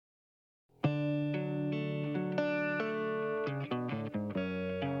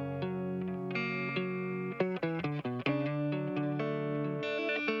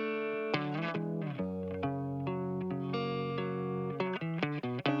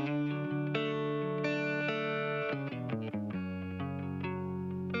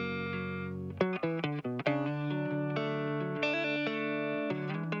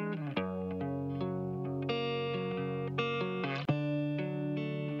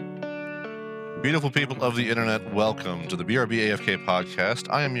Beautiful people of the internet, welcome to the BRB AFK podcast.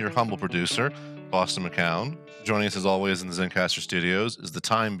 I am your humble producer, Boston McCown. Joining us as always in the Zencastr studios is the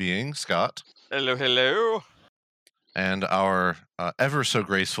time being Scott. Hello, hello. And our ever so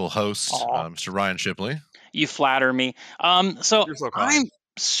graceful host, Mr. Ryan Shipley. You flatter me. You're so kind. I'm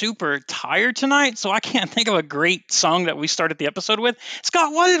super tired tonight, so I can't think of a great song that we started the episode with.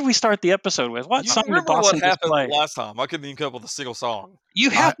 Scott, what did we start the episode with? What You song did remember Boston what happened play? last time? I couldn't even come up with a single song. You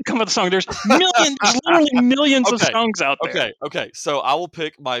have to come up with a song. There's literally millions of Okay, songs out there. Okay. So I will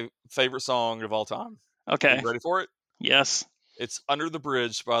pick my favorite song of all time. Okay. You ready for it? Yes. It's Under the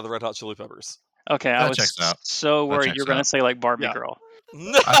Bridge by the Red Hot Chili Peppers. Okay, I was so worried you were going to say like Barbie Girl.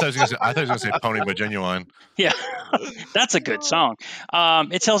 No. I thought he was going to say Pony by Genuine. Yeah, that's a good song.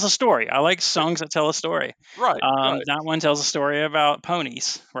 It tells a story. I like songs that tell a story. Right. That one tells a story about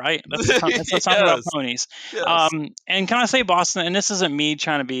ponies, right? That's a song about ponies. Yes. And can I say, Boston, and this isn't me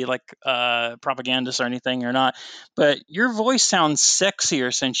trying to be like propagandist or anything or not, but your voice sounds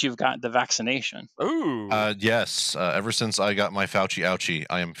sexier since you've got the vaccination. Ooh. Yes. Ever since I got my Fauci ouchie,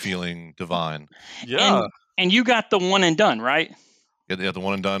 I am feeling divine. Yeah. And you got the one and done, right? Yeah, the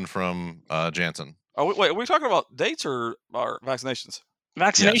one and done from Janssen. Oh, wait, are we talking about dates or vaccinations?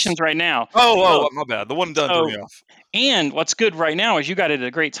 Vaccinations right now. Oh, my bad. The one and done threw me off. And what's good right now is you got it at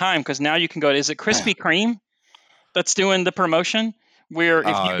a great time because now you can go to, is it Krispy Kreme that's doing the promotion? Where if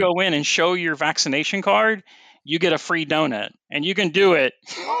you go in and show your vaccination card, you get a free donut. And you can do it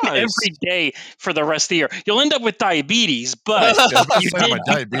every day for the rest of the year. You'll end up with diabetes, but you did my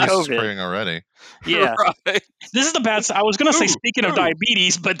diabetes is COVID. spraying already. Yeah. Right. This is the bad side. I was going to say, speaking of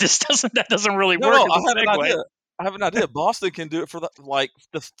diabetes, but that doesn't really work. No, I have an idea. Boston can do it for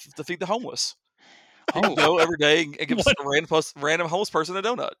to feed the homeless. You can go every day and give a random homeless person a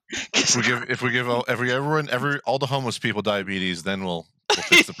donut. If we give all the homeless people diabetes, then we'll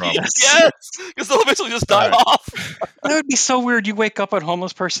fix the problem. Yes, because they'll eventually just die off. That would be so weird. You wake up a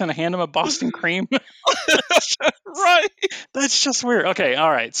homeless person and hand them a Boston cream. Right. That's just weird. Okay,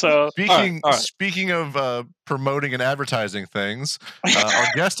 all right. So speaking of promoting and advertising things,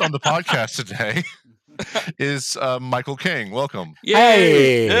 our guest on the podcast today is Michael King. Welcome.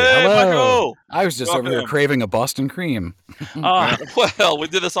 Hey, hello. Michael. I was just over here craving a Boston cream. Well, we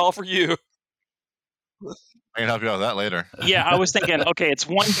did this all for you. I can help you out with that later. Yeah, I was thinking, okay, it's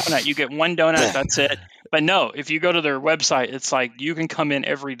one donut. You get one donut, that's it. But no, if you go to their website, it's like you can come in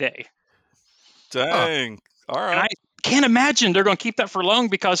every day. Dang. All right. And I can't imagine they're going to keep that for long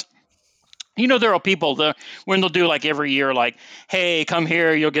because, there are people when they'll do like every year, like, hey, come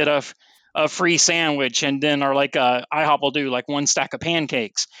here, you'll get a free sandwich, and then or like IHOP will do like one stack of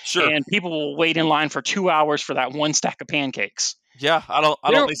pancakes. Sure. And people will wait in line for 2 hours for that one stack of pancakes. Yeah, I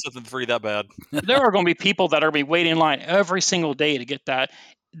don't need something free that bad. There are going to be people that are going to be waiting in line every single day to get that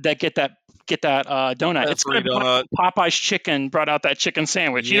donut. It's free donut. Popeye's Chicken brought out that chicken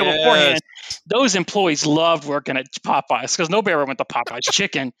sandwich. Yes. Beforehand, those employees loved working at Popeyes because nobody ever went to Popeye's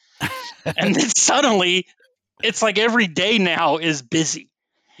Chicken. And then suddenly, it's like every day now is busy.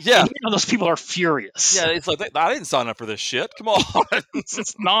 Yeah. And those people are furious. Yeah, it's like, I didn't sign up for this shit. Come on.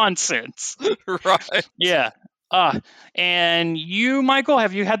 It's nonsense. Right. Yeah. And you, Michael,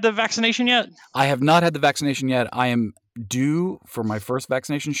 have you had the vaccination yet? I have not had the vaccination yet. I am due for my first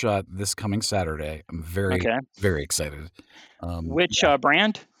vaccination shot this coming Saturday. I'm very excited. Which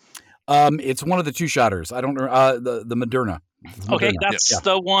brand? It's one of the two shotters. I don't know. The Moderna. Okay, that's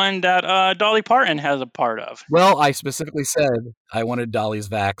the one that Dolly Parton has a part of. Well, I specifically said I wanted Dolly's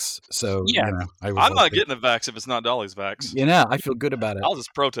vax, so I'm not getting a vax if it's not Dolly's vax. I feel good about it. I'll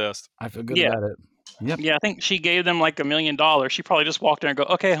just protest. I feel good about it. Yep. Yeah, I think she gave them like $1 million. She probably just walked in and go,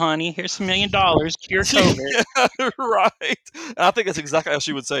 "Okay, honey, here's $1 million. Cure COVID." Yeah, right. And I think that's exactly how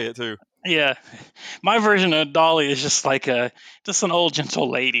she would say it too. Yeah, my version of Dolly is just like just an old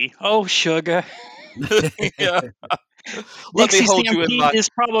gentle lady. Oh, sugar. Yeah. Let me hold you in my... is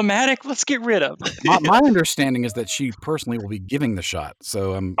problematic. Let's get rid of it. My understanding is that she personally will be giving the shot.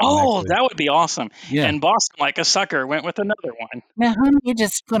 So that would be awesome. Yeah. And Boston, like a sucker, went with another one. Now, honey, you're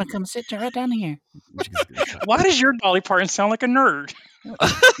just gonna come sit right down here. Why does your Dolly Parton sound like a nerd?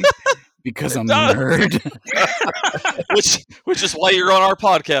 Because I'm a nerd. which is why you're on our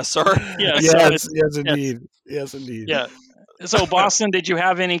podcast, sir. Yeah, yes, indeed. Yes, indeed. Yeah. So, Boston, did you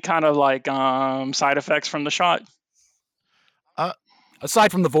have any kind of like side effects from the shot?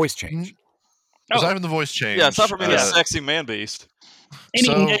 Aside from the voice change. Aside from the voice change. Yeah, aside from being a sexy man beast.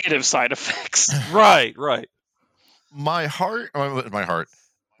 Any negative side effects? Right. My arm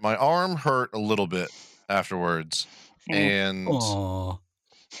hurt a little bit afterwards. And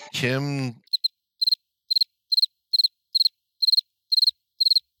Kim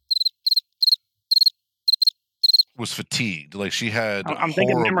was fatigued. Like she had. I'm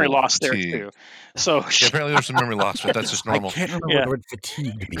thinking memory loss fatigue. there too. So apparently there's some memory loss, but that's just normal. I can't remember what the word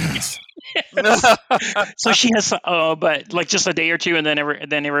fatigued means. So she has, but like just a day or two, and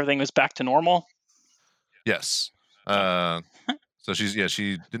then everything was back to normal. Yes. So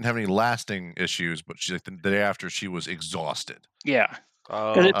she didn't have any lasting issues, but she's like the day after she was exhausted. Yeah.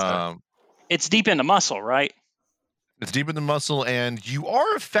 It's deep in the muscle, right? It's deep in the muscle, and you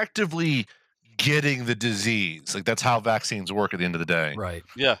are effectively getting the disease. Like that's how vaccines work at the end of the day. Right.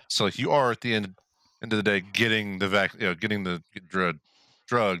 Yeah. So you are at the end of the day getting the getting the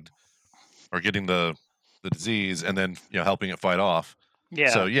drugged or getting the disease, and then helping it fight off. Yeah.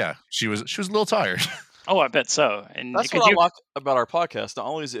 So yeah, she was a little tired. Oh, I bet so. And that's what I like about our podcast. Not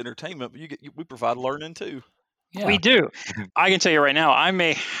only is it entertainment, but we provide learning too. Yeah. We do. I can tell you right now, I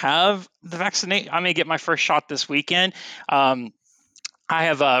may have the vaccination. I may get my first shot this weekend. I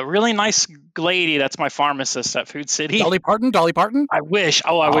have a really nice lady that's my pharmacist at Food City. Dolly Parton? I wish.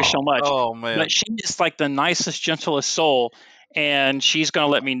 I wish so much. Oh, man. But she is like the nicest, gentlest soul, and she's going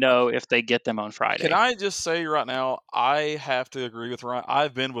to let me know if they get them on Friday. Can I just say right now, I have to agree with Ryan.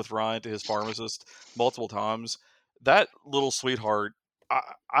 I've been with Ryan to his pharmacist multiple times. That little sweetheart,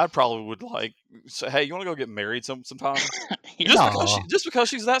 I probably would say, hey, you want to go get married sometime? Just because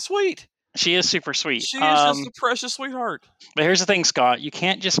she's that sweet. She is super sweet. She is just a precious sweetheart. But here's the thing, Scott. You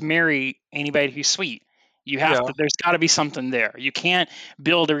can't just marry anybody who's sweet. You have to. There's got to be something there. You can't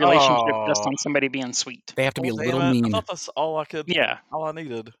build a relationship just on somebody being sweet. They have to be a little mean. I thought that's all I could. Yeah. All I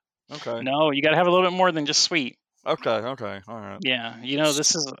needed. Okay. No, you got to have a little bit more than just sweet. Okay. All right. Yeah.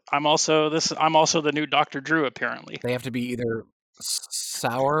 I'm also the new Dr. Drew, apparently. They have to be either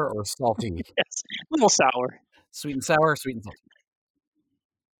sour or salty. Yes. A little sour. Sweet and sour, sweet and salty.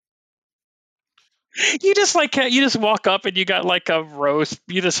 You just walk up and you got like a rose.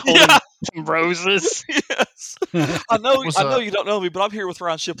 You just hold some roses. Yes. I know you don't know me, but I'm here with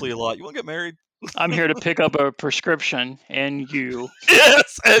Ryan Shipley a lot. You want to get married? I'm here to pick up a prescription, and you.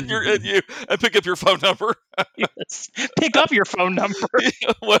 Yes, and you, and pick up your phone number. Yes, pick up your phone number.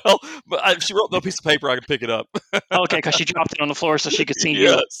 Well, but she wrote no piece of paper. I could pick it up. Okay, because she dropped it on the floor so she could see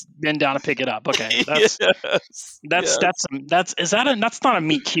you bend down and pick it up. Okay, that's not a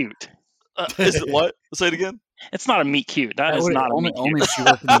meet cute. Is it what? Say it again. It's not a meet cute. That is not a meet cute.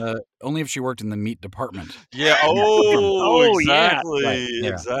 Only if she worked in the meat department. Yeah. Oh, exactly. Yeah. Right. Yeah.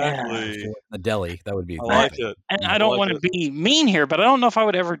 Exactly. The deli. That would be. I like it. And I don't want to be mean here, but I don't know if I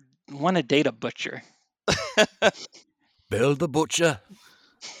would ever want to date a butcher. Bill the Butcher.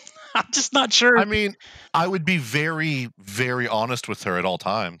 I'm just not sure. I mean, I would be very, very honest with her at all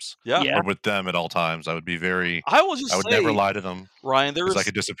times. Yeah. Or with them at all times. I would be very. I would never lie to them. Ryan, I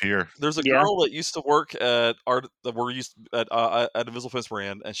could disappear. There's a girl that used to work at Invisible Fence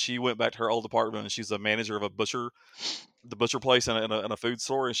Brand, and she went back to her old apartment, and she's a manager of the butcher place in a food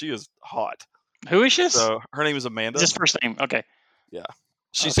store, and she is hot. Who is she? So her name is Amanda. Just first name. Okay. Yeah.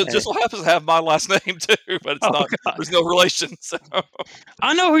 She said just so happens to have my last name too, but it's not. God. There's no relation. So.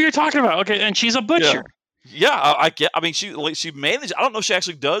 I know who you're talking about. Okay, and she's a butcher. Yeah, I get. I mean, she managed. I don't know if she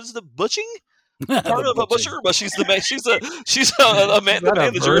actually does the butching part of a butcher, but she's a manager. Is that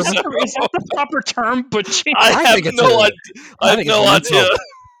the proper term, butching? I have no idea.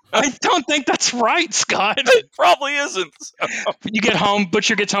 I don't think that's right, Scott. It probably isn't. So. You get home,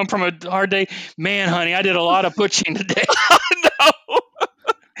 butcher gets home from a hard day. Man, honey, I did a lot of butching today. I know.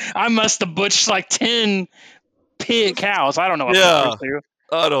 I must have butched like 10 cows. I don't know what butchers do.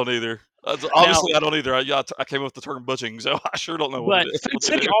 I don't either. Obviously, I don't either. I came up with the term butching, so I sure don't know what it is. Food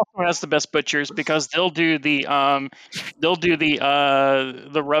City also has the best butchers because they'll do the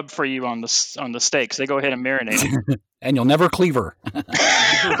rub for you on the steaks. They go ahead and marinate it. And you'll never cleaver.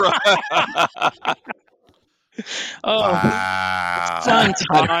 Oh, wow. Fun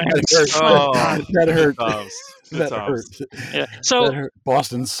times. That hurt. That hurt. Yeah. So that hurt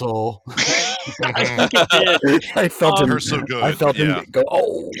Boston's soul. I think it did. I felt him. Hurt so good. I felt him go.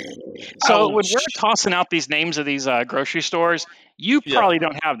 Oh. So when we're tossing out these names of these grocery stores, you probably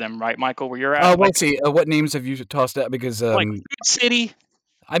don't have them, right, Michael? Where you're at? Let's see. What names have you tossed out? Because like Food City.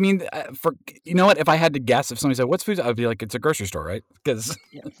 I mean, you know what? If I had to guess, if somebody said, "What's Food?" I'd be like, "It's a grocery store, right?" Because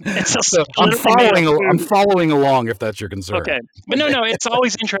I'm following along. If that's your concern. Okay, but no, it's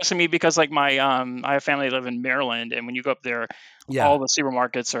always interesting to me because like I have family that live in Maryland, and when you go up there, all the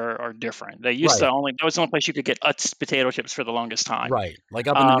supermarkets are different. They used to that was the only place you could get Utz potato chips for the longest time. Right, like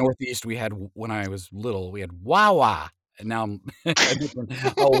up in the Northeast, we had when I was little, we had Wawa. And now I'm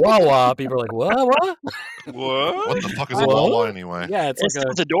Wawa. People are like, Wawa? What the fuck is a Wawa anyway? Yeah,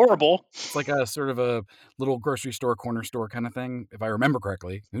 it's adorable. It's like a sort of a little grocery store, corner store kind of thing, if I remember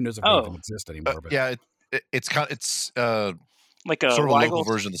correctly. Who knows if they even exist anymore? But yeah, It's like a sort of a local Weigels?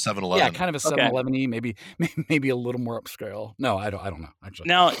 version of the 7-Eleven. Yeah, kind of a 7-Eleven-y, maybe a little more upscale. No, I don't know actually.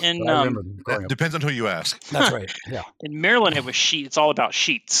 Now But in I remember growing up. Depends on who you ask. That's right. Yeah. in Maryland, it was sheet. It's all about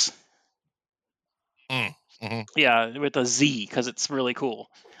sheets. Mhm. Yeah, with a Z because it's really cool.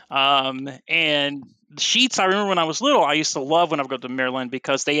 And sheets, I remember when I was little, I used to love when I would go to Maryland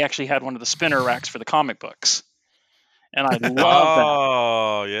because they actually had one of the spinner racks for the comic books. And I love that.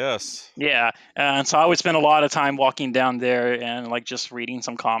 Oh, yes. Yeah. And so I would spend a lot of time walking down there and like just reading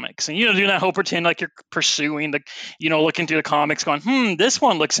some comics. And, doing that whole pretend like you're pursuing looking through the comics going, this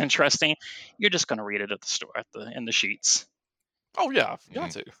one looks interesting. You're just going to read it at the store in the sheets. Oh, yeah. You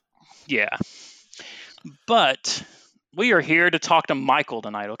got to. Yeah. But we are here to talk to Michael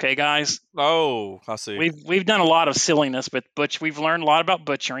tonight, okay, guys? Oh, I see. We've done a lot of silliness with we've learned a lot about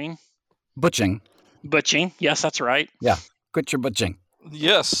butchering. Butching. Butching, yes, that's right. Yeah. Quit your butching.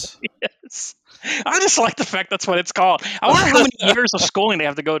 Yes. Yes. I just like the fact that's what it's called. I wonder how many years of schooling they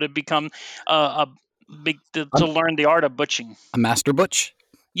have to go to become to learn the art of butching. A master butch?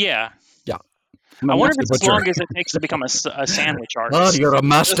 Yeah. Yeah. I wonder if it's as long as it takes to become a sandwich Oh, artist. you're a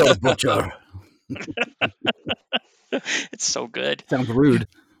master butcher. It's so good. Sounds rude.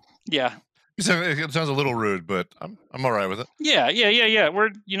 Yeah. It sounds a little rude, but I'm all right with it. Yeah. We're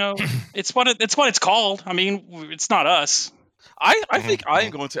it's what it's called. I mean, it's not us. I think I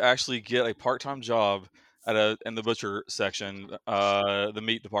am going to actually get a part-time job in the butcher section, the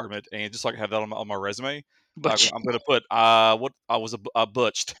meat department, and just like have that on my resume. Butch. I'm going to put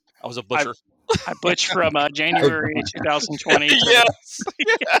butched. I was a butcher. I butched from January 2020. Yes.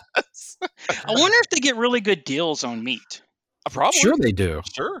 Yes. I wonder if they get really good deals on meat. Probably. Sure they do.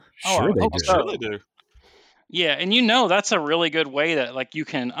 Sure. Sure they do. Sure they do. Yeah, and that's a really good way that like you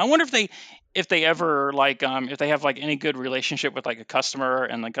can. I wonder if they ever like if they have like any good relationship with like a customer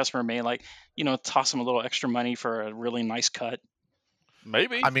and the customer may like toss them a little extra money for a really nice cut.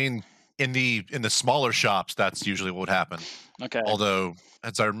 Maybe. I mean, in the smaller shops, that's usually what would happen. Okay. Although,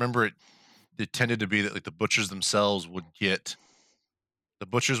 as I remember it tended to be that like the butchers themselves would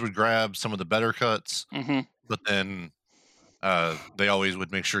grab some of the better cuts, but then they always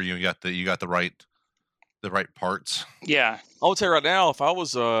would make sure you got the right parts. Yeah. I'll tell you right now, if I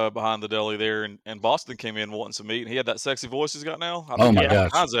was behind the deli there and Boston came in wanting some meat and he had that sexy voice he's got now, I'd Oh be my getting all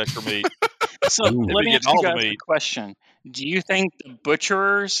gosh. kinds of extra meat. So let me getting ask you all the guys a meat. question. Do you think the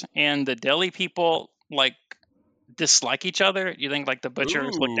butchers and the deli people like dislike each other? Do you think like the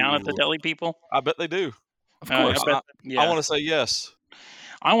butchers look down at the Ooh. deli people? I bet they do. Of course. I want to say yes.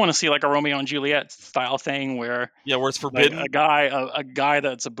 I want to see like a Romeo and Juliet style thing where Yeah, where it's like forbidden. a guy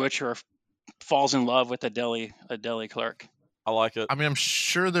that's a butcher falls in love with a deli clerk. I like it. I mean, I'm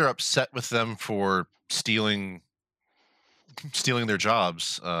sure they're upset with them for stealing their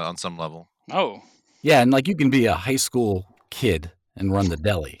jobs on some level. Oh. Yeah, and like you can be a high school kid and run the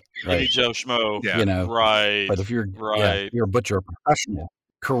deli, Maybe right? Joe Schmo. Yeah. You know, Right. but if you're Right. you're a butcher, a professional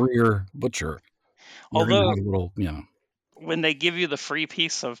career butcher, you're gonna Although have a little, when they give you the free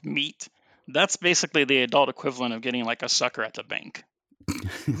piece of meat, that's basically the adult equivalent of getting like a sucker at the bank.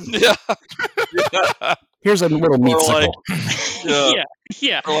 Yeah. Yeah. Here's a little meat Or like, Yeah.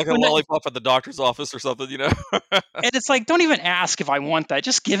 Yeah. or like a When they- lollipop at the doctor's office or something, and it's like, don't even ask if I want that.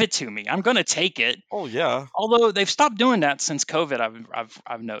 Just give it to me. I'm going to take it. Oh yeah. Although they've stopped doing that since COVID,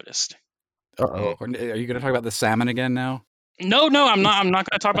 I've noticed. Uh-oh. Are you going to talk about the salmon again now? No, I'm not. I'm not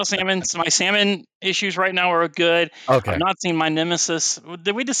going to talk about salmon. So my salmon issues right now are good. Okay. I've not seen my nemesis.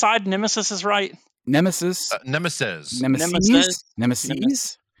 Did we decide nemesis is right? Nemesis. Nemesis. Nemesis.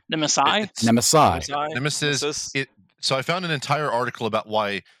 Nemesis? Nemesi? It's- Nemesi. Nemesis. So I found an entire article about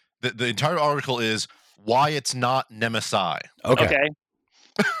why the entire article is why it's not Nemesi. Okay.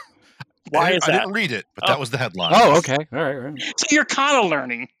 Why is I that? didn't read it, but Oh. that was the headline. Oh, okay. All right. So you're kind of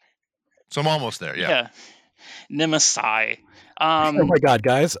learning. So I'm almost there. Yeah. Nemesi. Oh my God,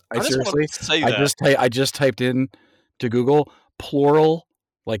 guys! I just wanna seriously, say that. I just typed in to Google plural.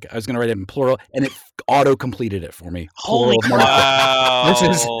 Like I was going to write it in plural, and it auto completed it for me. Holy Plural of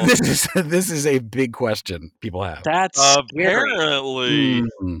Nemesis. Wow. This is a big question people have. That's scary. Apparently.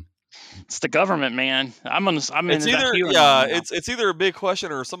 Mhm. It's the government, man. I'm in It's that either queue yeah, now. it's either a big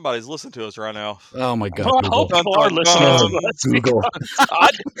question or somebody's listening to us right now. Oh my God! Well, I Google. hope people are Dun, dun, listening dun. to us. Google.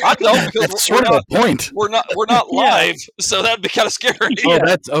 I don't because That's sort of a point. we're not Yeah. live, so that'd be kind of scary. Oh, Yeah.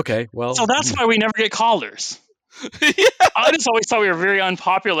 that's okay. Well, So that's why we never get callers. I just always thought we were very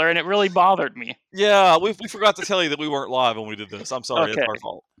unpopular, and it really bothered me. Yeah, we forgot to tell you that we weren't live when we did this. I'm sorry, Okay. it's our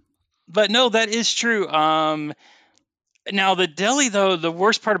fault. But no, that is true. Now the deli, though, the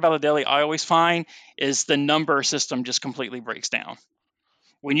worst part about the deli I always find is the number system just completely breaks down.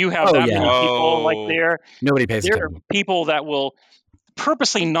 When you have that many people like nobody pays there attention. are people that will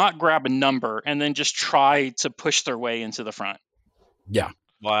purposely not grab a number and then just try to push their way into the front. Yeah.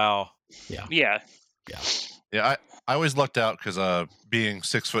 Wow. Yeah. I always lucked out because being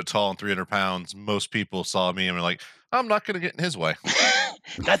 6 foot tall and 300 pounds, most people saw me and were like, I'm not going to get in his way.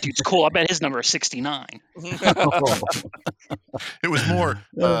 That dude's cool. I bet his number is 69. It was more,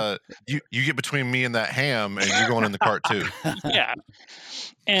 you get between me and that ham and you're going in the cart too. Yeah.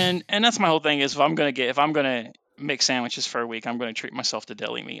 And that's my whole thing is if I'm going to make sandwiches for a week, I'm going to treat myself to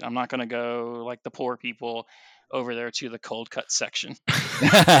deli meat. I'm not going to go like the poor people over there to the cold cut section.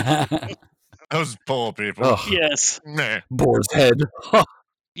 Those poor people. Oh, Yes. Nah. boar's head.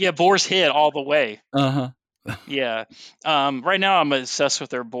 Yeah, boar's head all the way. Uh-huh. Yeah. Right now I'm obsessed with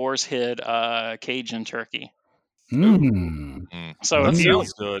their boar's head Cajun turkey. Mm. So That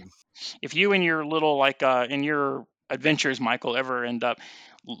Sounds good. if you and your little in your adventures, Michael, ever end up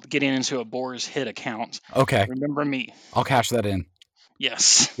getting into a boar's head account, Okay, remember me. I'll cash that in.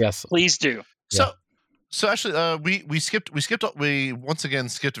 Yes. Yes. Please do. So actually, we once again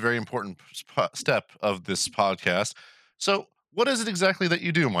skipped a very important step of this podcast. So what is it exactly that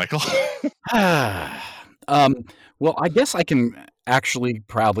you do, Michael? Well, I guess I can actually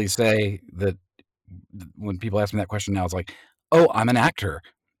proudly say that when people ask me that question now, it's like, oh, I'm an actor.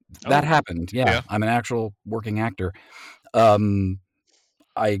 That happened. Yeah, I'm an actual working actor. I'm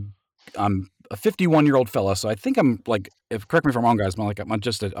a 51-year-old fella, so I think I'm like, correct me if I'm wrong, guys,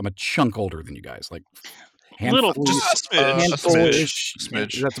 I'm a chunk older than you guys, like Little, just a smidge. A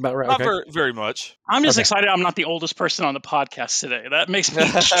smidge. That's about right. Not Okay. very much. I'm just Okay. excited I'm not the oldest person on the podcast today. That makes me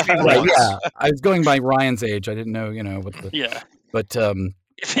extremely Right, happy. yeah, I was going by Ryan's age. I didn't know, Yeah. but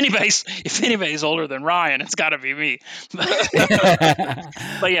If anybody's older than Ryan, it's got to be me.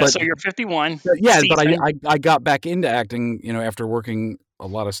 But yeah, so you're 51. Yeah, but seasoned. I got back into acting, after working a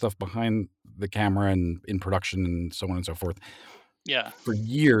lot of stuff behind the camera and in production and so on and so forth Yeah. for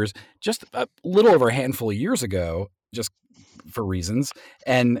years, just a little over a handful of years ago, just for reasons.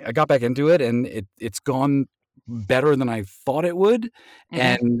 And I got back into it, and it's gone better than I thought it would. Mhm.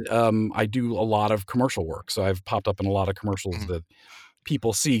 And I do a lot of commercial work, so I've popped up in a lot of commercials Mhm. that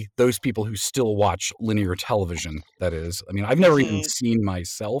people see. Those people who still watch linear television, that is. I mean, I've never even seen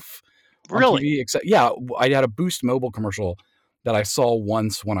myself on Really? TV, except I had a Boost Mobile commercial that I saw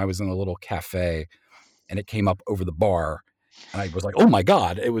once when I was in a little cafe, and it came up over the bar, and I was like, oh my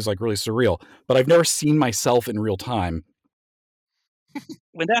God, it was like really surreal. But I've never seen myself in real time.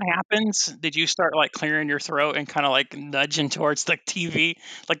 When that happens, did you start like clearing your throat and kind of like nudging towards the TV,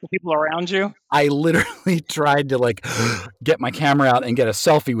 like the people around you? I literally tried to like get my camera out and get a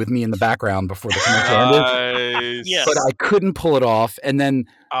selfie with me in the background before the commercial ended, Nice. Yes. but I couldn't pull it off. And then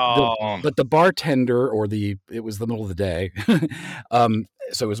Oh, but the bartender it was the middle of the day.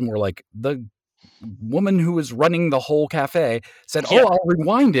 So it was more like the woman who was running the whole cafe said, Yeah. oh, I'll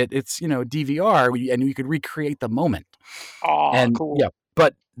rewind it. It's, DVR, and you could recreate the moment. Oh, And cool. yeah,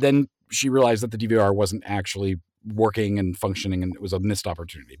 but then she realized that the DVR wasn't actually working and functioning, and it was a missed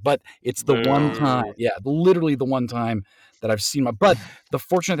opportunity. But it's the one time, literally the one time that I've seen but the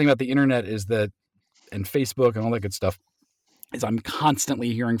fortunate thing about the internet is that, and Facebook and all that good stuff, is I'm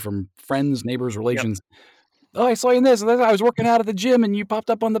constantly hearing from friends, neighbors, relations. Oh, I saw you in this. I was working out at the gym and you popped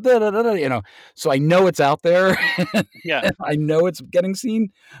up on the blah, blah, blah, blah, so I know it's out there. Yeah. I know it's getting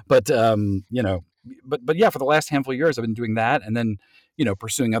seen, but but yeah, for the last handful of years, I've been doing that, and then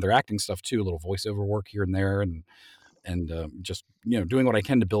pursuing other acting stuff too, a little voiceover work here and there, and just doing what I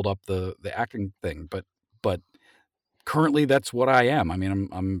can to build up the acting thing. But currently, that's what I am. I mean,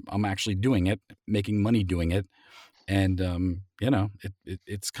 I'm actually doing it, making money doing it, and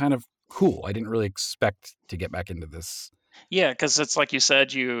it's kind of cool. I didn't really expect to get back into this. Yeah, because it's like you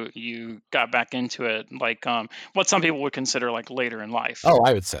said, you got back into it like what some people would consider like later in life. Oh,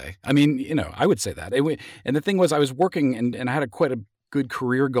 I would say. I mean, I would say that. And the thing was, I was working and I had quite a good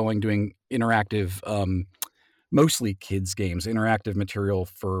career going doing interactive, mostly kids games, interactive material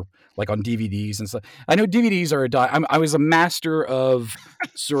for like on DVDs and stuff. I know DVDs are I was a master of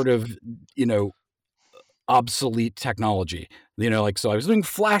sort of, obsolete technology, so I was doing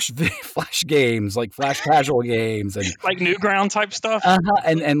flash games, like flash casual games, and Like Newground type stuff.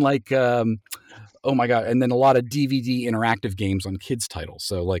 and like oh my God, and then a lot of DVD interactive games on kids titles.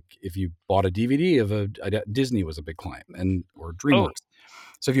 So like if you bought a DVD of Disney was a big client, or DreamWorks.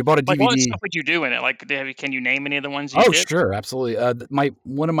 So if you bought a Like DVD, what stuff would you do in it? Like, can you name any of the ones you oh did? sure, absolutely.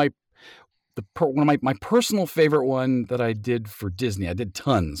 One of my personal favorite one that I did for Disney, I did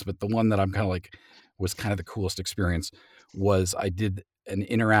tons, but the one that I'm kind of like was kind of the coolest experience was I did an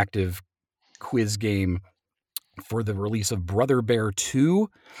interactive quiz game for the release of Brother Bear 2.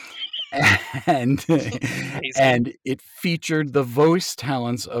 And Amazing. it featured the voice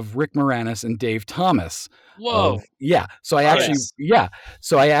talents of Rick Moranis and Dave Thomas. Whoa. So I actually Nice.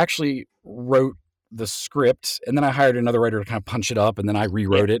 so I actually wrote the script, and then I hired another writer to kind of punch it up, and then I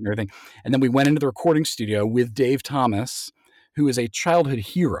rewrote it and everything. And then we went into the recording studio with Dave Thomas, who is a childhood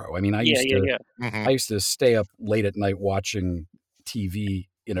hero. I mean, I used to stay up late at night watching TV,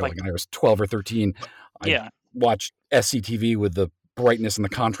 like when I was 12 or 13. I watched SCTV with the brightness and the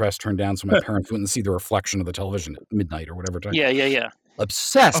contrast turned down so my parents wouldn't see the reflection of the television at midnight or whatever time. Yeah.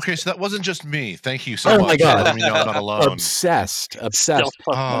 Obsessed. Okay, so that wasn't just me. Thank you so much. Oh my God. Let me know I'm not alone. Obsessed. Still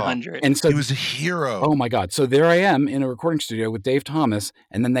plus 100. And so he was a hero. Oh my God. So there I am in a recording studio with Dave Thomas,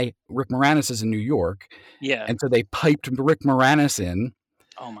 and then Rick Moranis is in New York. Yeah. And so they piped Rick Moranis in.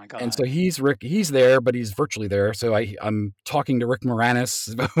 Oh my God. And so he's there, but he's virtually there. So I'm talking to Rick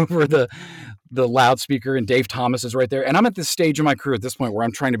Moranis over the loudspeaker, and Dave Thomas is right there. And I'm at this stage in my career at this point where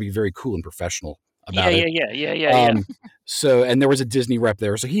I'm trying to be very cool and professional about it. Yeah. So, and there was a Disney rep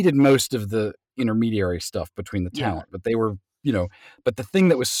there. So he did most of the intermediary stuff between the talent, but they were, but the thing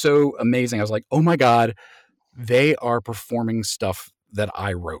that was so amazing, I was like, oh my God, they are performing stuff that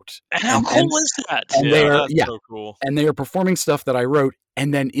I wrote. And how cool is that? And that's so cool. And they are performing stuff that I wrote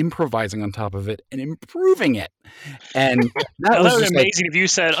and then improvising on top of it and improving it. And that would be amazing if you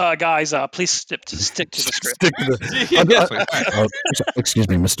said, guys, please stick to the script. Stick to the excuse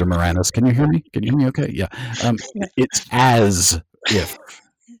me, Mr. Moranis. Can you hear me? Can you hear me okay? Yeah. It's as if.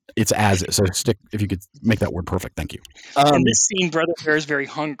 It's as so stick. If you could make that word perfect, thank you. In this scene, Brother Bear is very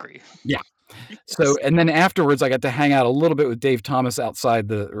hungry. Yeah. So, and then afterwards, I got to hang out a little bit with Dave Thomas outside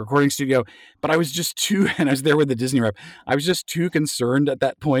the recording studio, but I was just and I was there with the Disney rep. I was just too concerned at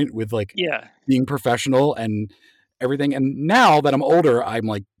that point with being professional and everything. And now that I'm older, I'm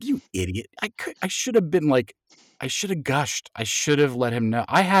like, you idiot. I should have been I should have gushed. I should have let him know.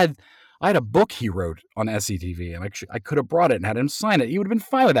 I had a book he wrote on SCTV, and I could have brought it and had him sign it. He would have been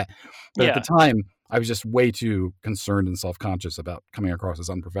fine with that. But at the time, I was just way too concerned and self-conscious about coming across as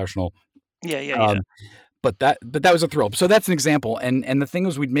unprofessional. Yeah. But that was a thrill. So that's an example. And the thing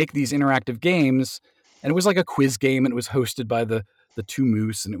was, we'd make these interactive games, and it was like a quiz game, and it was hosted by the two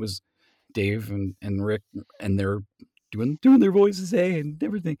Moose, and it was Dave and Rick, and they're doing their voices, and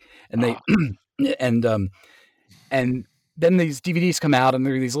everything. And they and then these DVDs come out, and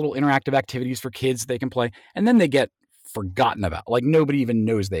there are these little interactive activities for kids they can play, and then they get forgotten about. Like nobody even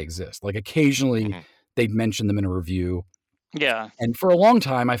knows they exist. Like occasionally they'd mention them in a review. Yeah. And for a long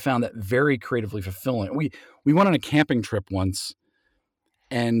time, I found that very creatively fulfilling. We went on a camping trip once,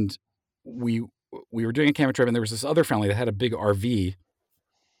 and we were doing a camping trip, and there was this other family that had a big RV,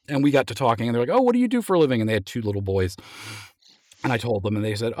 and we got to talking, and they're like, "Oh, what do you do for a living?" And they had two little boys, and I told them, and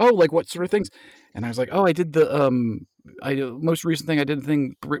they said, "Oh, like what sort of things?" And I was like, "Oh, I did the most recent thing. I did the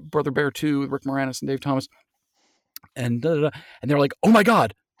thing Brother Bear 2 with Rick Moranis and Dave Thomas," and and they're like, "Oh my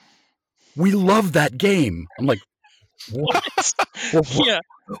God, we love that game." I'm like, what? Yeah.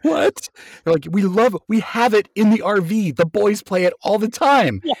 What? They're like, we have it in the RV. The boys play it all the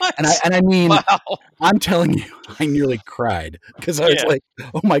time. What? And I mean, I'm telling you, I nearly cried because I was like,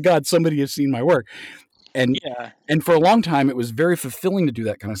 oh my God, somebody has seen my work. And for a long time, it was very fulfilling to do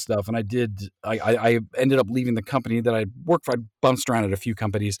that kind of stuff. And I ended up leaving the company that I worked for. I bounced around at a few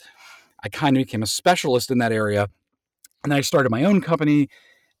companies. I kind of became a specialist in that area. And then I started my own company.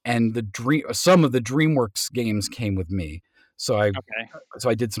 And some of the DreamWorks games came with me. So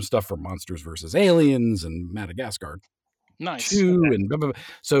I did some stuff for Monsters vs. Aliens and Madagascar 2 and blah, blah, blah.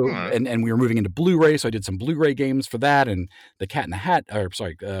 So and we were moving into Blu-ray, so I did some Blu-ray games for that and the Cat in the Hat,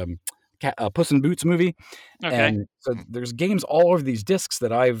 Puss in Boots movie. And so there's games all over these discs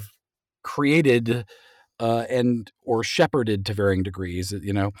that I've created or shepherded to varying degrees,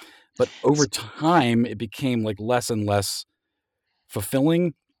 But over time, it became like less and less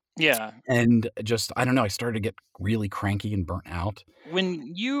fulfilling. Yeah. And just, I don't know, I started to get really cranky and burnt out.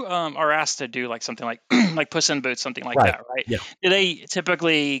 When you are asked to do like something like like Puss in Boots, something like Right. that, right? Yeah. Do they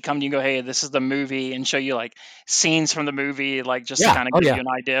typically come to you and go, hey, this is the movie, and show you like scenes from the movie, like just to Yeah. kind of Oh, give yeah. you an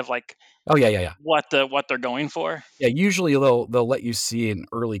idea of like Oh, yeah. what they're going for? Yeah, usually they'll let you see an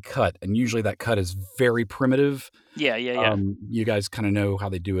early cut, and usually that cut is very primitive. Yeah. You guys kind of know how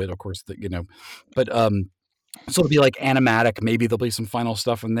they do it, of course, but so it'll be like animatic. Maybe there'll be some final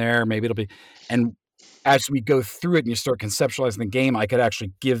stuff in there. Maybe it'll be, and as we go through it and you start conceptualizing the game, I could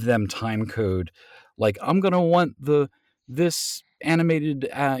actually give them time code. Like, I'm going to want this animated,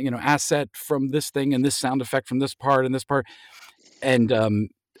 asset from this thing and this sound effect from this part and this part. And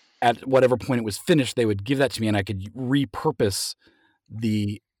at whatever point it was finished, they would give that to me and I could repurpose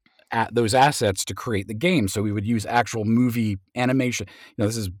the those assets to create the game. So we would use actual movie animation.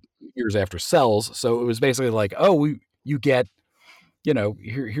 This is years after Cells, so it was basically like, you get,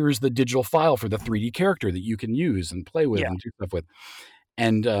 here's the digital file for the 3D character that you can use and play with and do stuff with.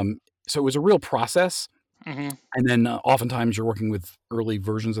 And so it was a real process. Mm-hmm. And then oftentimes you're working with early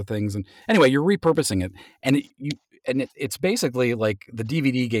versions of things, and anyway, you're repurposing it, and it's basically like the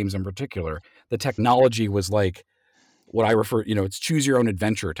DVD games in particular. The technology was like what I refer, it's choose your own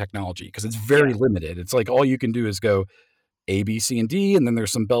adventure technology, because it's very limited. It's like all you can do is go A, B, C, and D, and then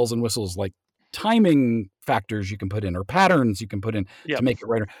there's some bells and whistles like timing factors you can put in or patterns you can put in to make it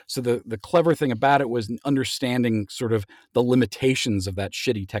right. So the clever thing about it was understanding sort of the limitations of that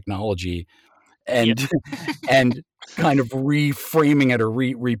shitty technology and and kind of reframing it or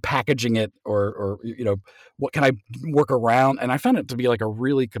repackaging it or what can I work around. And I found it to be like a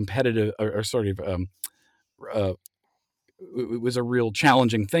really competitive or sort of it was a real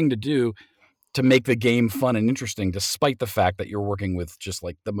challenging thing to do, to make the game fun and interesting, despite the fact that you're working with just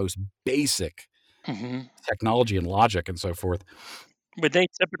like the most basic technology and logic and so forth. Would they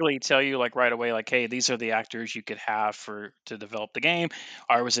typically tell you like right away, like, hey, these are the actors you could have to develop the game?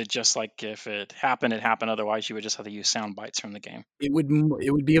 Or was it just like, if it happened, it happened, otherwise you would just have to use sound bites from the game? It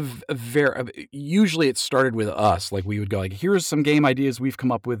would be a very, usually it started with us. Like we would go like, here's some game ideas we've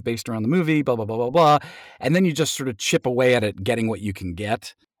come up with based around the movie, blah, blah, blah, blah, blah. And then you just sort of chip away at it, getting what you can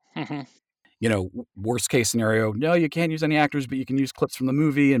get. Worst case scenario, no, you can't use any actors, but you can use clips from the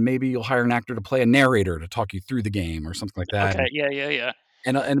movie, and maybe you'll hire an actor to play a narrator to talk you through the game or something like that. Okay, yeah.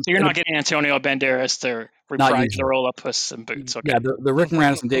 And so you're not getting Antonio Banderas to reprise the role of Puss in Boots. Okay. Yeah, the Rick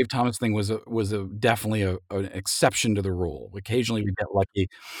Moranis and Dave Thomas thing was definitely an exception to the rule. Occasionally we get lucky,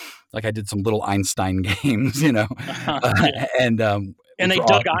 like I did some little Einstein games, and they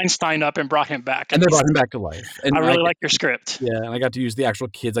dug Einstein up and brought him back. And they brought him back to life. And I really like your script. Yeah, and I got to use the actual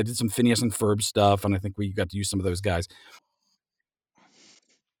kids. I did some Phineas and Ferb stuff, and I think we got to use some of those guys.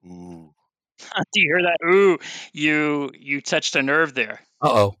 Ooh. Do you hear that? Ooh, you touched a nerve there.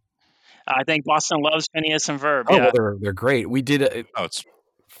 Uh-oh. I think Boston loves Phineas and Ferb. Oh, well, they're great. We did it's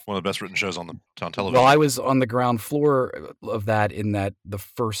one of the best written shows on television. Well, I was on the ground floor of that in that the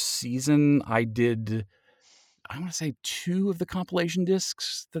first season I did, I want to say 2 of the compilation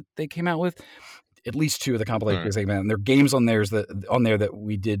discs that they came out with. At least 2 of the compilation discs they came out. And there are games on there that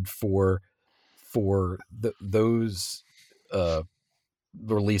we did for those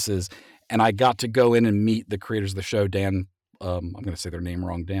releases. And I got to go in and meet the creators of the show, Dan. I'm going to say their name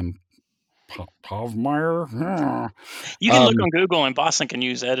wrong. Dan Pavmeyer. You can look on Google, and Boston can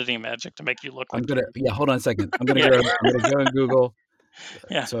use editing magic to make you look like. Hold on a second. I'm gonna go on Google.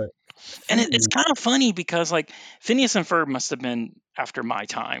 Yeah. And it's kind of funny because like Phineas and Ferb must have been after my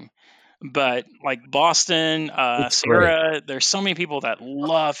time, but like Boston, Sarah, there's so many people that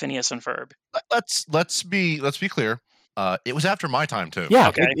love Phineas and Ferb. Let's be clear. It was after my time too. Yeah.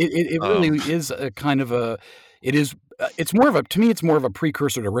 Okay. It really is a kind of a. It is. It's more of a. To me, it's more of a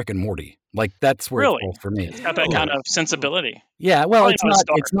precursor to Rick and Morty. Like that's where it's both for me. It's got that kind of sensibility. Yeah. Well, it's not.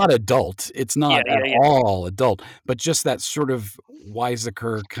 It's not adult. It's not at all adult. But just that sort of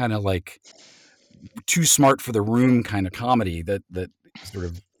Weisecker kind of like too smart for the room kind of comedy that sort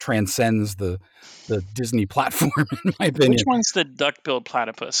of transcends the Disney platform, in my opinion. Which one's the duck-billed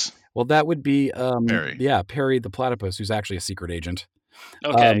platypus? Well, that would be Perry. Yeah, Perry the platypus, who's actually a secret agent.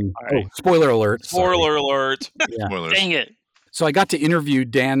 Okay. All right. Spoiler alert. Spoiler alert. Yeah. Dang it. So I got to interview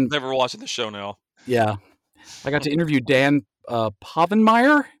Dan. Never watching the show now. Yeah. I got to interview Dan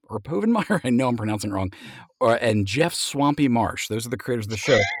Povenmire or Povenmire. I know I'm pronouncing it wrong. And Jeff Swampy Marsh. Those are the creators of the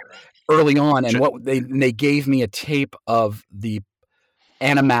show early on. And they gave me a tape of the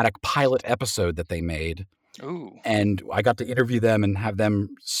animatic pilot episode that they made. Ooh. And I got to interview them and have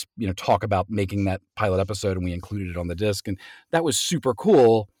them, talk about making that pilot episode, and we included it on the disc, and that was super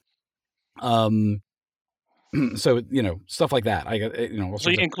cool. So stuff like that. I got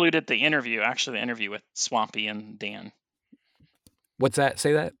So you included the interview with Swampy and Dan. What's that?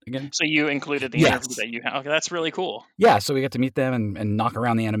 Say that again. So you included the interview that you had. Okay, that's really cool. Yeah, so we got to meet them and knock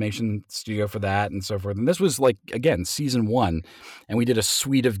around the animation studio for that and so forth. And this was like, again, season 1, and we did a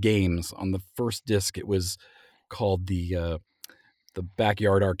suite of games. On the first disc, it was called the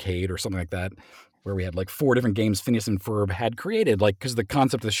Backyard Arcade or something like that, where we had like 4 different games Phineas and Ferb had created. Like, because the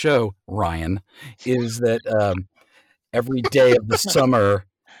concept of the show, Ryan, is that every day of the summer,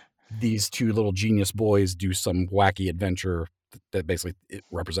 these 2 little genius boys do some wacky adventure that basically it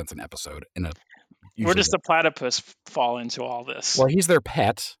represents an episode in a. Where does the platypus fall into all this? Well, he's their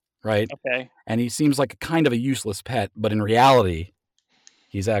pet, right? Okay. And he seems like kind of a useless pet, but in reality,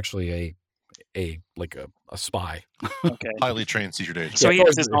 he's actually a spy. Okay. Highly trained secret agent. So Yeah, he has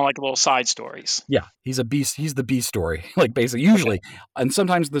always his the- own like little side stories. Yeah, he's a beast. He's the B story, like basically usually, and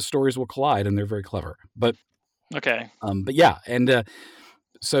sometimes the stories will collide and they're very clever. But Okay. yeah, and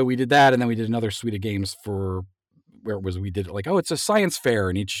so we did that, and then we did another suite of games for where it was we did like, oh, it's a science fair,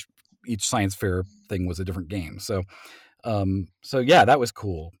 and each science fair thing was a different game. So yeah, that was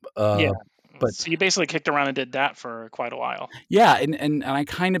cool. Yeah. but- So you basically kicked around and did that for quite a while. Yeah, and I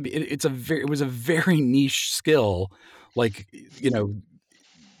kind of it was a very niche skill. Like,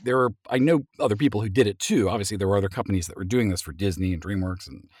 I know other people who did it too. Obviously, there were other companies that were doing this for Disney and DreamWorks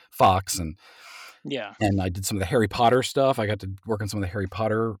and Fox, and I did some of the Harry Potter stuff. I got to work on some of the Harry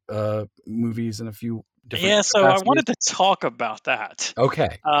Potter movies and a few different. Yeah, so I wanted to talk about that.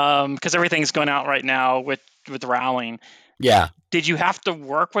 Okay. Because everything's going out right now with Rowling. Yeah. Did you have to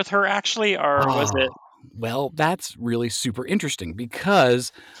work with her actually, or was it? Well, that's really super interesting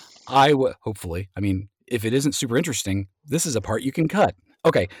because hopefully, I mean, if it isn't super interesting, this is a part you can cut.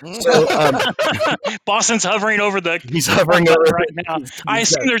 Okay, so Boston's hovering over he's hovering over right now. I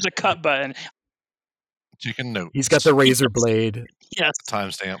assume there's a cut button. You can note. He's got the razor blade. Yes.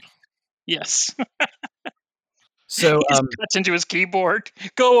 Timestamp. Yes. So he just cuts into his keyboard.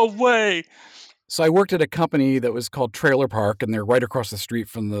 Go away. So I worked at a company that was called Trailer Park, and they're right across the street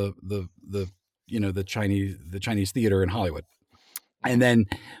from the Chinese theater in Hollywood. And then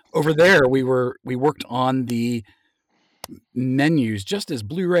over there, we worked on the menus just as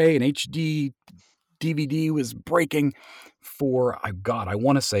Blu-ray and HD DVD was breaking for, I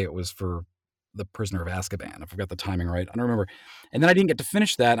want to say it was for The Prisoner of Azkaban. I forgot the timing right. I don't remember. And then I didn't get to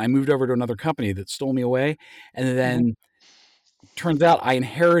finish that. I moved over to another company that stole me away. And then turns out I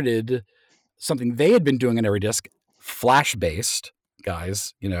inherited something they had been doing on every disc, Flash-based.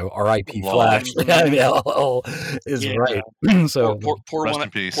 Guys, R.I.P. Flash. LL is right. So pour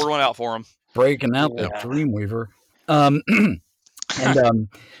one out for him. Breaking out the Dreamweaver.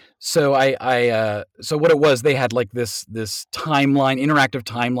 So so what it was, they had like this interactive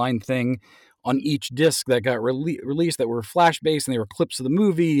timeline thing on each disc that got released that were Flash based, and they were clips of the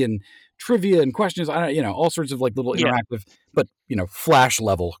movie and trivia and questions. I don't, all sorts of like little interactive, but Flash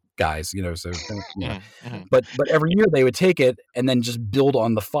level guys. So but every year they would take it and then just build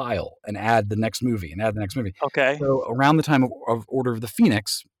on the file and add the next movie. Okay. So around the time of Order of the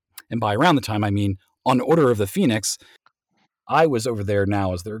Phoenix, and by around the time I mean on Order of the Phoenix, I was over there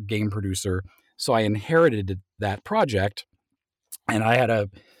now as their game producer. So I inherited that project, and I had a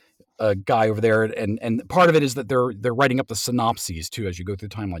guy over there, and part of it is that they're writing up the synopses too as you go through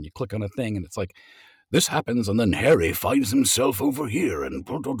the timeline. You click on a thing, and it's like, this happens, and then Harry finds himself over here, and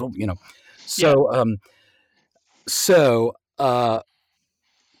So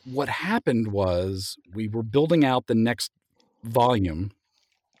what happened was we were building out the next volume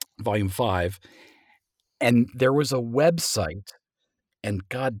 5, and there was a website, and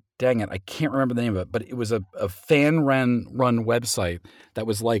God dang it, I can't remember the name of it, but it was a fan-run website that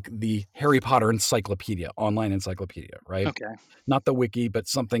was like the Harry Potter encyclopedia, online encyclopedia, right? Okay. Not the wiki, but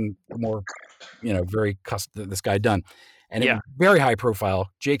something more, very custom, this guy done. And it was very high profile.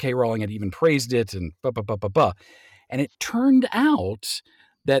 J.K. Rowling had even praised it, and And it turned out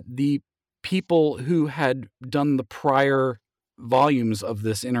that the people who had done the prior volumes of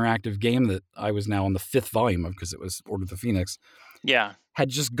this interactive game that I was now on the 5th volume of, because it was Order of the Phoenix, had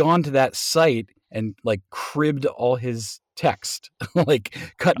just gone to that site and like cribbed all his text, like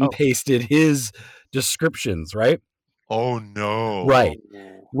cut and pasted his descriptions, right? Oh no. Right.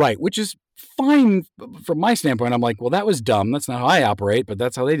 Which is fine from my standpoint. I'm like, well, that was dumb. That's not how I operate, but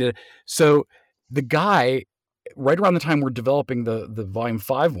that's how they did it. So the guy, right around the time we're developing the volume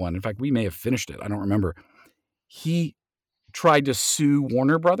 5 one, in fact, we may have finished it, I don't remember, he tried to sue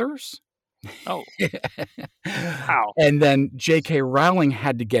Warner Brothers. Oh. How? And then J.K. Rowling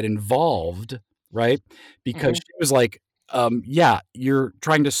had to get involved, right? Because she was like, you're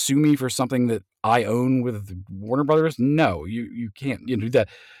trying to sue me for something that I own with Warner Brothers? No, you can't do that.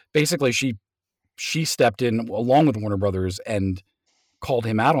 Basically, she stepped in along with Warner Brothers and called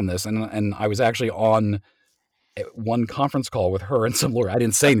him out on this. And I was actually on one conference call with her and some lawyer. I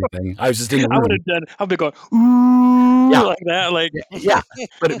didn't say anything. I was just in the room. I would have done. I'd be going, ooh, like that, like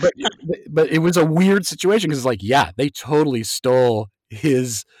But it was a weird situation because it's like, they totally stole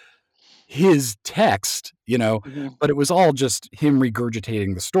his text, but it was all just him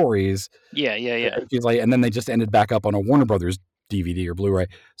regurgitating the stories. Yeah. And then they just ended back up on a Warner Brothers DVD or Blu-ray.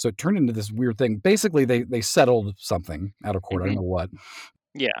 So it turned into this weird thing. Basically, they settled something out of court. I don't know what.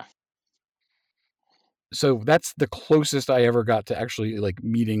 Yeah. So that's the closest I ever got to actually like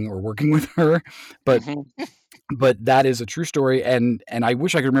meeting or working with her. But but that is a true story. And I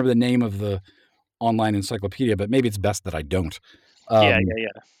wish I could remember the name of the online encyclopedia, but maybe it's best that I don't.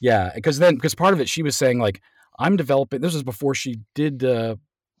 Yeah. Because part of it, she was saying like, I'm developing. This was before she did, or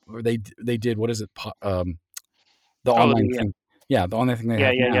they did. What is it? The online thing. Yeah, the online thing they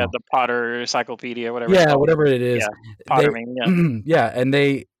have now. The Potter Encyclopedia, whatever. Yeah, whatever it is. Potter Mania. Yeah, and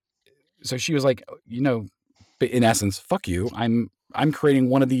so she was like, in essence, fuck you. I'm creating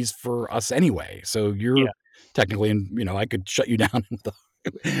one of these for us anyway. So you're technically, and I could shut you down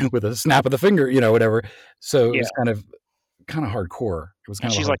with a snap of the finger, whatever. So it was kind of hardcore. It was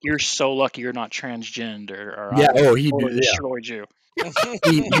kind of. She's like, "You're so lucky you're not transgender." Or he destroyed you.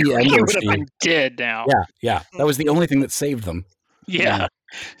 he would have been dead now. Yeah. That was the only thing that saved them. Yeah.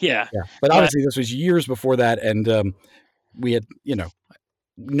 But obviously, this was years before that, and we had,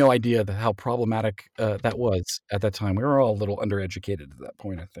 no idea how problematic that was at that time. We were all a little undereducated at that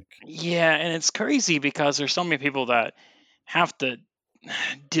point, I think. Yeah, and it's crazy because there's so many people that have to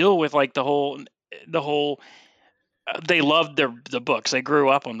deal with like the whole. They loved the books. They grew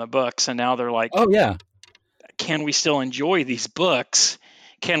up on the books, and now they're like, "Oh yeah, can we still enjoy these books?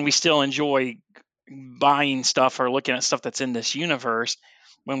 Can we still enjoy buying stuff or looking at stuff that's in this universe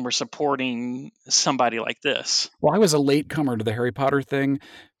when we're supporting somebody like this?" Well, I was a latecomer to the Harry Potter thing,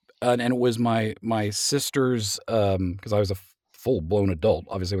 and it was my sister's, because I was a full-blown adult,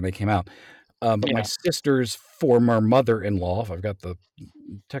 obviously, when they came out. But my sister's former mother-in-law, if I've got the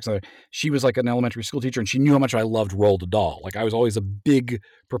text on there, she was like an elementary school teacher, and she knew how much I loved Roald Dahl. Like, I was always a big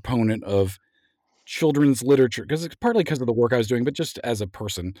proponent of children's literature, because it's partly because of the work I was doing, but just as a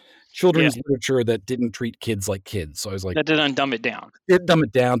person, children's literature that didn't treat kids like kids. So I was like, that didn't dumb it down.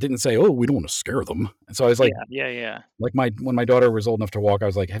 Didn't say, "Oh, we don't want to scare them." And so I was like, like when my daughter was old enough to walk, I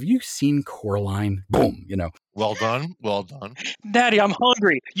was like, "Have you seen Coraline?" Boom, Well done. Daddy, I'm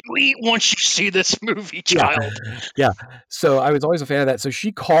hungry. You eat once you see this movie, child. Yeah. So I was always a fan of that. So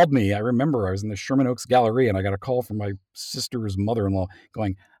she called me. I remember I was in the Sherman Oaks Gallery, and I got a call from my sister's mother-in-law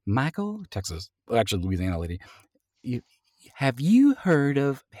going, "Michael," Texas, actually Louisiana lady, have you heard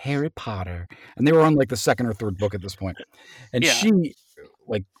of Harry Potter? And they were on like the second or third book at this point. And she,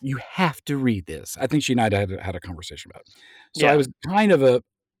 like, you have to read this. I think she and I had a conversation about it. So I was kind of an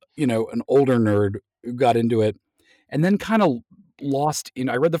older nerd who got into it, and then kind of lost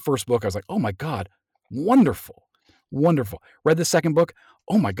I read the first book. I was like, oh my God, wonderful. Read the second book.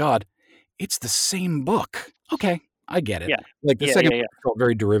 Oh my God, it's the same book. Okay. I get it. Yeah. Like the second book felt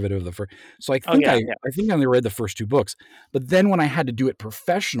very derivative of the first. So I think I only read the first two books. But then when I had to do it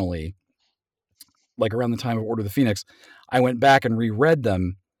professionally, like around the time of Order of the Phoenix, I went back and reread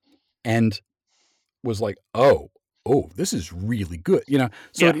them and was like, oh, this is really good.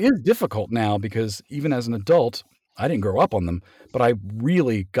 So it is difficult now, because even as an adult, I didn't grow up on them, but I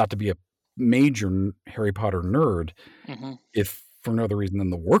really got to be a major Harry Potter nerd, if for no other reason than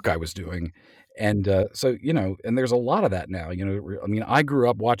the work I was doing. And so, and there's a lot of that now. I mean, I grew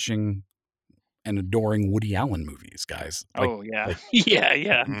up watching and adoring Woody Allen movies, guys.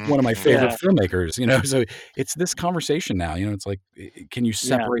 Yeah. One of my favorite filmmakers, so it's this conversation now, it's like, can you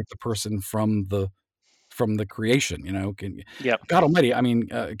separate the person from the creation, God almighty. I mean,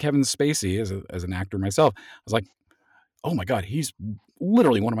 Kevin Spacey as an actor myself, I was like, oh my God, he's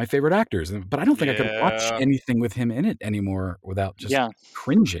literally one of my favorite actors. But I don't think I could watch anything with him in it anymore without just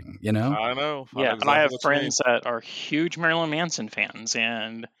cringing, I know. Yeah, and I have friends that are huge Marilyn Manson fans,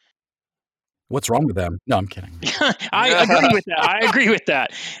 and what's wrong with them? No, I'm kidding. I agree with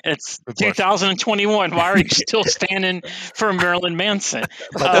that. It's 2021. Why are you still standing for Marilyn Manson?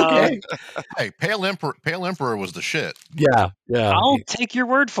 Okay. Hey, Pale Emperor was the shit. Yeah. I'll take your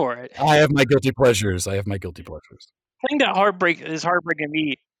word for it. I have my guilty pleasures. The thing that is heartbreaking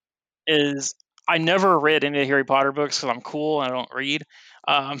me is I never read any of the Harry Potter books because I'm cool and I don't read.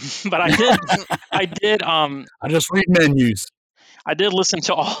 But I did. I just read menus. I did listen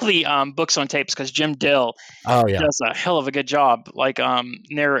to all the books on tapes because Jim Dell does a hell of a good job, like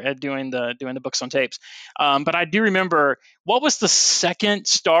doing the books on tapes. But I do remember, what was the second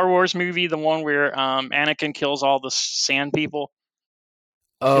Star Wars movie, the one where Anakin kills all the sand people?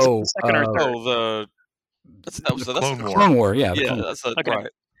 Oh, that's the Clone War. Yeah, that's right.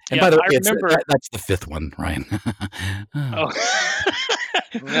 And by the way, that's the fifth one, Ryan.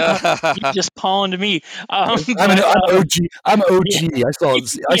 You just pawned me. I'm OG. I'm OG. Yeah.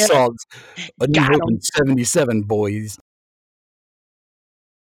 I saw A New Hope in '77, boys.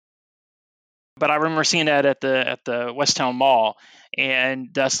 But I remember seeing that at the Westtown Mall, and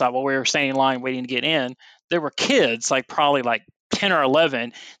that's like, while we were standing in line waiting to get in, there were kids, like probably like 10 or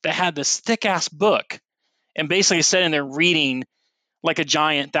 11, that had this thick ass book, and basically sitting there reading like a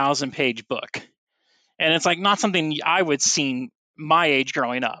giant 1,000-page book. And it's like not something I would seen my age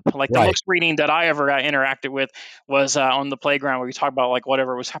growing up. Like the Right. most reading that I ever interacted with was on the playground where we talked about like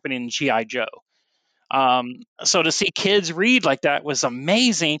whatever was happening in G.I. Joe. So to see kids read like that was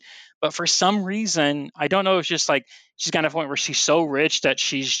amazing. But for some reason, I don't know, it's just like she's got a point where she's so rich that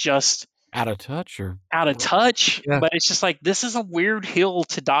she's just Out of touch, or out of touch. Yeah. But it's just like, this is a weird hill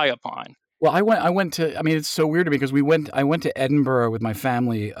to die upon. well, I went to. I mean, it's so weird to me because I went to Edinburgh with my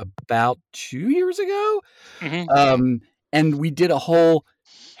family about 2 years ago, Mhm. and we did a whole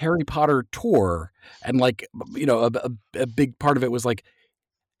Harry Potter tour, and like a big part of it was like,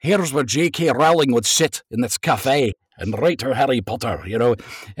 here's where J.K. Rowling would sit in this cafe and write her Harry Potter,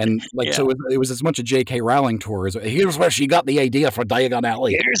 and like so it was as much a J.K. Rowling tour as here's where she got the idea for Diagon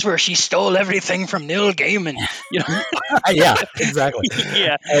Alley. Here's where she stole everything from Neil Gaiman. Yeah, exactly.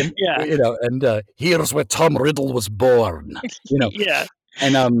 Yeah, And, yeah. and here's where Tom Riddle was born. Yeah,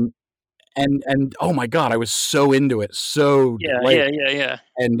 And oh my God, I was so into it, so yeah.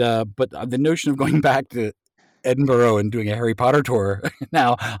 And but the notion of going back to Edinburgh and doing a Harry Potter tour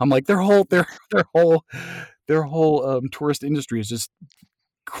now, I'm like their whole tourist industry is just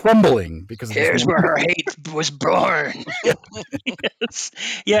crumbling because of Here's this. where her hate was born. Yes.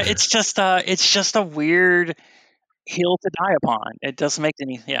 Yeah, it's just a weird hill to die upon. It doesn't make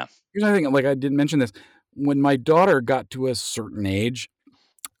any. Yeah. Here's the thing, like I didn't mention this. When my daughter got to a certain age,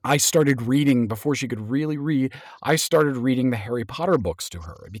 I started reading before she could really read. I started reading the Harry Potter books to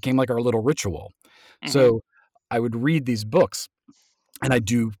her. It became like our little ritual. So I would read these books, and I'd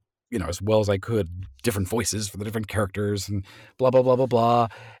do, as well as I could, different voices for the different characters and blah, blah, blah, blah, blah.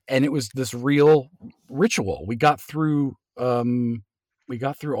 And it was this real ritual. We got through all the, we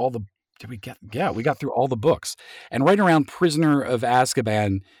got through all the books. And right around Prisoner of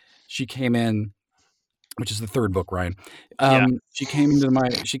Azkaban, she came in, which is the third book, Ryan. She came into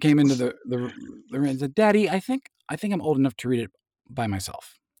the room and said, "Daddy, I think I'm old enough to read it by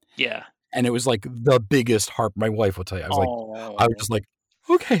myself." Yeah. And it was like the biggest harp. My wife will tell you. I was just like,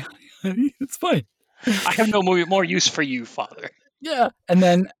 okay, honey, it's fine. I have no more use for you, Father. Yeah.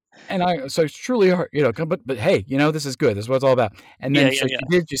 So it's truly hard, but hey, this is good. This is what it's all about. And then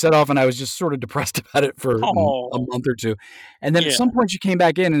she set off, and I was just sort of depressed about it for a month or two. And then at some point she came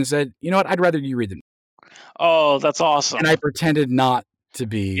back in and said, "You know what? I'd rather you read them." Oh, that's awesome. And I pretended not to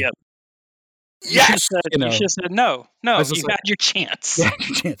be. Yep. Yes, you should have said no. You've had your chance. Yeah,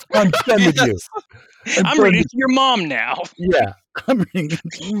 your chance. I'm done with you. I'm reading to your mom now. Yeah, I'm reading to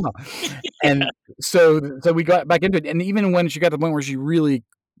your mom. And so we got back into it. And even when she got to the point where she really,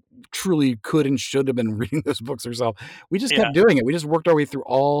 truly could and should have been reading those books herself, we just kept doing it. We just worked our way through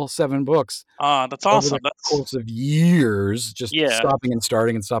all 7 books. That's awesome. Over the course of years, just stopping and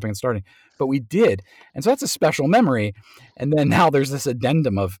starting and stopping and starting. But we did. And so that's a special memory. And then now there's this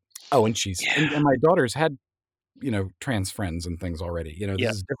addendum of, and and my daughter's had, trans friends and things already.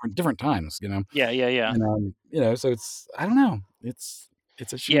 This is different times, Yeah. And, so it's, I don't know. It's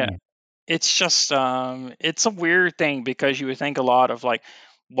a shame. Yeah. It's just, it's a weird thing because you would think a lot of like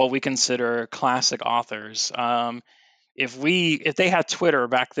what we consider classic authors. If they had Twitter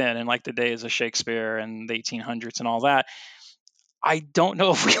back then in like the days of Shakespeare and the 1800s and all that, I don't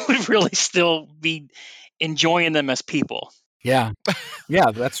know if we would really still be enjoying them as people. Yeah,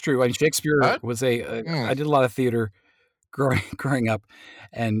 that's true. And Shakespeare was I did a lot of theater growing up,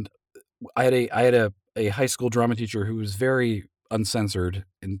 and I had a high school drama teacher who was very uncensored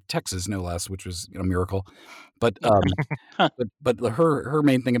in Texas, no less, which was a miracle. But but her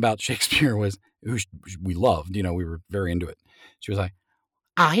main thing about Shakespeare was, who we loved. We were very into it. She was like,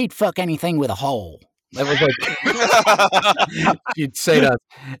 he'd fuck anything with a hole. That was like she'd say that,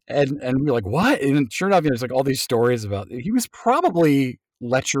 and we were like, what? And sure enough, there's like all these stories about he was probably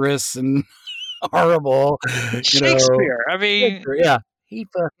lecherous and horrible. Shakespeare. I mean, Shakespeare, yeah, he'd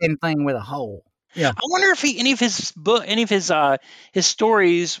fuck anything with a hole. Yeah. I wonder if any of his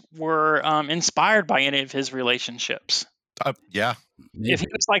stories were inspired by any of his relationships. Yeah. If he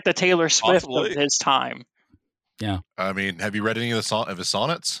was like the Taylor Swift of his time. Yeah. I mean, have you read any of his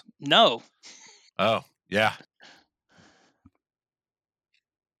sonnets? No. Oh, yeah.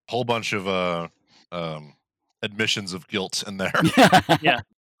 Whole bunch of admissions of guilt in there. Yeah.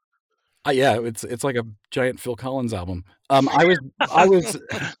 Yeah, it's like a giant Phil Collins album. I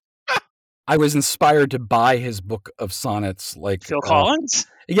was inspired to buy his book of sonnets, like Phil Collins.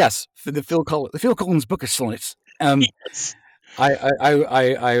 Yes, the Phil Collins book of sonnets. Yes.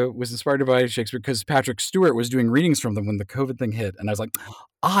 I was inspired to buy Shakespeare because Patrick Stewart was doing readings from them when the COVID thing hit, and I was like,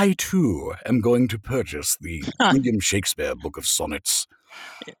 I too am going to purchase the William Shakespeare book of sonnets.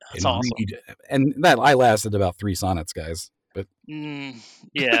 That's awesome. And that I lasted about 3 sonnets, guys. but Yeah,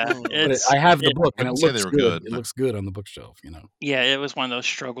 but I have the book and it wouldn't say they looks were good. good, It but- looks good on the bookshelf, you know. Yeah, it was one of those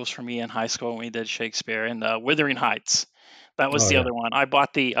struggles for me in high school when we did Shakespeare and Wuthering Heights. That was Oh, the yeah. other one. I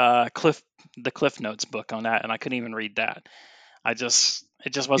bought the Cliff Notes book on that, and I couldn't even read that. It just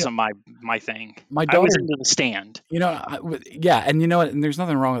wasn't my thing. My I was daughter- into The Stand. You know, yeah, and you know what? And there's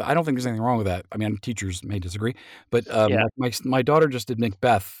nothing wrong with. I don't think there's anything wrong with that. I mean, teachers may disagree, but Yeah. like my daughter just did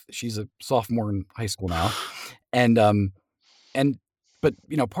Macbeth. She's a sophomore in high school now, and but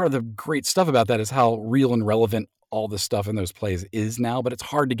you know, part of the great stuff about that is how real and relevant all the stuff in those plays is now. But it's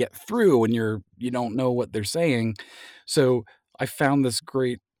hard to get through when you don't know what they're saying. So I found this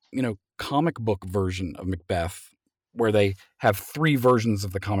great, you know, comic book version of Macbeth where they have 3 versions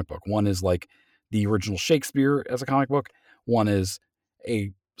of the comic book. One is like the original Shakespeare as a comic book. One is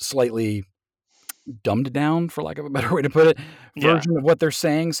a slightly dumbed down, for lack of a better way to put it, Yeah. version of what they're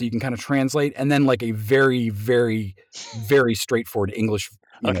saying, so you can kind of translate, and then like a very, very, very straightforward English.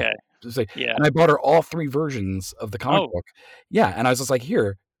 You know, Okay. to say. Yeah. And I bought her all 3 versions of the comic Oh. book. Yeah, and I was just like,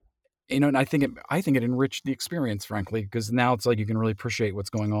 here, you know, and I think it enriched the experience, frankly, because now it's like you can really appreciate what's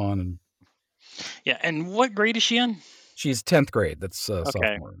going on. And Yeah. And what grade is she in? she's 10th grade. That's Okay.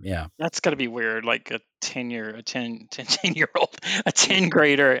 sophomore. Yeah. That's got to be weird. Like a 10-year-old, a 10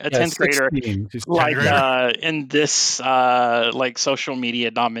 grader, a Yeah, 10th grader, 16. She's 10th like grader. in this like social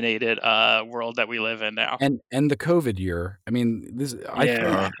media dominated world that we live in now. And the COVID year. I mean, I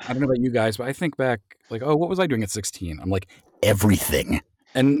don't know about you guys, but I think back like, oh, what was I doing at 16? I'm like, everything.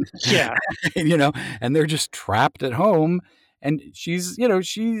 And Yeah. you know, and they're just trapped at home. And she's, you know,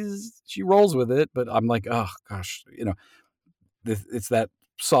 she rolls with it, but I'm like, oh gosh, you know, it's that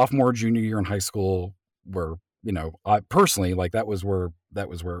sophomore, junior year in high school where, you know, I personally like that was where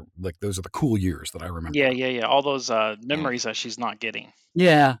like those are the cool years that I remember. Yeah. All those memories that she's not getting.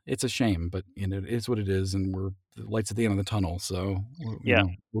 Yeah, it's a shame, but you know, it is what it is, and the light's at the end of the tunnel, so you know,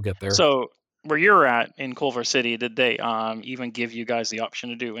 we'll get there. So where you're at in Culver City, did they even give you guys the option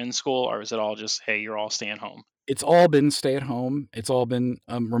to do in school, or is it all just, hey, you're all staying home? It's all been stay at home. It's all been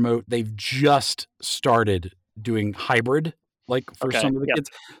remote. They've just started doing hybrid, like for Okay, some of the yeah. kids.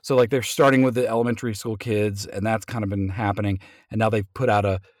 So like they're starting with the elementary school kids, and that's kind of been happening. And now they've put out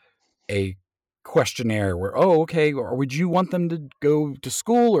a questionnaire where, oh, okay, or would you want them to go to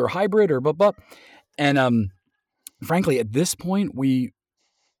school or hybrid or blah blah? And frankly, at this point, we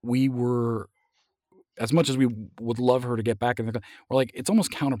were, as much as we would love her to get back in the, we're like, it's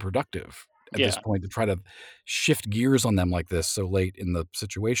almost counterproductive at this Yeah. point to try to shift gears on them like this so late in the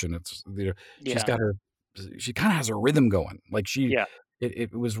situation. It's, you know, she's got her, she kind of has her rhythm going. Like Yeah.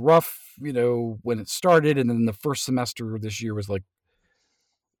 it was rough, you know, when it started, and then the first semester this year was like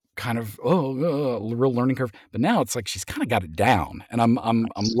kind of real learning curve. But now it's like she's kind of got it down, and I'm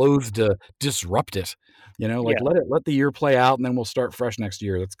loath to disrupt it. You know, like let the year play out, and then we'll start fresh next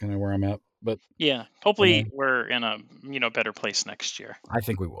year. That's kind of where I'm at. But Yeah. Hopefully we're in a better place next year. I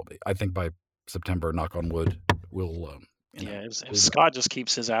think we will be. I think by September, knock on wood, we'll. You know, Yeah. If Scott just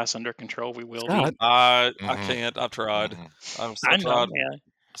keeps his ass under control, we will Scott, be. I Mhm. can't. I've tried. Mhm. I'm I so know. tried Yeah.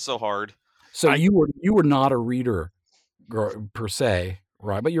 so hard. so you were not a reader per se,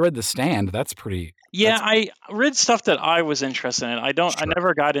 right? But you read The Stand. That's pretty. Yeah, I read stuff that I was interested in. I Sure.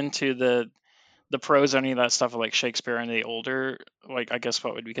 never got into the prose or any of that stuff like Shakespeare and the older, like I guess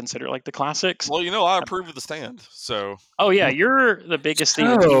what would be considered like the classics. Well, you know, I approve of The Stand. So Oh yeah, you're the biggest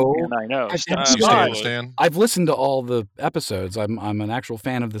Stephen King fan I know. I've- Stephen I've- You Scott. say understand? I've listened to all the episodes. I'm an actual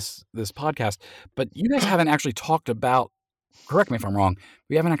fan of this podcast, but you guys haven't actually talked about. Correct me if I'm wrong.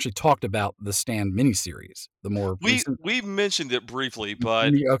 We haven't actually talked about the Stand miniseries. The more recent. we mentioned it briefly,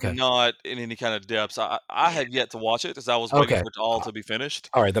 but Okay. not in any kind of depths. I had yet to watch it because I was waiting Okay. for it all to be finished.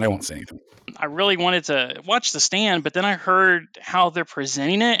 All right, then I won't say anything. I really wanted to watch The Stand, but then I heard how they're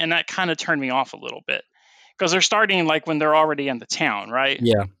presenting it, and that kind of turned me off a little bit because they're starting like when they're already in the town, right?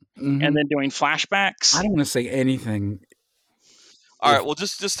 Yeah. Mhm. And then doing flashbacks. I don't want to say anything. All right, well,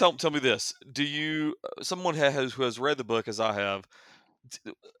 just tell me this: do you someone who has read the book as I have?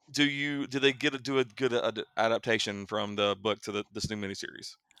 Do they do a good adaptation from the book to this new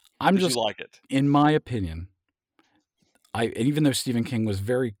miniseries? I'm Did just, you like it? in my opinion, and even though Stephen King was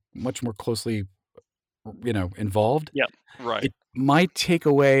very much more closely, you know, involved, Right. my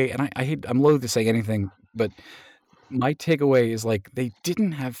takeaway, and I'm loath to say anything, but my takeaway is like they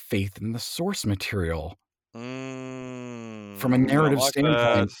didn't have faith in the source material from a narrative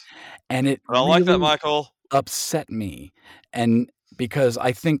standpoint, and it I don't like that, really Michael. upset me. And because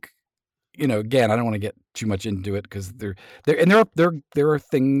I think, you know, again, I don't want to get too much into it because there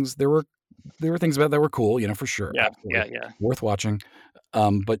were things about that were cool, you know, for sure. Yeah, Absolutely. yeah. Worth watching.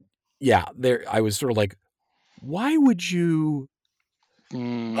 But yeah, I was sort of like, why would you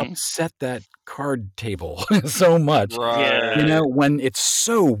upset that card table so much? Right. You know, when it's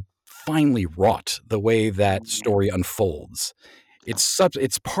so finely wrought the way that story unfolds.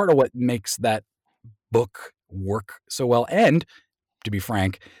 It's part of what makes that book work so well. And to be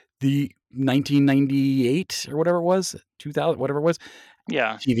frank, the 1998 or whatever it was, 2000, whatever it was,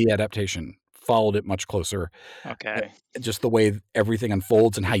 Yeah. TV adaptation followed it much closer. Okay. Just the way everything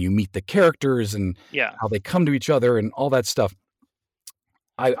unfolds and how you meet the characters and Yeah. how they come to each other and all that stuff.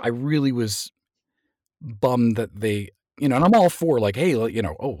 I really was bummed that they, you know, and I'm all for like, hey, you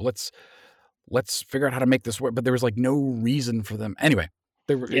know, oh, let's figure out how to make this work. But there was like no reason for them. Anyway,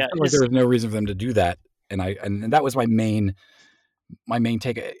 there was no reason for them to do that. And that was my main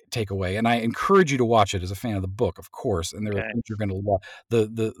takeaway. And I encourage you to watch it as a fan of the book, of course. And there are things you're going to love.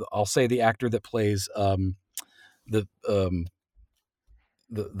 I'll say the actor that plays the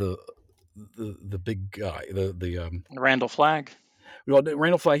big guy, Randall Flagg. Well,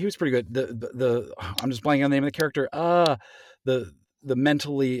 Randall Flagg, he was pretty good. I'm just blanking on the name of the character. The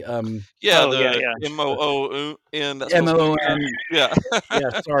mentally MOON. Yeah.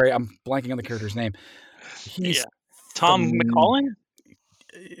 Yeah, sorry, I'm blanking on the character's name. He's Tom McCollin.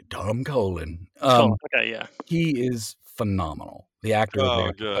 Tom Colin. Okay, yeah. He is phenomenal. The actor.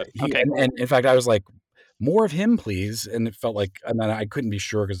 Oh, good. And in fact, I was like, more of him, please. And it felt like, and then I couldn't be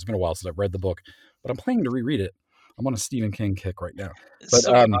sure because it's been a while since I've read the book, but I'm planning to reread it. I'm on a Stephen King kick right now. But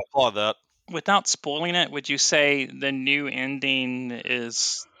I applaud that. Without spoiling it, would you say the new ending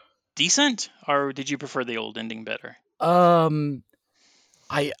is decent, or did you prefer the old ending better? I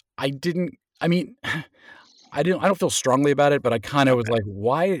didn't. I mean, I don't feel strongly about it, but I kind of was like,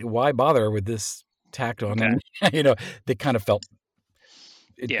 why bother with this tacked on? And, you know, they kind of felt.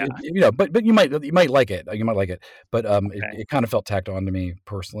 You know, but you might like it. You might like it, but it kind of felt tacked on to me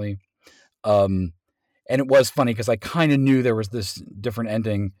personally. And it was funny because I kind of knew there was this different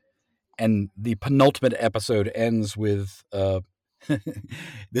ending, and the penultimate episode ends with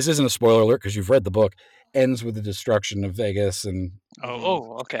this isn't a spoiler alert because you've read the book. Ends with the destruction of Vegas and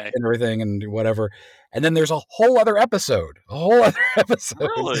and everything and whatever. And then there's a whole other episode.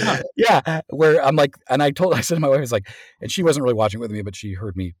 Really? Yeah, where I'm like, and I said to my wife, I was like, and she wasn't really watching with me, but she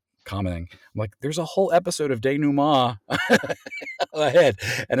heard me commenting. I'm like, there's a whole episode of denouement ahead.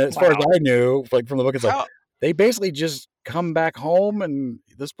 And as far as I knew, like from the book, it's like they basically just come back home and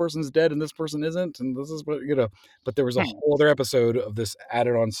this person's dead and this person isn't, and this is what, you know. But there was a whole other episode of this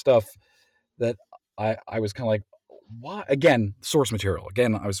added on stuff that I was kind of like, what? Again, source material.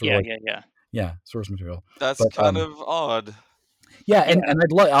 Again, I was sort of like, yeah, source material. That's kind of odd. Yeah, and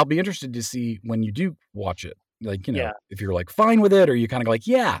I'll be interested to see when you do watch it. Like, you know, if you're like fine with it, or you kind of like,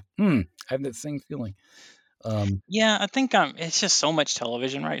 I have that same feeling. I think it's just so much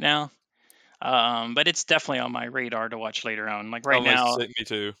television right now. But it's definitely on my radar to watch later on. Like right now, me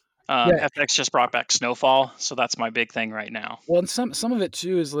too. FX just brought back Snowfall, so that's my big thing right now. Well, and some of it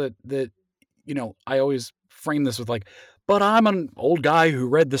too is that you know, I always frame this with like, but I'm an old guy who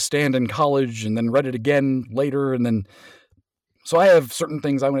read The Stand in college and then read it again later, and then so I have certain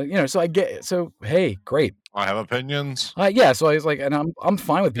things I want to, you know. So I get, so hey, great. I have opinions. So I was like, and I'm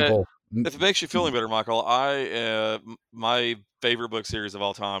fine with people. If it makes you feel any better, Michael, my favorite book series of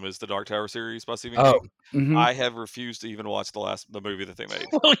all time is the Dark Tower series by Stephen King. Mm-hmm. I have refused to even watch the movie that they made.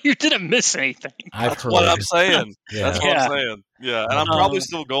 Well, you didn't miss anything. That's what I'm saying. That's what I'm saying. Yeah, and I'm probably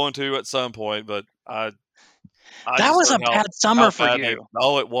still going to at some point, but that was a bad summer for you.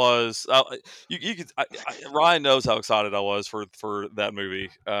 Oh, it was. You could. Ryan knows how excited I was for that movie.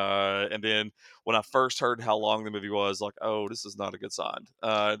 And then when I first heard how long the movie was, like, oh, this is not a good sign.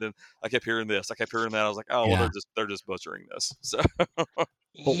 Then I kept hearing this. I kept hearing that. I was like, oh, well, they're just butchering this. So.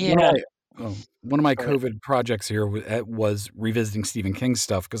 One of my COVID projects here was revisiting Stephen King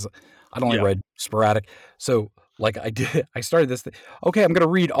stuff because I'd only read sporadic. So, like, I started this thing. Okay, I'm going to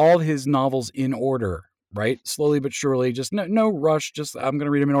read all his novels in order. Right, slowly but surely, just no rush. Just I'm going to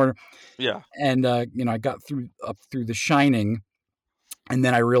read them in order. Yeah, and you know, I got up through The Shining, and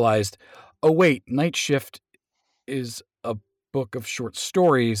then I realized, oh wait, Night Shift is a book of short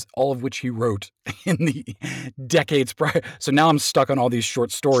stories, all of which he wrote in the decades prior. So now I'm stuck on all these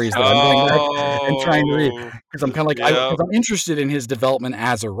short stories that I'm going back and trying to read because I'm kind of like, I'm interested in his development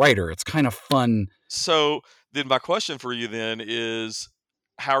as a writer. It's kind of fun. So then my question for you then is,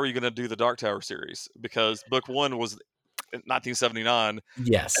 how are you going to do the Dark Tower series? Because book 1 was in 1979.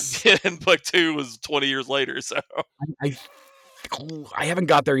 Yes. And book 2 was 20 years later. So I haven't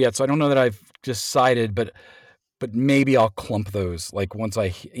got there yet, so I don't know that I've decided, but maybe I'll clump those. Like once I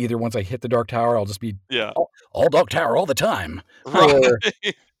hit the Dark Tower, I'll just be all Dark Tower all the time. Right.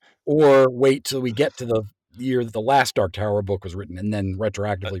 Or wait till we get to the year that the last Dark Tower book was written, and then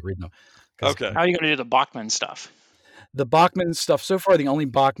retroactively read them. Okay. How are you going to do the Bachman stuff? The Bachman stuff, so far, the only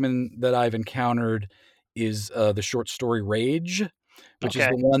Bachman that I've encountered is the short story Rage, which is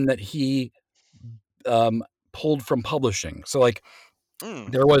the one that he pulled from publishing. So, like,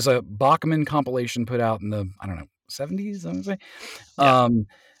 there was a Bachman compilation put out in the, I don't know, 70s, I would say,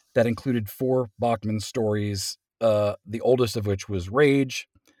 that included 4 Bachman stories, the oldest of which was Rage,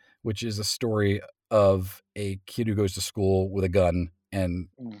 which is a story of a kid who goes to school with a gun and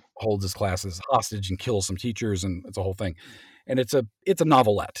holds his classes hostage and kills some teachers, and it's a whole thing. And it's a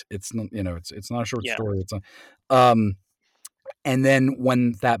novelette. It's not, it's not a short story. It's a and then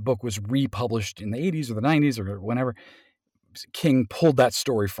when that book was republished in the 80s or the 90s or whenever, King pulled that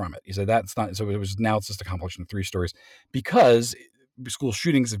story from it. He said that's not, so now it's just a compilation of 3 stories, because school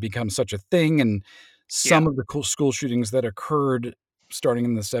shootings have become such a thing, and some of the school shootings that occurred starting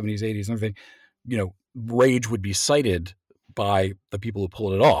in the 70s, 80s, and everything, Rage would be cited by the people who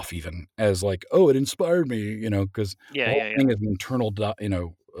pulled it off, even as like, oh, it inspired me, because the whole thing is an internal,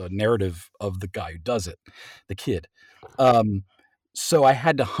 narrative of the guy who does it, the kid. So I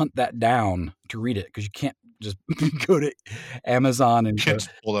had to hunt that down to read it, because you can't just go to Amazon and can't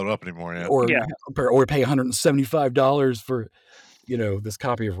pull that up anymore, or pay $175 for, this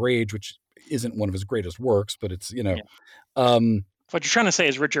copy of Rage, which isn't one of his greatest works, but it's, what you're trying to say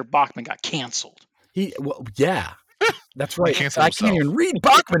is Richard Bachman got canceled. That's right. I can't even read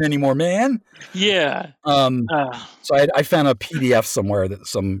Bachman anymore, man. Yeah. So I found a PDF somewhere that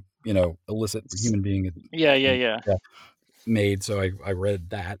some, illicit human being had made. So I read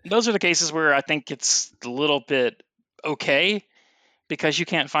that. Those are the cases where I think it's a little bit okay, because you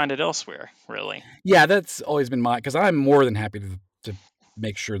can't find it elsewhere, really. Yeah, that's always been because I'm more than happy to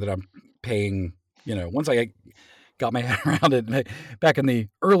make sure that I'm paying, once I got my head around it back in the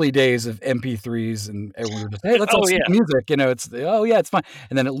early days of MP3s, and we were just, hey, let's listen to music, it's fine.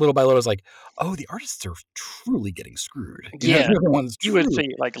 And then little by little, it's like, oh, the artists are truly getting screwed. You would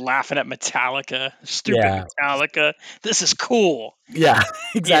be like laughing at Metallica, stupid Metallica. This is cool. Yeah,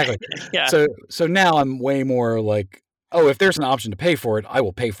 exactly. Yeah. So now I'm way more like, oh, if there's an option to pay for it, I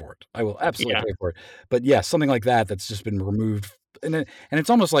will pay for it. I will absolutely pay for it. But something like that's just been removed. And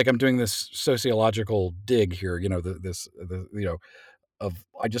it's almost like I'm doing this sociological dig here, I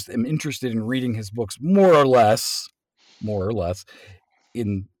just am interested in reading his books more or less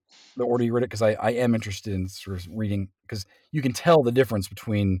in the order you read it, because I am interested in sort of reading, because you can tell the difference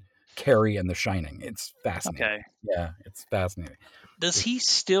between Carrie and The Shining. It's fascinating. Okay. Yeah, it's fascinating. Does he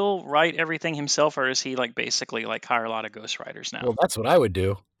still write everything himself, or is he basically hire a lot of ghostwriters now? Well, that's what I would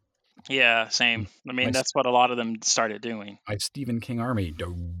do. Yeah, same. I mean, that's what a lot of them started doing. My Stephen King army.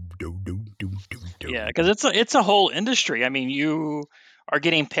 Yeah, because it's a whole industry. I mean, you are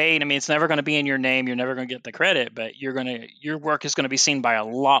getting paid. I mean, it's never going to be in your name. You're never going to get the credit, but your work is going to be seen by a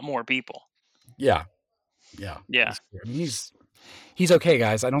lot more people. Yeah. Yeah. I mean, he's okay,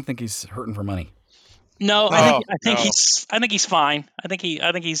 guys. I don't think he's hurting for money. No, I think he's fine. I think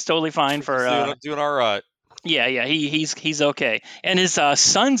he's totally fine for doing all right. Yeah, he's okay, and his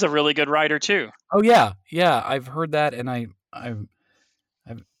son's a really good writer too. Oh yeah, I've heard that, and I've heard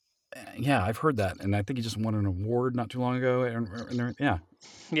that, and I think he just won an award not too long ago.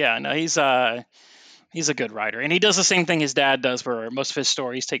 No, he's a good writer, and he does the same thing his dad does, where most of his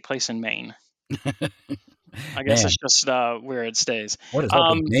stories take place in Maine. I guess it's just where it stays. What is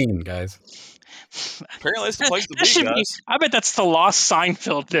up with Maine, guys? Apparently, it's the place to be, guys. I bet that's the lost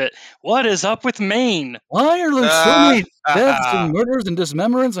Seinfeld bit. What is up with Maine? Why are there so many deaths and murders and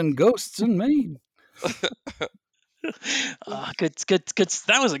dismemberments and ghosts in Maine? Good.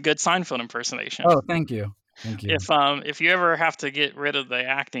 That was a good Seinfeld impersonation. Oh, thank you. If you ever have to get rid of the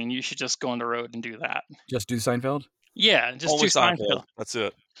acting, you should just go on the road and do that. Just do Seinfeld? Yeah, just only do Seinfeld. That's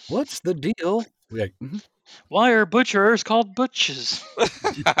it. What's the deal? Why are butchers called butches?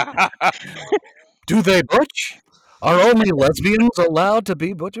 Do they butch? Are only lesbians allowed to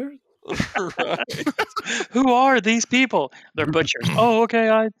be butchers? Right. Who are these people? They're butchers. Oh, okay.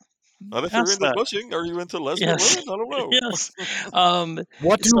 If you're into butching, are you into lesbian women? I don't know. Yes.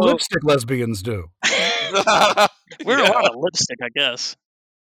 What do lipstick lesbians do? We're a lot of lipstick, I guess.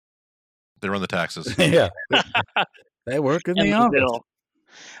 They run the taxes. Yeah. They work in the office.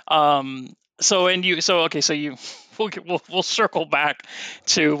 We'll circle back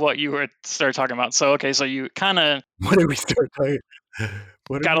to what you were started talking about. So you kind of what did we start talking?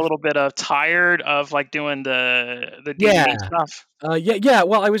 Got a little bit tired of doing the DVD stuff. Yeah.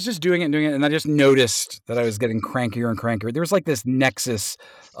 Well, I was just doing it, and I just noticed that I was getting crankier and crankier. There was this nexus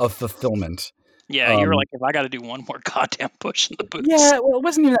of fulfillment Yeah, you were like, if I got to do one more goddamn push in the boots. Yeah, well, it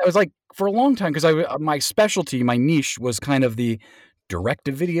wasn't even that. It was like for a long time because my specialty, my niche was kind of the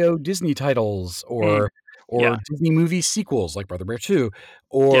direct-to-video Disney titles or Yeah. Disney movie sequels like Brother Bear 2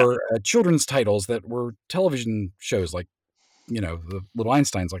 or children's titles that were television shows like, the Little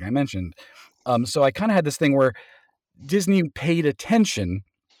Einsteins, like I mentioned. So I kind of had this thing where Disney paid attention,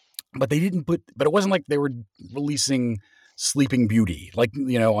 but they didn't but it wasn't like they were releasing Sleeping Beauty, like,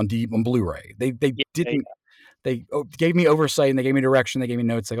 on Blu-ray. They didn't. They gave me oversight and they gave me direction. They gave me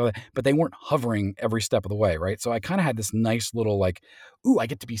notes, like all that, but they weren't hovering every step of the way, right? So I kind of had this nice little like, ooh, I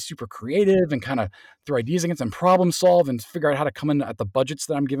get to be super creative and kind of throw ideas against and problem solve and figure out how to come in at the budgets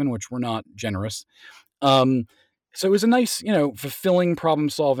that I'm given, which were not generous. So it was a nice, fulfilling problem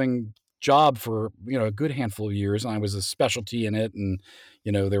solving job for, a good handful of years. And I was a specialty in it. And,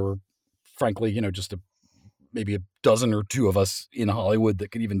 there were frankly, just maybe a dozen or two of us in Hollywood that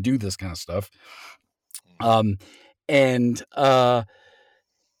could even do this kind of stuff. But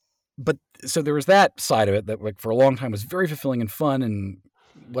so there was that side of it that like for a long time was very fulfilling and fun and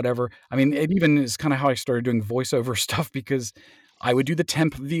whatever. I mean, it even is kind of how I started doing voiceover stuff because I would do the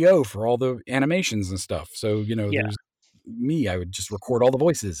temp VO for all the animations and stuff. So, there's me, I would just record all the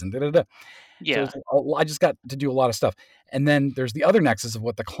voices and da-da-da. Yeah. So I just got to do a lot of stuff. And then there's the other nexus of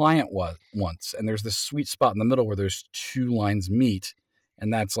what the client wants. And there's this sweet spot in the middle where those two lines meet.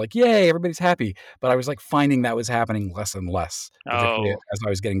 And that's like, yay, everybody's happy. But I was like finding that was happening less and less as I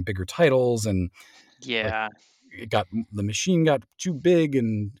was getting bigger titles. And like, the machine got too big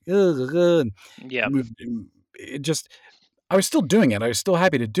and it just, I was still doing it. I was still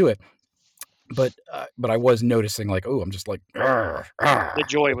happy to do it. But I was noticing like, oh, I'm just like, the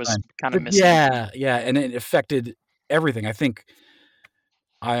joy was kind of missing. Yeah. And it affected everything. I think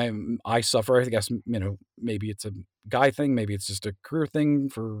I suffer. I guess, maybe it's a guy thing. Maybe it's just a career thing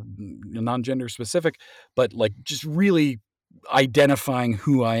for non-gender specific, but like just really identifying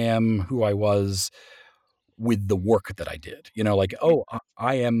who I am, who I was with the work that I did, like, oh,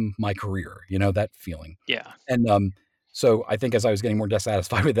 I am my career, that feeling. Yeah. And, so I think as I was getting more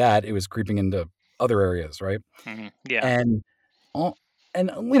dissatisfied with that, it was creeping into other areas. Right. Mm-hmm. Yeah. And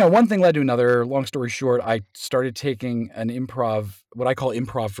one thing led to another. Long story short, I started taking an improv, what I call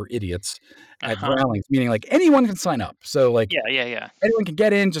improv for idiots at Groundlings, meaning like anyone can sign up. So like, anyone can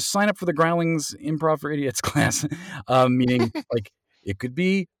get in, just sign up for the Groundlings improv for idiots class. Meaning like it could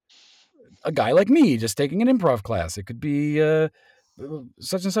be a guy like me just taking an improv class. It could be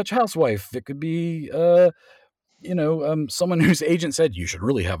such and such housewife. It could be someone whose agent said you should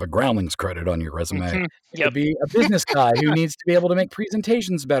really have a Groundlings credit on your resume. It could be a business guy who needs to be able to make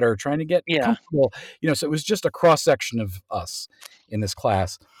presentations better, trying to get comfortable. So it was just a cross section of us in this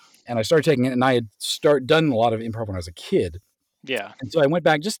class. And I started taking it, and I had done a lot of improv when I was a kid. Yeah. And so I went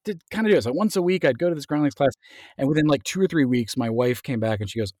back just to kind of do it. So once a week, I'd go to this Groundlings class, and within like 2 or 3 weeks, my wife came back and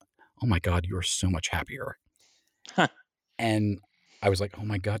she goes, "Oh my God, you are so much happier." Huh. And I was like, "Oh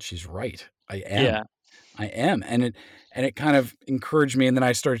my God, she's right. I am." Yeah. I am. And it kind of encouraged me. And then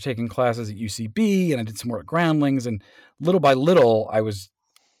I started taking classes at UCB and I did some more at Groundlings, and little by little I was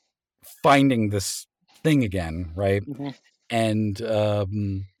finding this thing again. Right. Mm-hmm. And,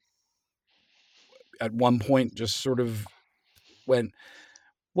 at one point just sort of went,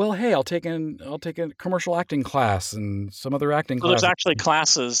 well, hey, I'll take a commercial acting class and some other acting So classes. there's actually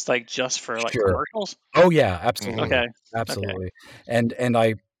classes like just for like commercials? Oh yeah, absolutely. Okay. Absolutely. Okay. And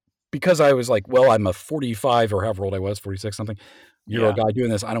because I was like, well, I'm a 45 or however old I was, 46 something year old guy doing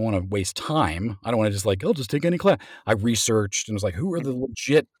this. I don't want to waste time. I don't want to just like, I'll just take any class. I researched and was like, who are the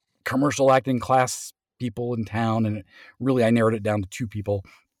legit commercial acting class people in town? And I narrowed it down to 2 people.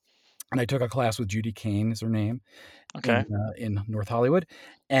 And I took a class with Judy Kane, is her name. Okay. In North Hollywood.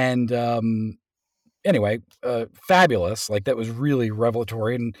 And anyway, fabulous. Like that was really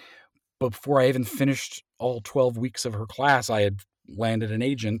revelatory. And before I even finished all 12 weeks of her class, I had landed an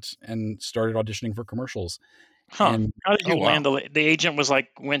agent and started auditioning for commercials. Huh. And, how did you land the agent was like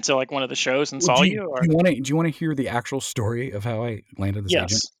went to like one of the shows and saw you? Or? Do you want to hear the actual story of how I landed this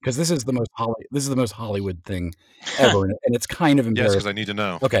agent? Because this is the most Hollywood thing ever, and it's kind of embarrassing. Yes, because I need to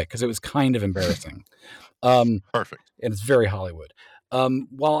know. Okay, because it was kind of embarrassing. Perfect. And it's very Hollywood.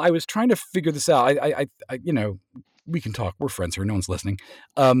 While I was trying to figure this out, I we can talk. We're friends here. No one's listening.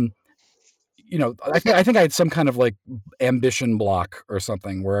 I think I had some kind of like ambition block or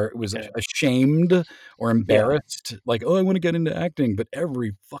something where it was ashamed or embarrassed. Like, oh, I want to get into acting, but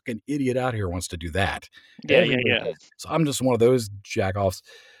every fucking idiot out here wants to do that. Yeah. So I'm just one of those jack-offs.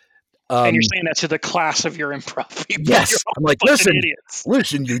 And you're saying that to the class of your improv people. Yes. I'm like,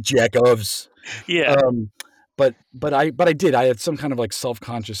 listen, you jack-offs. Yeah. but I did. I had some kind of like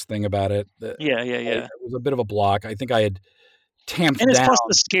self-conscious thing about it. Yeah. It was a bit of a block. I think I had tamped And it's down. plus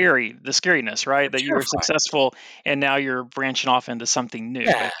the scariness, right? That you were Terrifying. successful and now you're branching off into something new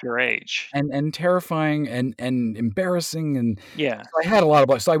Yeah. at your age. And terrifying and embarrassing, and Yeah. so I had a lot of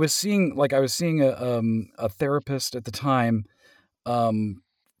blocks. So I was seeing a therapist at the time,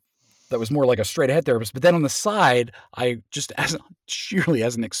 that was more like a straight ahead therapist. But then on the side, I just sheerly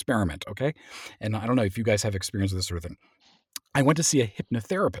as an experiment, okay? And I don't know if you guys have experience with this sort of thing. I went to see a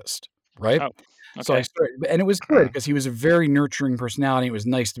hypnotherapist, right? Oh, So I okay. started, and it was good because he was a very nurturing personality. It was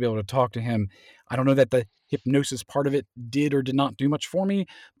nice to be able to talk to him. I don't know that the hypnosis part of it did or did not do much for me,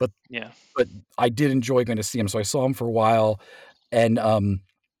 but Yeah. I did enjoy going to see him. So I saw him for a while, and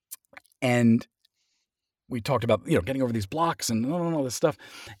we talked about, getting over these blocks and all this stuff.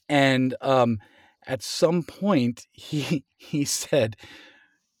 And at some point, he said,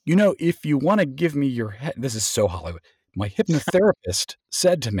 if you want to give me your head, this is so Hollywood. My hypnotherapist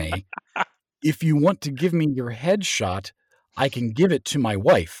said to me, if you want to give me your headshot, I can give it to my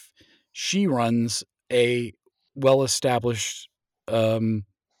wife. She runs a well-established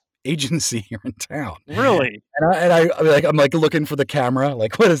agency here in town. Really? I'm like looking for the camera,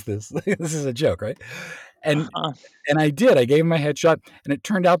 like, what is this? This is a joke, right? And I did. I gave him my headshot, and it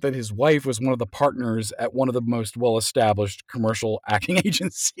turned out that his wife was one of the partners at one of the most well-established commercial acting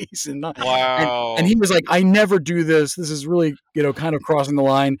agencies. Wow. And he was like, I never do this. This is really, kind of crossing the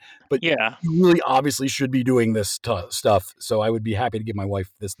line, but Yeah. you really obviously should be doing this stuff. So I would be happy to give my wife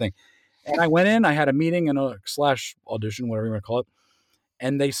this thing. And I went in, I had a meeting and a / audition, whatever you want to call it.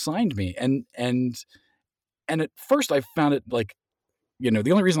 And they signed me. And at first I found it like,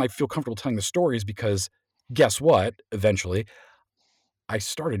 the only reason I feel comfortable telling the story is because guess what? Eventually, I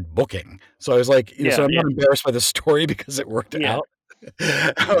started booking. So I was like, so I'm not embarrassed by the story because it worked out.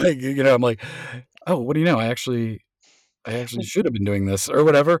 I'm like, oh, what do you know? I actually should have been doing this or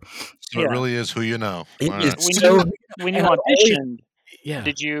whatever. So it really is who you know. When you auditioned, yeah.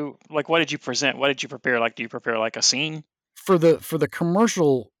 What did you present? What did you prepare? Like, do you prepare like a scene? For the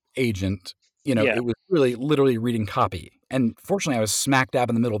commercial agent, it was really literally reading copy. And fortunately, I was smack dab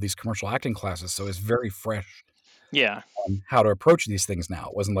in the middle of these commercial acting classes, so it's very fresh. Yeah. On how to approach these things now.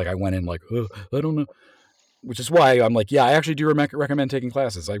 It wasn't like I went in like, oh, I don't know. Which is why I'm like, yeah, I actually do recommend taking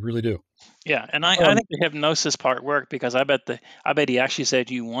classes. I really do. Yeah, and I think the hypnosis part worked because I bet he actually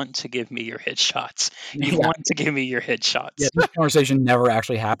said, you want to give me your headshots. You want to give me your headshots. Yeah, this conversation never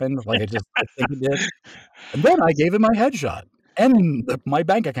actually happened. Like I think it did. And then I gave him my headshot and my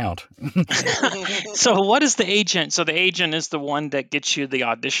bank account. So what is the agent? So the agent is the one that gets you the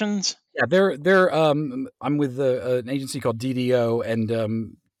auditions? Yeah, they're I'm with an agency called DDO,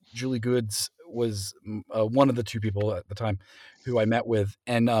 and Julie Goods was one of the two people at the time who I met with,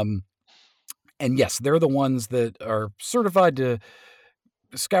 and yes, they're the ones that are certified to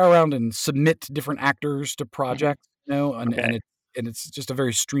scour around and submit different actors to projects, and it's just a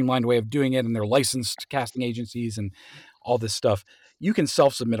very streamlined way of doing it, and they're licensed casting agencies and all this stuff. You can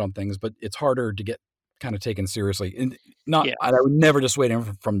self-submit on things, but it's harder to get kind of taken seriously. And I would never dissuade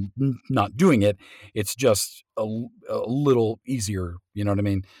him from not doing it. It's just a little easier, you know what I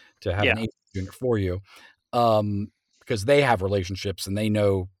mean, to have an agent doing it for you, because they have relationships and they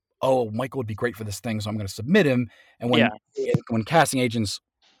know, oh, Michael would be great for this thing, so I'm going to submit him. And when casting agents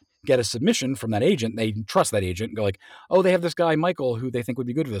get a submission from that agent, they trust that agent and go like, oh, they have this guy Michael who they think would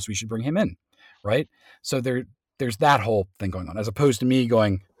be good for this. We should bring him in, right? So there's that whole thing going on, as opposed to me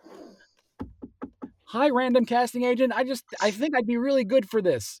going, hi, random casting agent. I think I'd be really good for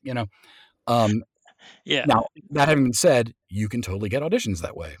this, Now, that having been said, you can totally get auditions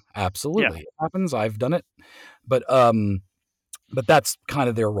that way. Absolutely. It happens. I've done it. But that's kind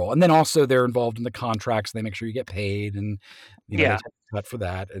of their role. And then also they're involved in the contracts. They make sure you get paid, and they take a cut for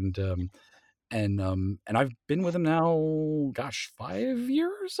that. And I've been with them now, 5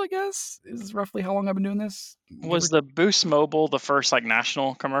 years, I guess, is roughly how long I've been doing this. Was the Boost Mobile the first like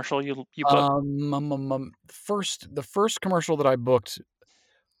national commercial you booked? The first commercial that I booked,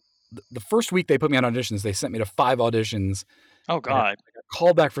 the first week they put me on auditions, they sent me to 5 auditions. Oh God! I got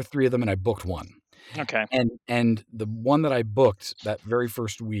called back for 3 of them, and I booked 1. Okay. And the one that I booked that very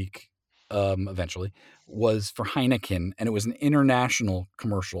first week, eventually, was for Heineken, and it was an international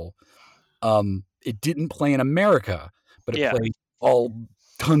commercial. It didn't play in America, but it played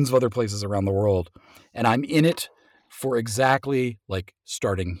tons of other places around the world. And I'm in it for exactly like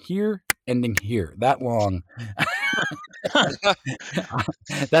starting here, ending here, that long.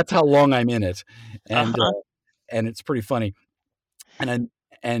 That's how long I'm in it. And, and it's pretty funny. And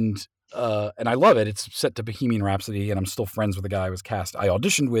I love it. It's set to Bohemian Rhapsody, and I'm still friends with the guy I was cast. I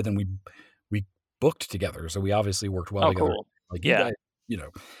auditioned with, and we booked together, so we obviously worked well Oh, together. cool. Like you Yeah. guys,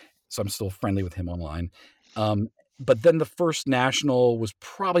 so I'm still friendly with him online. But then the first national was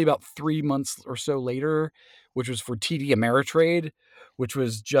probably about 3 months or so later, which was for TD Ameritrade, which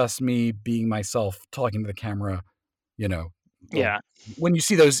was just me being myself, talking to the camera. Yeah. When you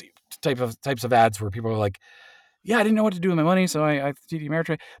see those types of ads where people are like, yeah, I didn't know what to do with my money, so I TD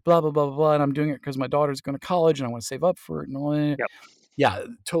Ameritrade, blah, blah, blah, blah, blah, and I'm doing it because my daughter's going to college and I want to save up for it and all that. Yep. Yeah,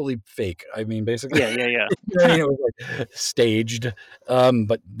 totally fake. I mean, basically, Yeah. it was like staged,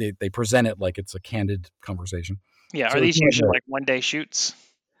 but they present it like it's a candid conversation. Yeah. So Are it's these one of usually the- like one-day shoots?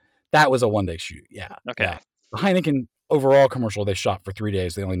 That was a one-day shoot. Yeah. Okay. Yeah. The Heineken overall commercial they shot for 3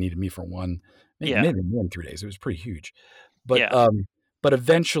 days. They only needed me for one, maybe Yeah. more than 3 days. It was pretty huge, but Yeah. but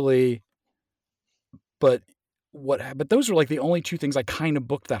eventually, but those were like the only two things I kind of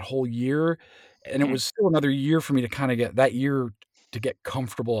booked that whole year, and it Mhm. was still another year for me to kind of get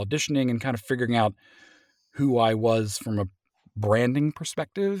comfortable auditioning and kind of figuring out who I was from a branding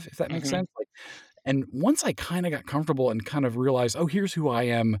perspective, if that makes Mhm. sense. Like, and once I kind of got comfortable and kind of realized, oh, here's who I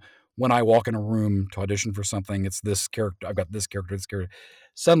am when I walk in a room to audition for something. It's this character. I've got this character, this character.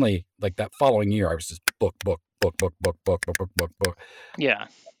 Suddenly, like that following year, I was just book. Yeah.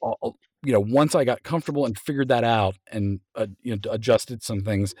 Once I got comfortable and figured that out and adjusted some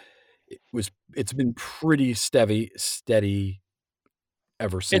things, it's been pretty steady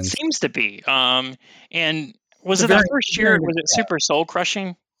ever It since. seems to be. And was It's it very- that first year? Was it super soul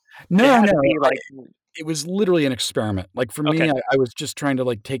crushing? No. Be like, It was literally an experiment. Like for me, Okay. I was just trying to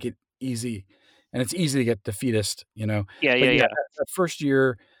like take it easy, and it's easy to get defeatist, yeah. That first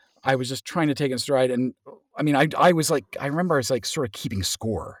year, I was just trying to take it in stride, and I mean, I was like, I remember I was like sort of keeping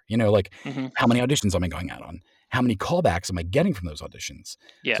score, like Mhm. how many auditions am I going out on? How many callbacks am I getting from those auditions?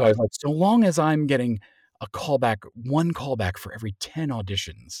 Yeah. So I was like, so long as I'm getting one callback for every 10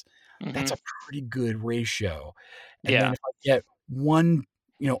 auditions, that's Mhm. a pretty good ratio. And Yeah. then if I get one,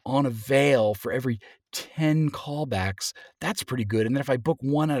 on a veil for every 10 callbacks, that's pretty good. And then if I book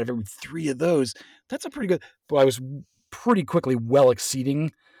one out of every 3 of those, that's a pretty good. But I was pretty quickly well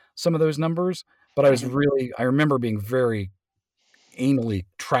exceeding some of those numbers. But Mhm. I remember being very anally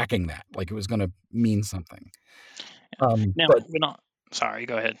tracking that, like it was going to mean something. Now, But we're not. Sorry,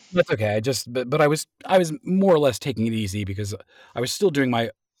 go ahead. that's okay. But I was more or less taking it easy because I was still doing a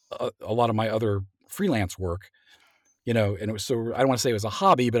lot of my other freelance work, and it was I don't want to say it was a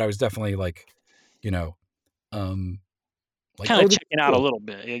hobby, but I was definitely like, like Kind of this is checking out a cool. little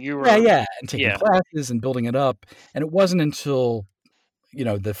bit. You were. Yeah, and taking Yeah. classes and building it up, and it wasn't until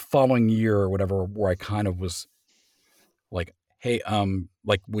the following year or whatever where I kind of was like, hey,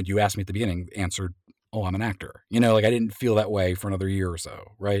 like when you asked me at the beginning, answered, oh, I'm an actor. Like I didn't feel that way for another year or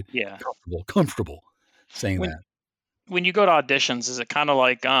so, right? Yeah. Comfortable saying When- that. When you go to auditions, is it kind of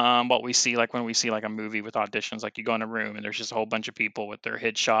like what we see, like when we see like a movie with auditions, like you go in a room and there's just a whole bunch of people with their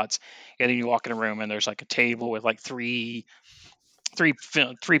headshots, and then you walk in a room and there's like a table with like three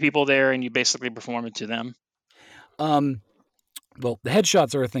people there, and you basically perform it to them? Well, the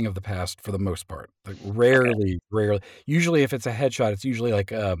headshots are a thing of the past for the most part. Like rarely. Usually, if it's a headshot, it's usually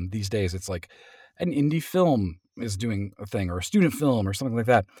like these days, it's like an indie film is doing a thing or a student film or something like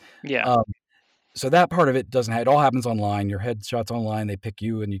that. Yeah. So that part of it doesn't. It all happens online. Your headshot's online. They pick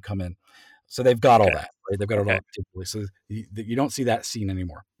you and you come in. So they've got all Okay. that, right? They've got it all typically. So you don't see that scene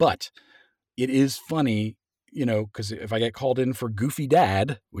anymore. But it is funny, because if I get called in for Goofy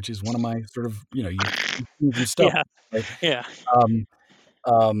Dad, which is one of my sort of, you stuff. Yeah. Right? Yeah.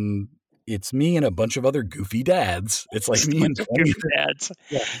 It's me and a bunch of other goofy dads. It's like me and 20 Goofy dads.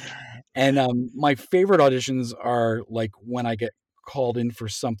 Yeah. And my favorite auditions are like when I get called in for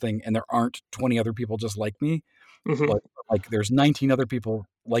something and there aren't 20 other people just like me. Mhm. Like there's 19 other people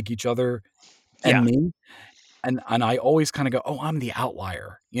like each other and me. And I always kind of go, oh, I'm the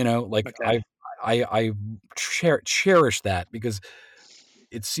outlier. Like Okay. I cherish that because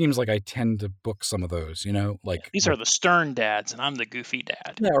it seems like I tend to book some of those, like These are the stern dads, and I'm the goofy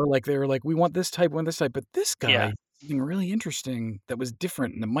dad. yeah, or like they were like, we want this type, but this guy Yeah. did something really interesting that was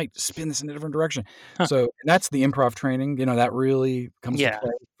different and it might spin this in a different direction. Huh. So that's the improv training, that really comes to Yeah.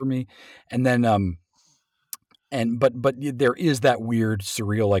 play for me. And then but there is that weird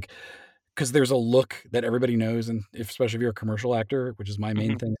surreal, like, because there's a look that everybody knows, and especially if you're a commercial actor, which is my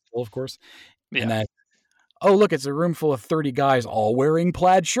main Mhm. thing still, of course. Yeah. And that, oh, look, it's a room full of 30 guys all wearing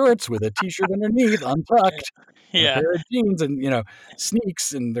plaid shirts with a t-shirt underneath, untucked. And a Yeah. pair of jeans and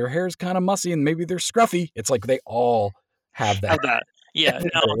sneaks, and their hair's kind of mussy and maybe they're scruffy. It's like they all have that. Have that. Yeah.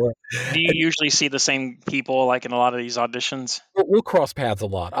 Now, do you usually see the same people like in a lot of these auditions? We'll cross paths a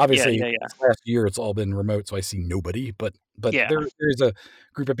lot. Yeah, Obviously, yeah, this last year it's all been remote, so I see nobody. But Yeah. there's a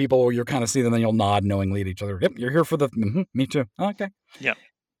group of people where you'll kind of see them, and you'll nod knowingly at each other. Yep, you're here for the. Me too. Okay. Yep.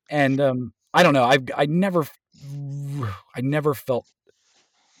 And I don't know. I never felt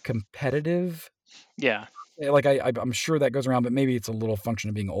competitive. Yeah. Like I'm sure that goes around, but maybe it's a little function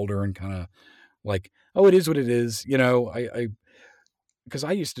of being older and kind of like, oh, it is what it is. You know, because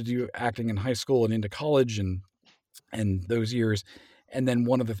I used to do acting in high school and into college and those years. And then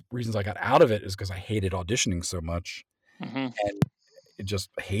one of the reasons I got out of it is because I hated auditioning so much hmm and it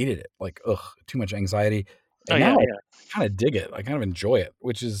just hated it. Like, ugh, too much anxiety. Oh, And yeah, now I yeah. kind of dig it. I kind of enjoy it,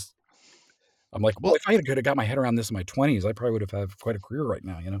 which is, I'm like, well, Well- if I could have got my head around this in my 20s, I probably would have had quite a career right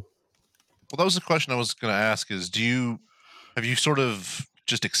now, you know? Well, that was the question I was going to ask is have you sort of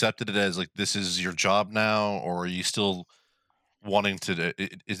just accepted it as like this is your job now, or are you still wanting to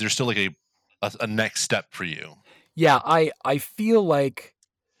is there still like a next step for you? Yeah, I feel like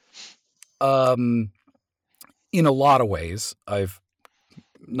in a lot of ways,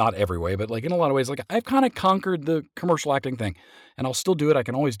 not every way, but like in a lot of ways, like I've kind of conquered the commercial acting thing, and I'll still do it. I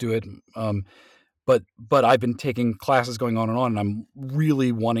can always do it. But I've been taking classes going on, and I'm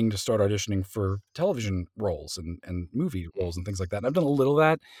really wanting to start auditioning for television roles and movie roles and things like that. And I've done a little of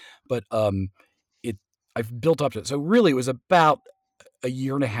that, but I've built up to it. So really, it was about a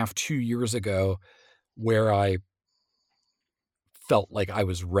year and a half, 2 years ago, where I felt like I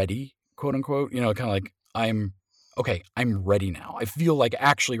was ready, quote unquote. You know, kind of like I'm ready now. I feel like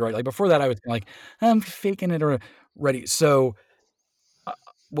actually right. Like before that, I was kinda like I'm faking it or ready. So,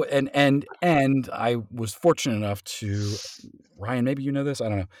 and I was fortunate enough to, Ryan, maybe you know this, I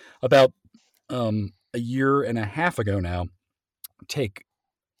don't know, about a year and a half ago now, take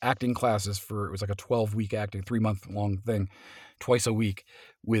acting classes it was like a 12-week acting, 3-month long thing, twice a week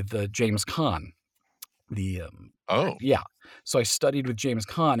with James Caan. Yeah. So I studied with James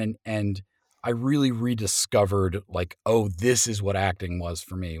Caan and I really rediscovered like, oh, this is what acting was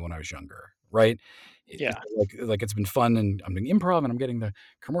for me when I was younger, right? Yeah. Like it's been fun and I'm doing improv and I'm getting the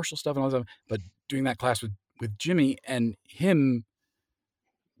commercial stuff and all that stuff, but doing that class with Jimmy and him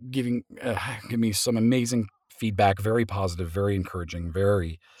give me some amazing feedback, very positive, very encouraging,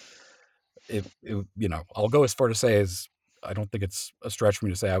 you know, I'll go as far to say as I don't think it's a stretch for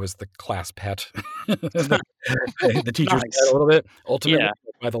me to say I was the class pet, the teacher's Nice. pet a little bit, ultimately, Yeah.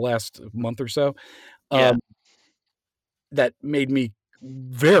 by the last month or so. Yeah. That made me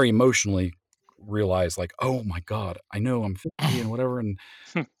very emotionally realize, like, oh my God, I know I'm 50 and whatever. And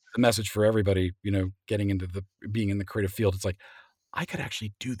Hmm. the message for everybody, you know, getting into being in the creative field, it's like, I could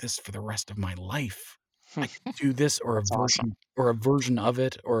actually do this for the rest of my life. I could do this or That's awesome. a version of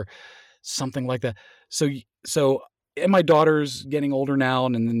it or something like that. So, and my daughter's getting older now,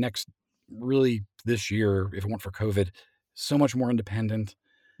 and in the next, really this year, if it weren't for COVID, so much more independent.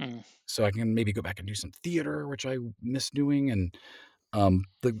 Mm. So I can maybe go back and do some theater, which I miss doing, and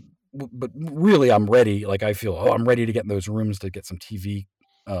but really, I'm ready. Like I feel, I'm ready to get in those rooms to get some TV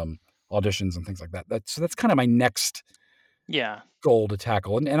auditions and things like that. That's kind of my next Yeah. goal to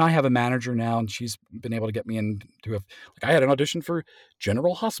tackle. And I have a manager now, and she's been able to get me into like I had an audition for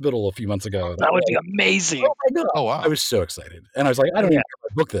General Hospital a few months ago. That would be amazing. Oh my God. Oh wow. I was so excited. And I was like, I don't even have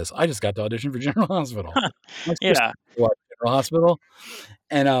to book this. I just got to audition for General Hospital. Yeah. General Hospital.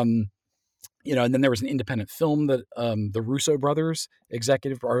 And you know, and then there was an independent film that the Russo brothers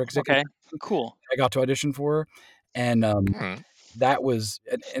executive. Okay. Cool. I got to audition for. And Mhm. that was,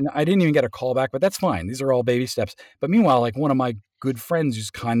 and I didn't even get a call back, but that's fine. These are all baby steps. But meanwhile, like one of my good friends who's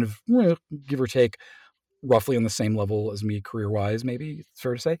kind of, give or take, roughly on the same level as me career-wise, maybe it's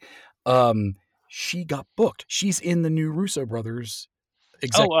fair to say, she got booked. She's in the new Russo brothers.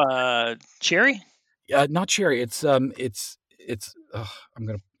 Cherry? Not Cherry. It's I'm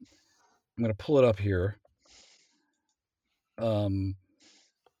gonna pull it up here.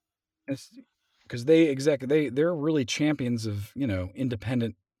 It's because they're really champions of, you know,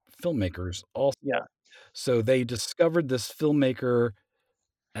 independent filmmakers also. Yeah. So they discovered this filmmaker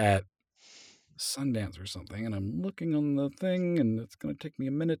at Sundance or something, and I'm looking on the thing, and it's going to take me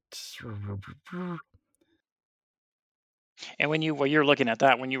a minute. And when you're looking at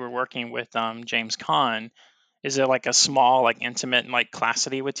that, when you were working with James Caan, is it like a small, like intimate, like class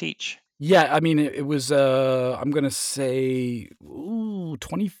that he would teach? Yeah, I mean, it was, I'm going to say,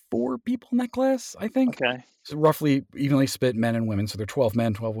 24 people in that class, I think. Okay. So roughly evenly split men and women. So they're 12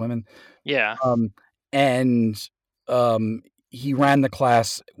 men, 12 women. Yeah. And he ran the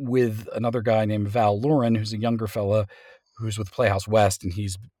class with another guy named Val Lauren, who's a younger fella who's with Playhouse West, and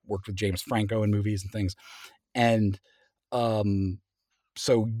he's worked with James Franco in movies and things. And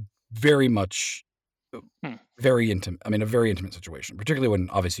so very much, Hmm. very intimate. I mean, a very intimate situation, particularly when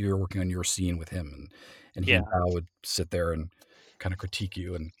obviously you're working on your scene with him, and he Yeah. and Val would sit there and kind of critique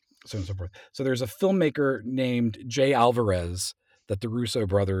you and so on and so forth. So there's a filmmaker named Jay Alvarez that the Russo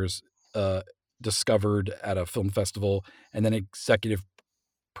brothers discovered at a film festival, and then executive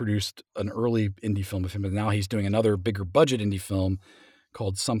produced an early indie film of him, and now he's doing another bigger budget indie film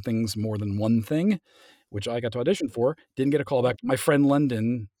called Something's More Than One Thing, which I got to audition for. Didn't get a call back. My friend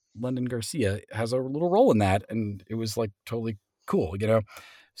London Garcia has a little role in that, and it was like totally cool, you know.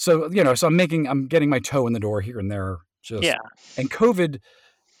 So so I'm getting my toe in the door here and there, Yeah. and COVID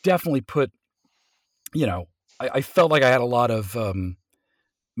definitely put, I felt like I had a lot of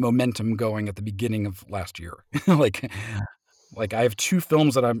momentum going at the beginning of last year, like I have two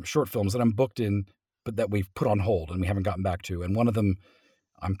short films that I'm booked in, but that we've put on hold and we haven't gotten back to, and one of them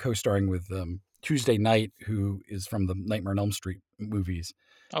I'm co-starring with Tuesday Knight, who is from the Nightmare on Elm Street movies.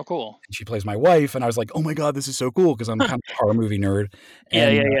 Oh, cool. And she plays my wife, and I was like, oh my God, this is so cool, because I'm kind of a horror movie nerd.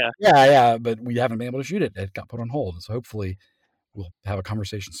 And, Yeah. But we haven't been able to shoot it. It got put on hold. So hopefully we'll have a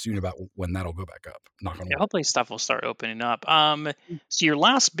conversation soon about when that'll go back up. Knock on wood. Hopefully stuff will start opening up. So your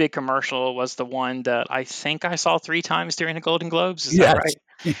last big commercial was the one that I think I saw 3 times during the Golden Globes. Is that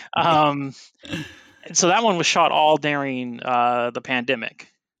right? So that one was shot all during the pandemic.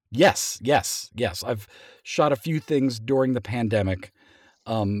 Yes. I've shot a few things during the pandemic.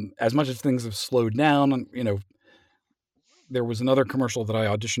 As much as things have slowed down, there was another commercial that I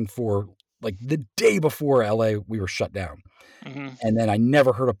auditioned for like the day before LA we were shut down. Mm-hmm. And then I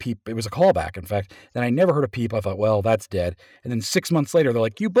never heard a peep. It was a callback, in fact. Then I never heard a peep. I thought, well, that's dead. And then 6 months later, they're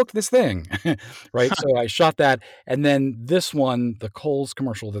like, you booked this thing, right? So I shot that. And then this one, the Kohl's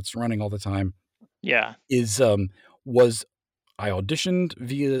commercial that's running all the time, I auditioned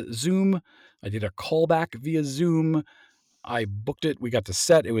via Zoom. I did a callback via Zoom. I booked it. We got to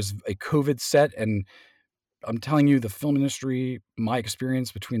set. It was a COVID set. And I'm telling you, the film industry, my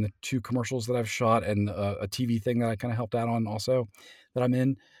experience between the 2 commercials that I've shot and a TV thing that I kind of helped out on also that I'm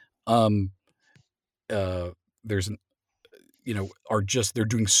in, they're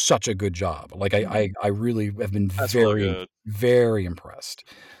doing such a good job. Like I really have been very, very impressed.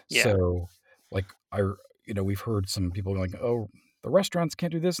 Yeah. So like we've heard some people like, oh, the restaurants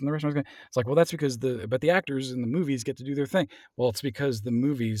can't do this and the restaurants can't. It's like, well, that's because the actors in the movies get to do their thing. Well, it's because the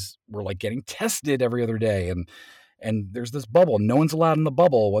movies were like getting tested every other day, and there's this bubble. No one's allowed in the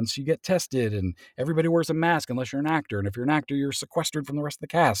bubble once you get tested, and everybody wears a mask unless you're an actor. And if you're an actor, you're sequestered from the rest of the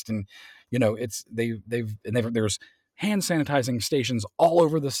cast. And there's hand sanitizing stations all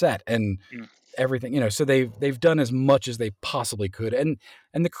over the set and everything. So they've done as much as they possibly could, and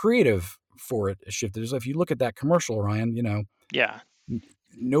the creative for it shifted. So if you look at that commercial, Ryan, the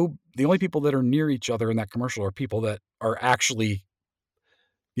only people that are near each other in that commercial are people that are actually,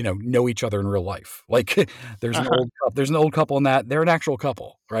 know each other in real life. Like there's an old couple in that. They're an actual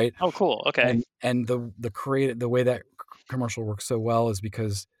couple, right? Oh, cool. Okay. And the way that commercial works so well is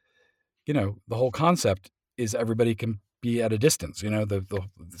because, the whole concept is everybody can be at a distance,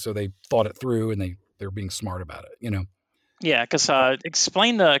 so they thought it through and they're being smart about it, Yeah, because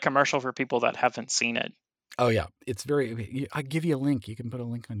explain the commercial for people that haven't seen it. Oh yeah, it's very. I give you a link. You can put a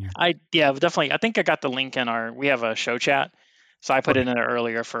link on your. Definitely. I think I got the link we have a show chat, so I put it in there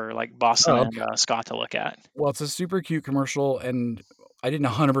earlier for like Boston and Scott to look at. Well, it's a super cute commercial, and I didn't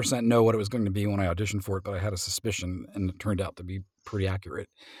 100% know what it was going to be when I auditioned for it, but I had a suspicion, and it turned out to be pretty accurate.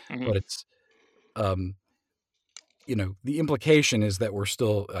 Mm-hmm. But it's, the implication is that we're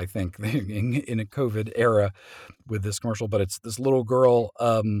still, I think, in a COVID era with this commercial. But it's this little girl.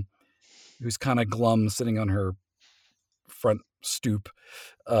 Who's kind of glum sitting on her front stoop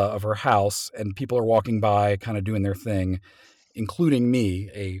of her house, and people are walking by kind of doing their thing, including me,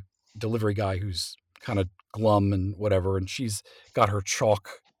 a delivery guy who's kind of glum and whatever, and she's got her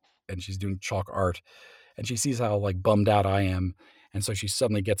chalk and she's doing chalk art, and she sees how like bummed out I am, and so she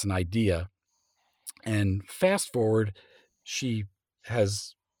suddenly gets an idea, and fast forward, she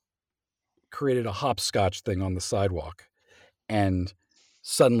has created a hopscotch thing on the sidewalk, and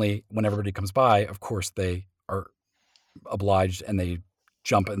suddenly, when everybody comes by, of course, they are obliged and they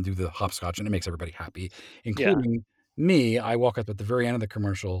jump and do the hopscotch, and it makes everybody happy, including me. I walk up at the very end of the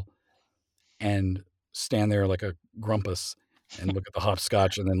commercial and stand there like a grumpus and look at the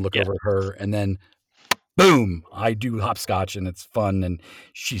hopscotch and then look over at her, and then boom, I do hopscotch, and it's fun, and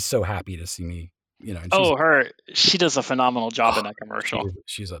she's so happy to see me. And she does a phenomenal job in that commercial.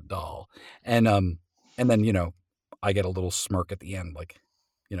 She's a doll, and then I get a little smirk at the end, like.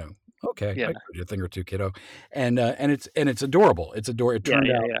 Okay, I heard your thing or two, kiddo, and it's adorable. It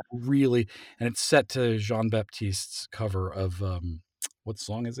turned out really, and it's set to Jean Baptiste's cover of what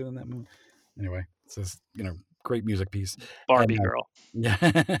song is it in that movie? Anyway, it's this great music piece. Barbie And, girl. Yeah,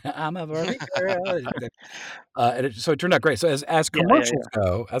 I'm a Barbie girl. So it turned out great. So as Yeah,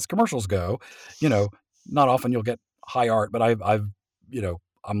 commercials go, not often you'll get high art, but I've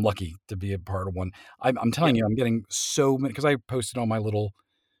I'm lucky to be a part of one. I'm telling you, I'm getting so many because I posted on my little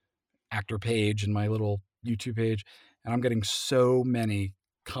actor page and my little YouTube page, and I'm getting so many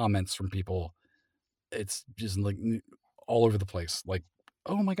comments from people. It's just like all over the place. Like,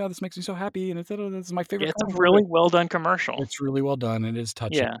 oh my God, this makes me so happy, and this is my favorite. It's a really well done commercial. It's really well done, and it is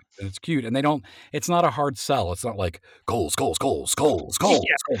touching, Yeah. and it's cute, and it's not a hard sell. It's not like goals. Buy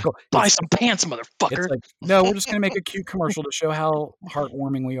some pants, motherfucker. It's like, no, we're just gonna make a cute commercial to show how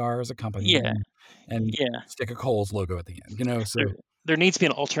heartwarming we are as a company. Yeah. And stick a Kohl's logo at the end. So there needs to be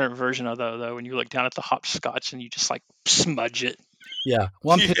an alternate version of that, though, when you look down at the hopscotch and you just like smudge it. Yeah.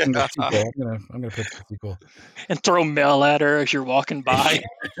 Well, I'm pitching the sequel. I'm gonna pitch the sequel. And throw mail at her as you're walking by.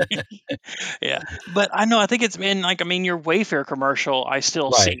 Yeah. But I think it's been your Wayfair commercial I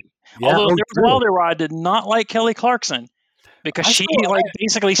still see. Yeah. Although there was a while there where I did not like Kelly Clarkson because she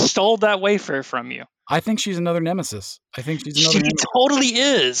basically stole that Wayfair from you. I think she's another nemesis. She totally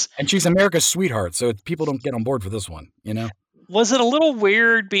is. And she's America's sweetheart, so people don't get on board for this one, Was it a little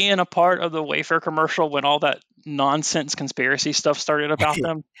weird being a part of the Wayfair commercial when all that nonsense conspiracy stuff started about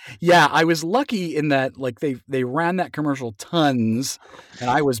them? Yeah, I was lucky in that they ran that commercial tons, and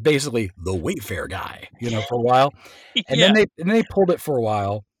I was basically the Wayfair guy, for a while. And then they pulled it for a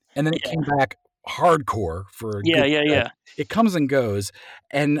while, and then it came back hardcore for It comes and goes,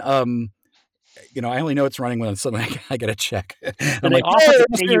 and I only know it's running when suddenly I get a check. And they offer to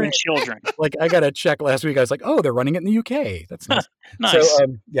pay you in children. Like I got a check last week. I was like, oh, they're running it in the UK. That's nice. Nice. So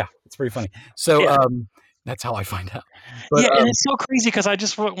it's pretty funny. So that's how I find out. But, and it's so crazy because I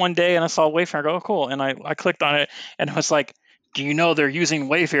just went one day and I saw Wayfair. I go, oh, cool. And I clicked on it and it was like, do you know they're using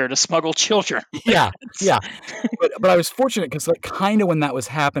Wayfair to smuggle children? Yeah. But I was fortunate because kind of when that was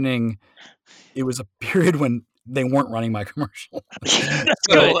happening, it was a period when they weren't running my commercial.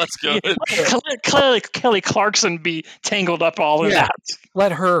 That's good. Kelly Clarkson be tangled up all in that.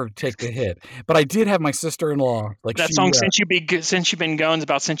 Let her take the hit. But I did have my sister-in-law. That song, Since You've Been Gone, is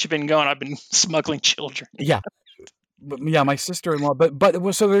about since you've been gone, I've been smuggling children. Yeah. But my sister-in-law. But it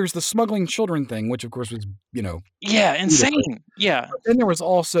was, so there's the smuggling children thing, which of course was, Yeah, insane. Yeah. But then there was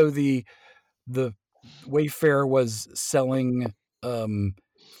also the Wayfair was selling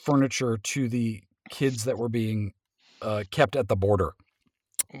furniture to the kids that were being kept at the border.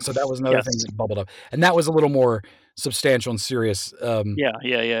 So that was another thing that bubbled up. And that was a little more substantial and serious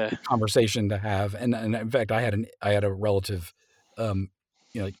conversation to have. And in fact, I had a relative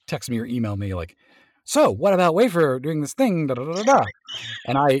text me or email me like, so what about Wayfair doing this thing? Da, da, da, da.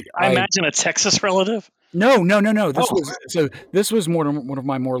 And I imagine a Texas relative. No. This was one of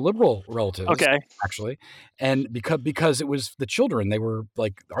my more liberal relatives. Okay. Actually. And because it was the children, they were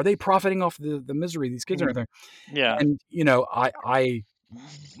like, are they profiting off the misery these kids are in? Yeah. And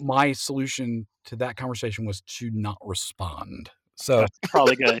my solution to that conversation was to not respond. So that's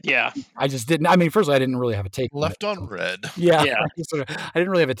probably good. Yeah. I just didn't. I mean, firstly, I didn't really have a take. Left on red. Yeah. I didn't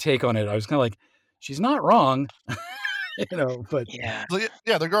really have a take on it. I was kind of like, she's not wrong, but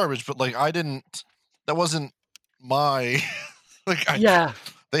they're garbage. But that wasn't my,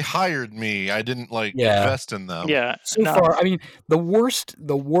 they hired me. I didn't invest in them. Yeah. So far, I mean, the worst,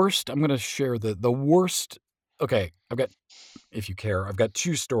 I'm going to share the worst. Okay. If you care, I've got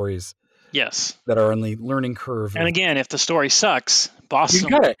 2 stories. Yes. That are on the learning curve. And again, if the story sucks, Boston. You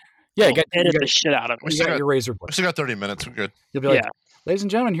got it. Yeah. You edit the shit out of it. You got your razor blade. We still got 30 minutes. We're good. You'll be like, ladies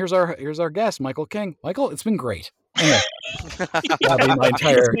and gentlemen, here's our guest, Michael King. Michael, it's been great. Anyway, it's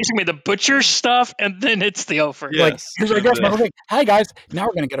basically the butcher stuff, and then it's the offer. Yes. Here's our guest, Michael King. Hi guys. Now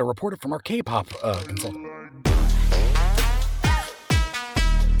we're going to get a reporter from our K-pop consultant.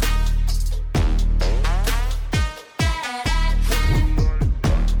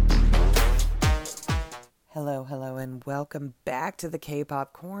 Hello, and welcome back to the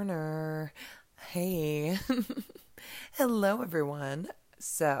K-pop Corner. Hey. Hello, everyone.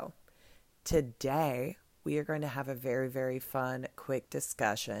 So, today we are going to have a very, very fun, quick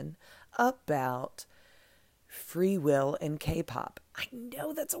discussion about free will in K-pop. I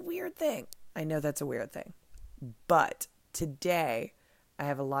know that's a weird thing. But today I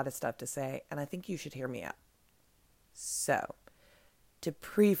have a lot of stuff to say, and I think you should hear me out. So, to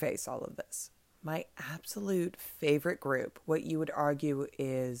preface all of this, my absolute favorite group, what you would argue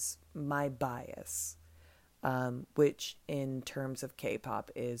is my bias, which in terms of K-pop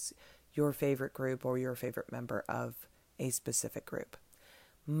is your favorite group or your favorite member of a specific group.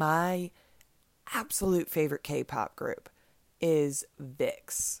 My absolute favorite K-pop group is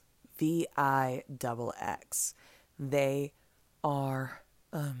VIX. VIXX. They are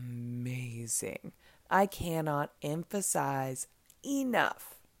amazing. I cannot emphasize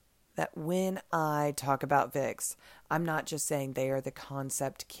enough that when I talk about VIX, I'm not just saying they are the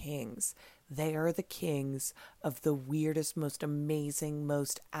concept kings. They are the kings of the weirdest, most amazing,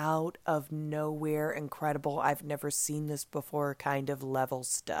 most out of nowhere, incredible, I've never seen this before kind of level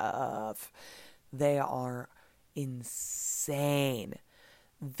stuff. They are insane.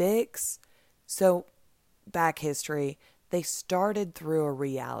 VIX, so back history, they started through a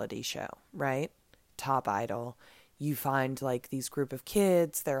reality show, right? Top Idol. You find like these group of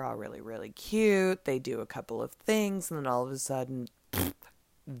kids, they're all really, really cute. They do a couple of things, and then all of a sudden,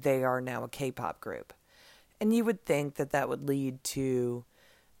 they are now a K-pop group. And you would think that that would lead to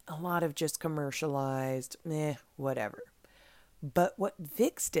a lot of just commercialized, whatever. But what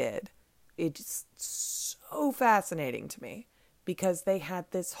VIX did, it's so fascinating to me, because they had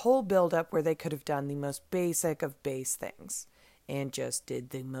this whole build-up where they could have done the most basic of base things and just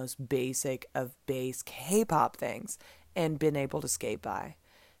did the most basic of base K-pop things and been able to skate by.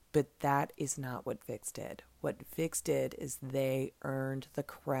 But that is not what VIX did. What VIX did is they earned the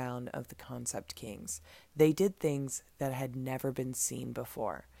crown of the concept kings. They did things that had never been seen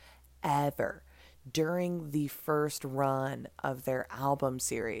before, ever. During the first run of their album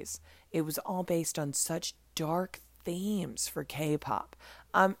series, it was all based on such dark themes for K-pop.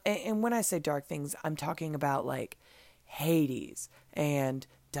 And when I say dark things, I'm talking about like Hades and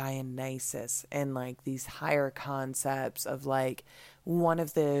Dionysus and like these higher concepts of like one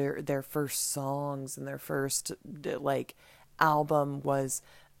of their first songs and their first like album was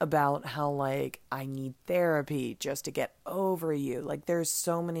about how like I need therapy just to get over you. Like there's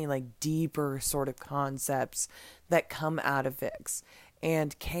so many like deeper sort of concepts that come out of VIX.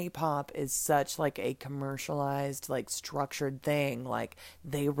 And K-pop is such like a commercialized, like structured thing. Like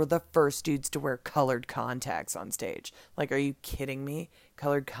they were the first dudes to wear colored contacts on stage. Like, are you kidding me?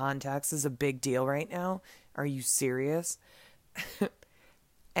 Colored contacts is a big deal right now. Are you serious?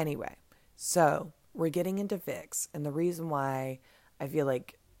 Anyway, so we're getting into VIX. And the reason why I feel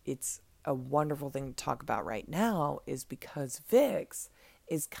like it's a wonderful thing to talk about right now is because VIX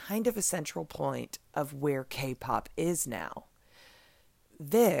is kind of a central point of where K-pop is now.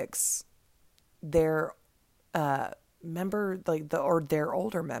 VIX, their their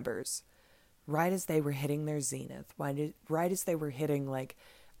older members, right as they were hitting their zenith, right as they were hitting like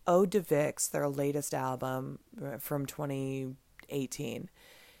Ode to VIX, their latest album from 2018.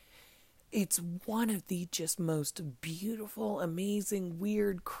 It's one of the just most beautiful, amazing,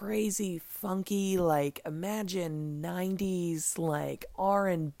 weird, crazy, funky, like imagine 90s like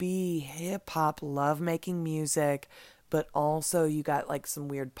R&B, hip hop, lovemaking music. But also you got like some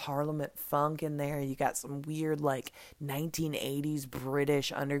weird Parliament funk in there. You got some weird like 1980s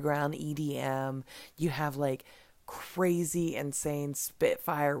British underground EDM. You have like crazy, insane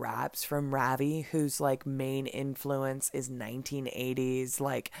Spitfire raps from Ravi, whose like main influence is 1980s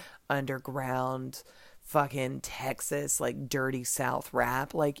like underground fucking Texas like dirty South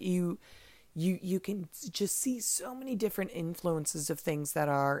rap. Like you can just see so many different influences of things that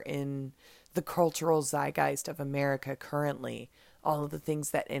are in the cultural zeitgeist of America currently. All of the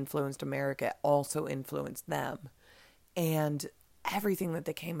things that influenced America also influenced them. And everything that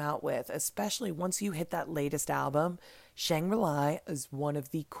they came out with, especially once you hit that latest album, Shangri-La is one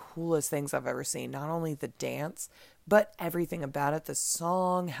of the coolest things I've ever seen. Not only the dance, but everything about it, the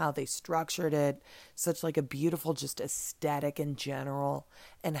song, how they structured it, such like a beautiful just aesthetic in general,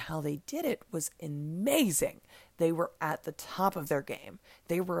 and how they did it was amazing. They were at the top of their game.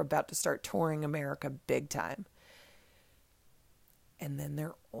 They were about to start touring America big time. And then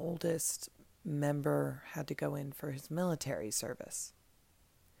their oldest member had to go in for his military service.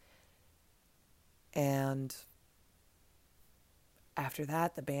 And after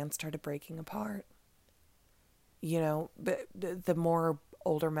that, the band started breaking apart. You know, but the more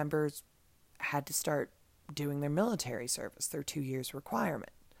older members had to start doing their military service, their 2 years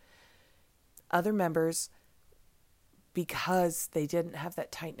requirement. Other members, because they didn't have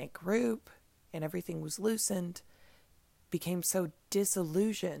that tight-knit group and everything was loosened, became so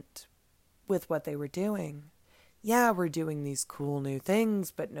disillusioned with what they were doing. Yeah, we're doing these cool new things,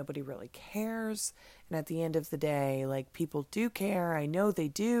 but nobody really cares. And at the end of the day, like, people do care. I know they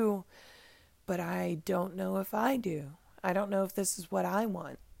do, but I don't know if I do. I don't know if this is what I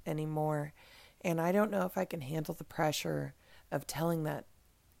want anymore. And I don't know if I can handle the pressure of telling that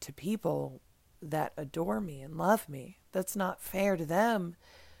to people that adore me and love me. That's not fair to them,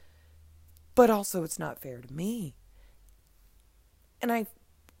 but also it's not fair to me. And I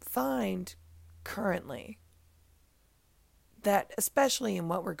find currently that especially in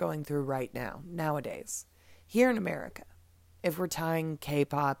what we're going through right now, nowadays, here in America, if we're tying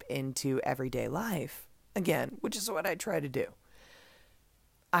K-pop into everyday life, again, which is what I try to do,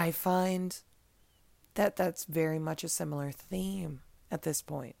 I find that that's very much a similar theme at this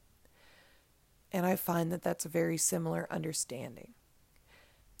point. And I find that that's a very similar understanding.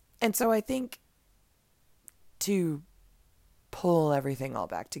 And so I think to pull everything all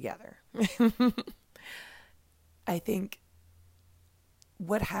back together, I think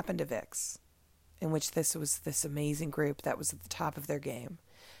what happened to VIX, in which this was this amazing group that was at the top of their game,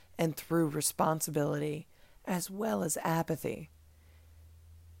 and through responsibility as well as apathy,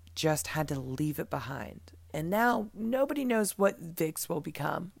 just had to leave it behind. And now nobody knows what VIX will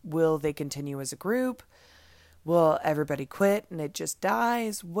become. Will they continue as a group? Will everybody quit and it just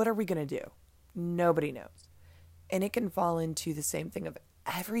dies? What are we going to do? Nobody knows. And it can fall into the same thing of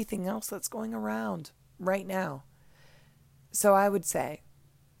everything else that's going around right now. So I would say,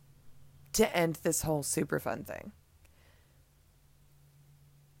 to end this whole super fun thing,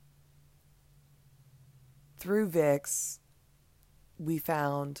 through VIX, we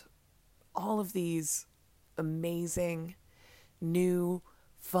found all of these amazing, new,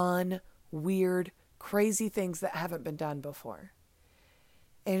 fun, weird, crazy things that haven't been done before.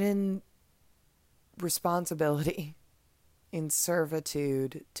 And in responsibility, in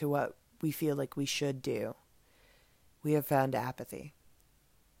servitude to what we feel like we should do, we have found apathy.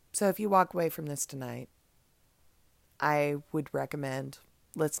 So if you walk away from this tonight, I would recommend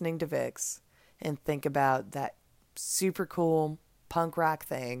listening to VIX and think about that super cool punk rock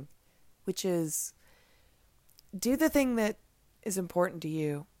thing, which is do the thing that is important to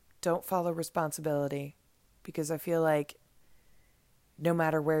you. Don't follow responsibility, because I feel like no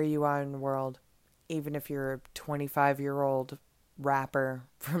matter where you are in the world, even if you're a 25-year-old rapper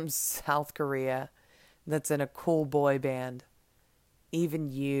from South Korea that's in a cool boy band, even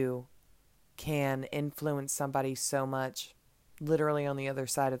you can influence somebody so much, literally on the other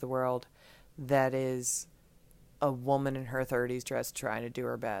side of the world, that is a woman in her 30s just trying to do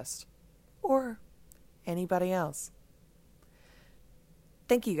her best. Or anybody else.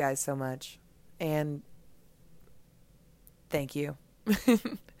 Thank you guys so much. And thank you.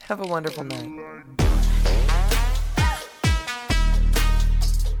 Have a wonderful night.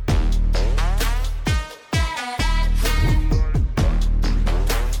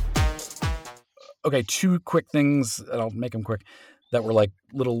 Okay, two quick things, and I'll make them quick, that were like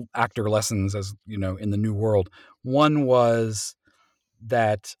little actor lessons, as you know, in the new world. One was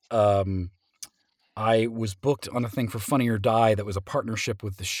that I was booked on a thing for Funny or Die that was a partnership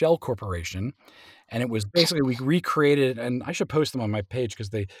with the Shell Corporation. And it was basically, we recreated, and I should post them on my page because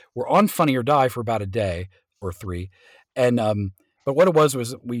they were on Funny or Die for about a day or three. And but what it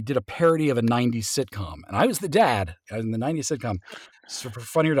was we did a parody of a 90s sitcom. And I was the dad in the 90s sitcom. So for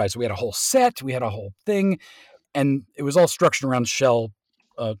Funny or Die. So we had a whole set, we had a whole thing. And it was all structured around Shell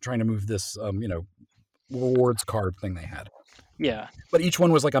trying to move this, rewards card thing they had. Yeah. But each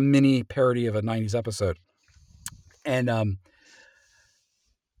one was like a mini parody of a 90s episode. And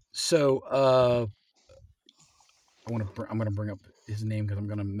so I'm going to bring up his name because I'm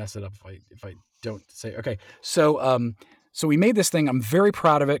going to mess it up if I don't say. Okay. So we made this thing. I'm very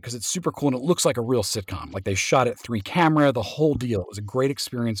proud of it because it's super cool and it looks like a real sitcom. Like they shot it 3 camera, the whole deal. It was a great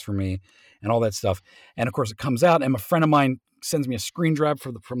experience for me and all that stuff. And of course it comes out and a friend of mine sends me a screen grab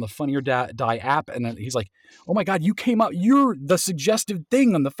from the Funny or Die app. And then he's like, oh my God, you came out, you're the suggestive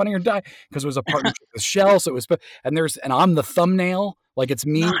thing on the Funny or Die, because it was a partnership with Shell. So it was, and I'm the thumbnail, like it's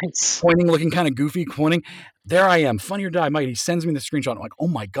me pointing, looking kind of goofy, pointing. There I am, Funny or Die, Mike. He sends me the screenshot. I'm like, oh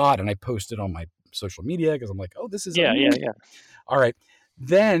my God. And I post it on my social media because I'm like, oh, this is amazing. Yeah. All right.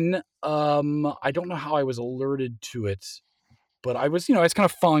 Then I don't know how I was alerted to it, but I was kind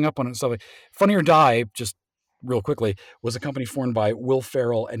of following up on it and stuff. Like Funny or Die, just real quickly, was a company formed by Will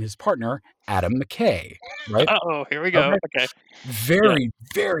Ferrell and his partner, Adam McKay, right? Oh, here we go. Okay. Very,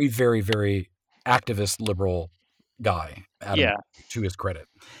 very, very, very activist liberal guy, Adam, to his credit.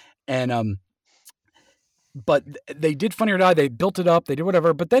 And but they did Funny or Die, they built it up, they did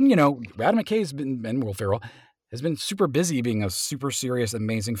whatever, but then, Adam McKay and Will Ferrell has been super busy being a super serious,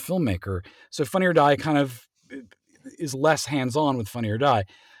 amazing filmmaker. So Funny or Die kind of is less hands-on with Funny or Die.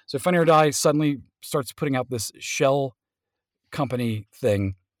 So Funny or Die suddenly starts putting out this Shell company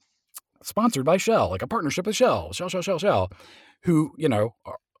thing sponsored by Shell, like a partnership with Shell, who,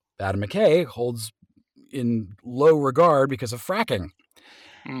 Adam McKay holds in low regard because of fracking.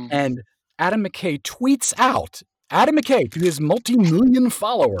 And Adam McKay tweets out, to his multi-million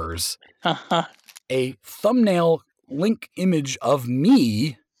followers, a thumbnail link image of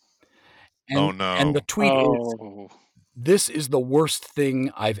me. And, oh no! And the tweet is, this is the worst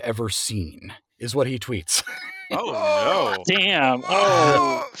thing I've ever seen, is what he tweets. Oh no! Damn.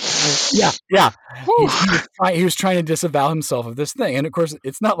 Oh. Yeah. Whew. He was trying to disavow himself of this thing. And of course,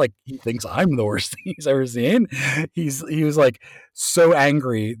 it's not like he thinks I'm the worst thing he's ever seen. He was like so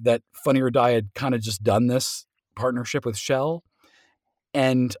angry that Funny or Die had kind of just done this partnership with Shell.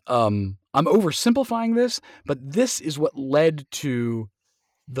 And I'm oversimplifying this, but this is what led to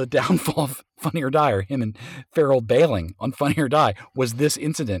the downfall of Funny or Die, or him and Farrell bailing on Funny or Die, was this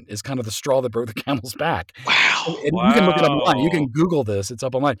incident is kind of the straw that broke the camel's back. Wow. And you can look it up online. You can Google this. It's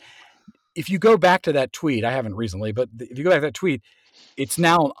up online. If you go back to that tweet, I haven't recently, but if you go back to that tweet, it's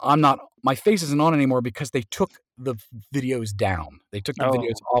now, my face isn't on anymore because they took the videos down. They took the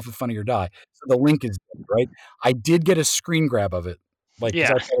videos off of Funny or Die. So the link is dead, right? I did get a screen grab of it. Like,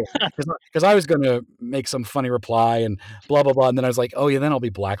 because I was going to make some funny reply and blah, blah, blah. And then I was like, oh, yeah, then I'll be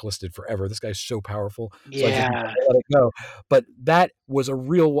blacklisted forever. This guy's so powerful. So I just let it go. But that was a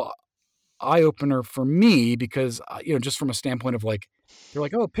real eye opener for me because, just from a standpoint of like, they're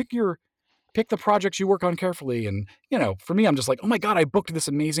like, oh, pick the projects you work on carefully. And, for me, I'm just like, oh my God, I booked this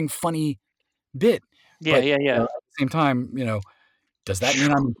amazing, funny bit. Yeah. At the same time, does that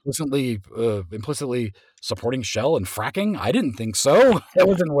mean I'm implicitly supporting Shell and fracking? I didn't think so. That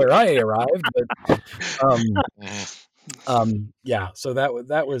wasn't where I arrived. But, so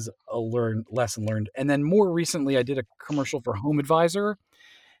that was a lesson learned. And then more recently, I did a commercial for Home Advisor.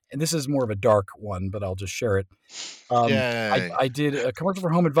 And this is more of a dark one, but I'll just share it. I did a commercial for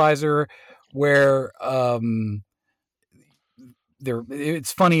Home Advisor where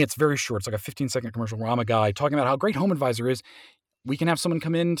it's funny. It's very short. It's like a 15-second commercial where I'm a guy talking about how great Home Advisor is. We can have someone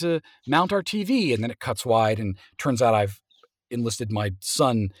come in to mount our TV, and then it cuts wide, and turns out I've enlisted my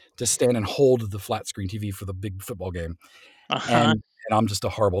son to stand and hold the flat screen TV for the big football game. And I'm just a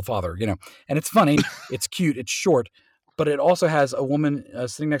horrible father, and it's funny, it's cute, it's short, but it also has a woman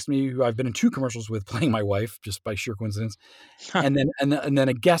sitting next to me who I've been in 2 commercials with playing my wife just by sheer coincidence. And then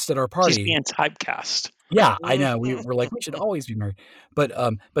a guest at our party. She's being typecast. Yeah, I know. We're like, we should always be married. But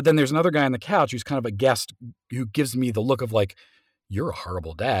then there's another guy on the couch who's kind of a guest who gives me the look of like, you're a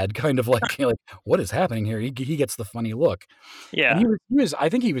horrible dad, kind of like, what is happening here? He gets the funny look. Yeah. And he was, I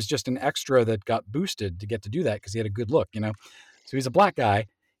think he was just an extra that got boosted to get to do that because he had a good look, So he's a black guy.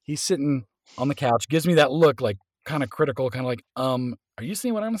 He's sitting on the couch, gives me that look, like kind of critical, kind of like, are you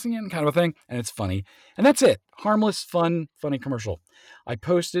seeing what I'm seeing? Kind of a thing. And it's funny. And that's it. Harmless, fun, funny commercial. I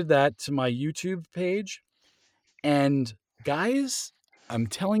posted that to my YouTube page. And guys, I'm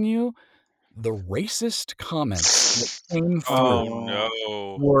telling you, the racist comments that came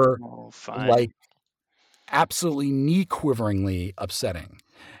through were like absolutely knee-quiveringly upsetting.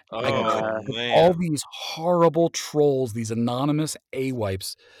 All these horrible trolls, these anonymous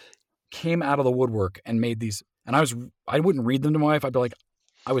A-wipes came out of the woodwork and made these, and I wouldn't read them to my wife. I'd be like,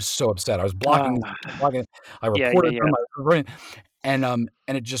 I was so upset. I was blocking. I reported them. And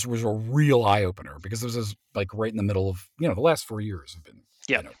it just was a real eye opener because this is like right in the middle of, the last 4 years have been,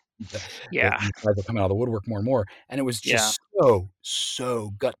 these guys are coming out of the woodwork more and more. And it was just so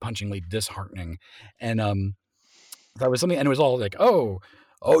gut punchingly disheartening. And that was something, and it was all like, oh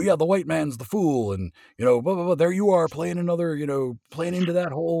yeah, the white man's the fool, and blah, blah, blah, there you are playing another, playing into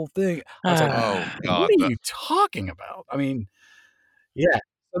that whole thing. I was like, oh God, what are you talking about? I mean, yeah.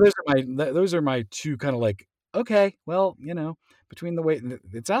 So those are my 2 kind of like, okay, well, between the way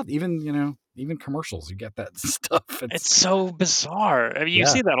it's out, even commercials, you get that stuff. It's so bizarre. I mean, you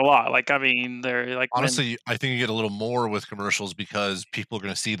see that a lot. Like, I mean, they're like, honestly, I think you get a little more with commercials because people are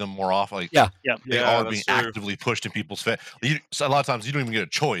going to see them more often. Like, they are being actively pushed in people's face. So a lot of times you don't even get a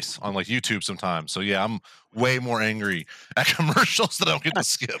choice on like YouTube sometimes. So yeah, I'm way more angry at commercials that I don't get to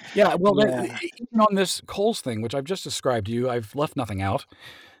skip. Yeah, well, even on this Kohl's thing, which I've just described to you, I've left nothing out.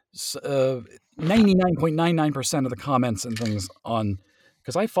 99.99% of the comments and things on,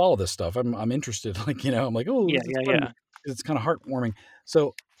 because I follow this stuff. I'm interested. Like, I'm like, oh, it's kind of heartwarming.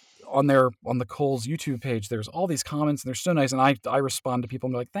 So on the Kohl's YouTube page, there's all these comments and they're so nice. And I respond to people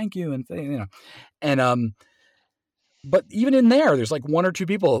and they're like, thank you. And, but even in there's like 1 or 2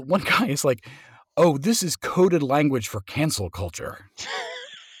 people. One guy is like, oh, this is coded language for cancel culture.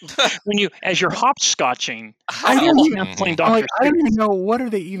 When as you're hopscotching, I don't even know what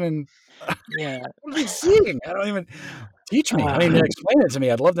are they even. Yeah, what are they seeing? I don't even teach me. I mean, explain it to me.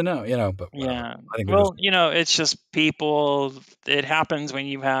 I'd love to know. But I think it's just people. It happens when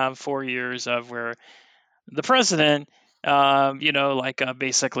you have 4 years of where the president,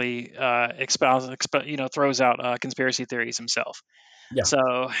 basically throws out conspiracy theories himself. Yeah.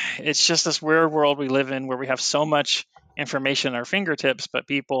 So it's just this weird world we live in where we have so much information at our fingertips, but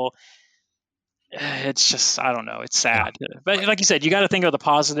people, it's just, I don't know, it's sad. But like you said, you got to think of the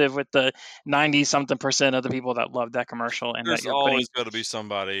positive with the 90-something% of the people that love that commercial, and that There's you're putting. always got to be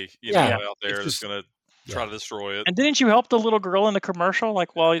somebody, Yeah. out there that's just- going to try to destroy it. And didn't you help the little girl in the commercial,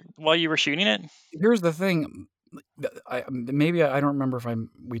 like while you were shooting it? Here's the thing. I don't remember if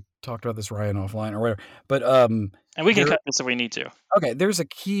we talked about this, Ryan, offline or whatever, but And we can cut this if we need to. okay, there's a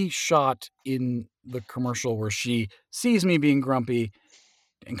key shot in the commercial where she sees me being grumpy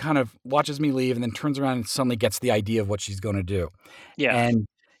and kind of watches me leave and then turns around and suddenly gets the idea of what she's going to do. Yeah. And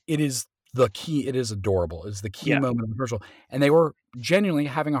it is the key. It is adorable. It's the key Yeah. moment of the commercial. And they were genuinely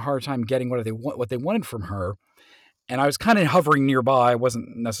having a hard time getting what they wanted from her. And I was kind of hovering nearby. I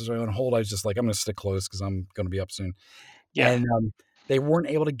wasn't necessarily on hold. I was just like, I'm going to stick close because I'm going to be up soon. Yeah. And they weren't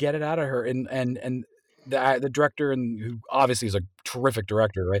able to get it out of her. And the director, and who obviously is a terrific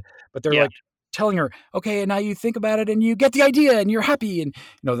director, right? But they're Yeah. like telling her, okay, and now you think about it and you get the idea and you're happy. And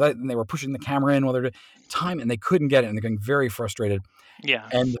and they were pushing the camera in while they're time, and they couldn't get it, and they're getting very frustrated. Yeah.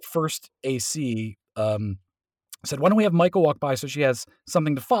 And the first AC said, why don't we have Michael walk by so she has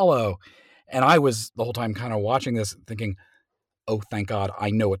something to follow? And I was the whole time kind of watching this thinking, oh, thank God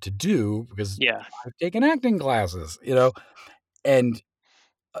I know what to do because Yeah. I've taken acting classes, and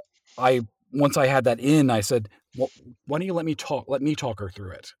once I had that in, I said, well, why don't you let me talk her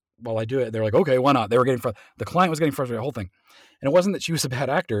through it while I do it? They're like, okay, why not? They were getting the client was getting frustrated, the whole thing. And it wasn't that she was a bad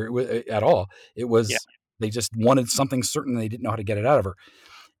actor at all. It was, they just wanted something certain. They didn't know how to get it out of her.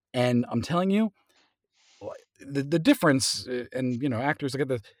 And I'm telling you, the difference, and actors look at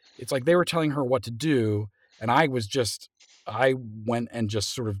this, it's like they were telling her what to do, and I went and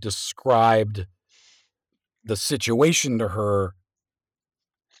just sort of described the situation to her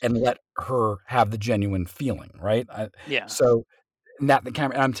and let her have the genuine feeling, right? Yeah. So that the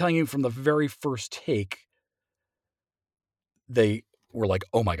camera, and I'm telling you, from the very first take, they were like,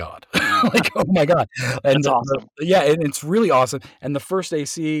 "Oh my God!" Like, "Oh my God!" And That's awesome. and it's really awesome. And the first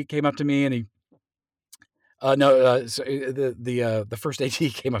AC came up to me, and he. So the first AT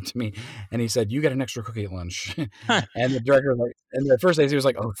came up to me and he said, "You get an extra cookie at lunch." And the director and the first AT was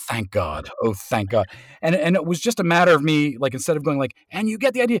like, "Oh, thank God! Oh, thank God!" And it was just a matter of me, like, instead of going like, "And you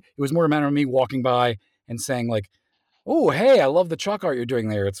get the idea," it was more a matter of me walking by and saying like, "Oh, hey, I love the chalk art you're doing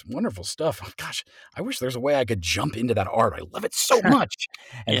there. It's wonderful stuff. Oh, gosh, I wish there's a way I could jump into that art. I love it so much,"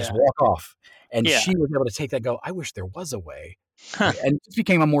 and just walk off. And she was able to take that and go, "I wish there was a way." And it just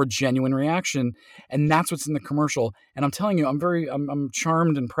became a more genuine reaction, and that's what's in the commercial. And I'm telling you, I'm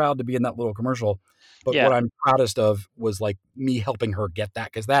charmed and proud to be in that little commercial. But what I'm proudest of was like me helping her get that,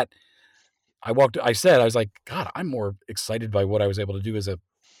 because that I was like, God, I'm more excited by what I was able to do as a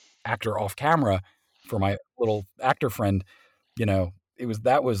actor off camera for my little actor friend.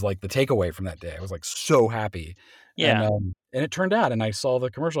 That was like the takeaway from that day. I was like so happy. Yeah. And it turned out, and I saw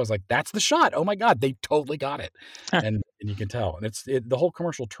the commercial. I was like, "That's the shot! Oh my God, they totally got it!" and you can tell. And the whole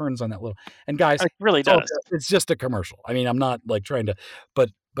commercial turns on that little. And guys, it really does. It's just a commercial. I mean, I'm not like trying to, but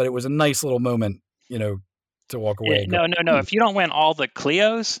it was a nice little moment, to walk away. No. If you don't win all the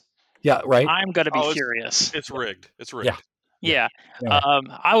Clios, right, I'm going to be furious. It's rigged. It's rigged. Yeah.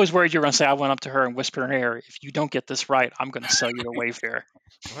 I was worried you were going to say, I went up to her and whispered in her ear, "If you don't get this right, I'm going to sell you to Wayfair."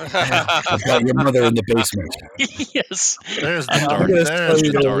 I've got your mother in the basement. Yes. There's the darkness. There's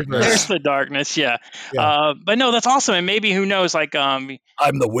the darkness. Yeah. But no, that's awesome. And maybe, who knows, like, I'm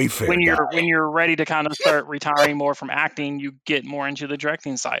the Wayfair when you're ready to kind of start retiring more from acting, you get more into the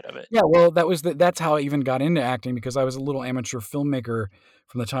directing side of it. Yeah. Well, that's how I even got into acting, because I was a little amateur filmmaker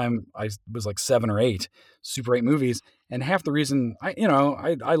from the time I was like 7 or 8, Super 8 movies. And half the reason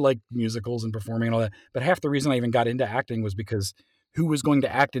I like musicals and performing and all that, but half the reason I even got into acting was because who was going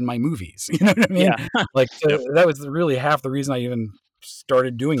to act in my movies? You know what I mean? Yeah. Like, that was really half the reason I even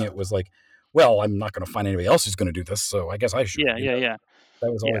started doing it, was like, well, I'm not going to find anybody else who's going to do this, so I guess I should. Yeah.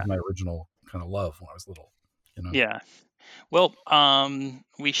 That was always my original kind of love when I was little. Yeah. Well,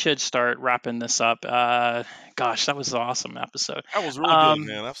 we should start wrapping this up. Gosh, that was an awesome episode. That was really good,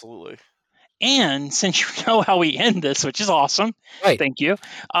 man. Absolutely. And since you know how we end this, which is awesome, right? Thank you.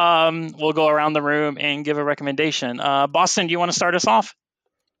 We'll go around the room and give a recommendation. Boston, do you want to start us off?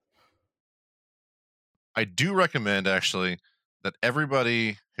 I do recommend, actually, that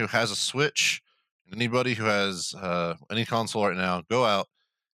everybody who has a Switch, anybody who has any console right now, go out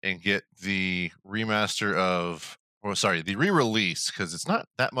and get the the re-release, because it's not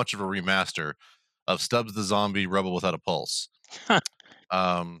that much of a remaster, of Stubbs the Zombie: Rebel Without a Pulse.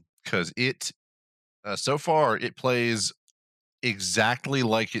 Because it so far it plays exactly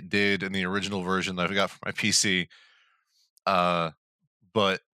like it did in the original version that I got for my PC,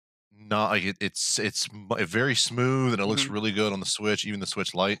 but not like it's very smooth, and it looks really good on the Switch, even the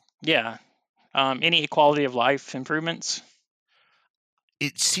Switch Lite. Yeah. Any quality of life improvements?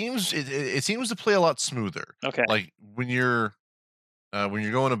 It seems it seems to play a lot smoother. Okay. Like when you're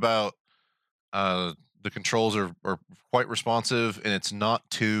going about, the controls are quite responsive, and it's not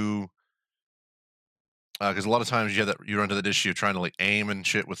too, because a lot of times you run into that issue of trying to like aim and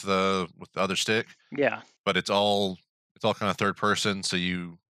shit with the other stick, Yeah. but it's all kind of third person, so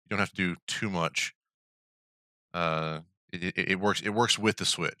you don't have to do too much. It works with the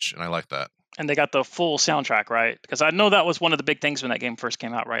Switch, and I like that. And they got the full soundtrack, right? Because I know that was one of the big things when that game first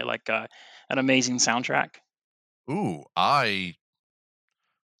came out, right? Like an amazing soundtrack. Ooh,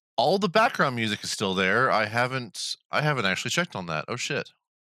 all the background music is still there. I haven't actually checked on that. Oh shit.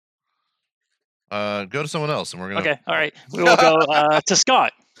 Go to someone else, and we're gonna. Okay, all right. We will go to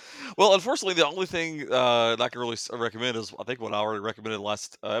Scott. Well, unfortunately, the only thing that I can really recommend is I think what I already recommended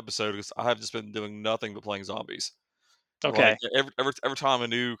last episode, because I have just been doing nothing but playing zombies. Okay. Like every time a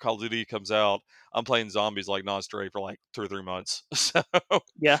new Call of Duty comes out, I'm playing zombies like non-straight for like 2 or 3 months. So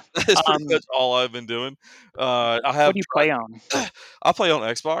Yeah. that's pretty much all I've been doing. I have What do you play on? I play on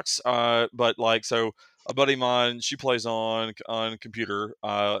Xbox, but like so a buddy of mine, she plays on computer.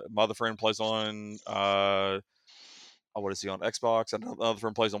 My other friend plays on what is he on Xbox? And another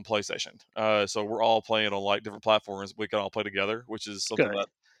friend plays on PlayStation. So we're all playing on like different platforms. We can all play together, which is something Good.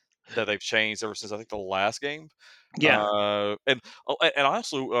 that they've changed ever since I think the last game. Yeah. And I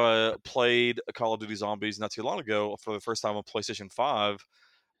also played Call of Duty Zombies not too long ago for the first time on PlayStation 5,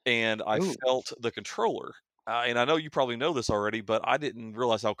 and I Ooh. felt the controller. And I know you probably know this already, but I didn't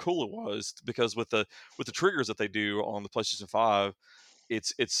realize how cool it was, because with the triggers that they do on the PlayStation 5,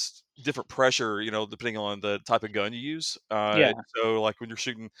 it's different pressure, depending on the type of gun you use. Yeah. So like when you're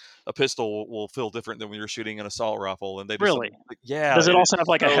shooting a pistol will feel different than when you're shooting an assault rifle, and they do Really? something yeah. Does it It is also have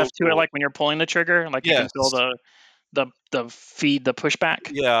like a so heft to it, cool. like when you're pulling the trigger, like you can Yes. feel the feed, the pushback?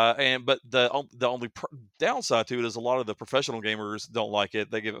 Yeah, but the only downside to it is a lot of the professional gamers don't like it.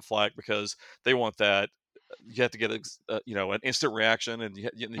 They give it flack because they want that. You have to get an instant reaction, and you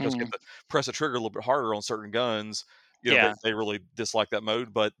just Mm. have to press the trigger a little bit harder on certain guns. Yeah. They really dislike that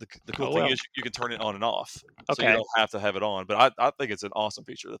mode. But the cool Oh, thing well. is you can turn it on and off, so you Okay. don't have to have it on. But I think it's an awesome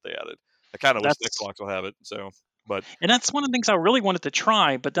feature that they added. I kind of wish That's Xbox will have it. So, but and that's one of the things I really wanted to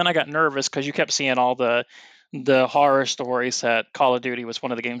try, but then I got nervous because you kept seeing all the horror stories that Call of Duty was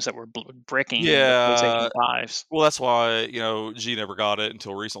one of the games that were bricking the yeah, PlayStation 5s. well, that's why G never got it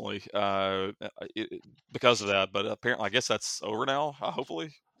until recently, because of that. But apparently, I guess that's over now.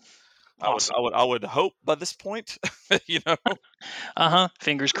 Hopefully, Awesome. I would hope by this point,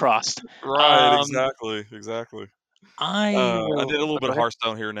 Fingers crossed. Right? Um, Exactly. I I will. did a little bit Go of ahead.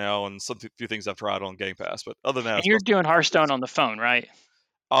 Hearthstone here now, and few things I've tried on Game Pass. But other than that, And it's you're mostly doing Hearthstone on the phone, right?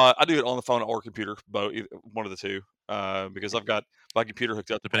 I do it on the phone or computer, both one of the two, because I've got my computer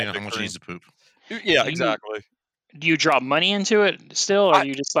hooked up to my Depending on how big much he needs to poop. Yeah, Do you exactly. do you drop money into it still, or I are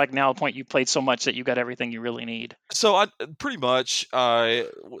you just like now at the point you played so much that you got everything you really need? So I pretty much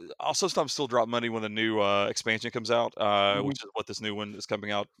I'll sometimes still drop money when the new expansion comes out, Mhm. which is what this new one is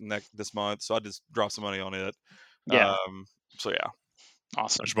coming out this month. So I just drop some money on it. Yeah. So yeah.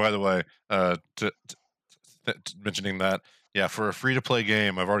 Awesome. Which, by the way, mentioning that, yeah, for a free to play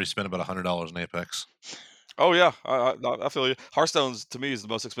game, I've already spent about $100 in Apex. Oh yeah, I feel you. Hearthstone's to me is the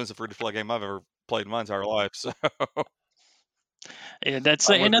most expensive free to play game I've ever played in my entire life. So Yeah, I'm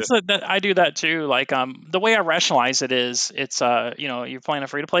with you. that I do that too. Like the way I rationalize it is it's you're playing a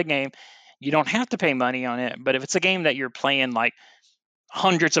free to play game. You don't have to pay money on it, but if it's a game that you're playing like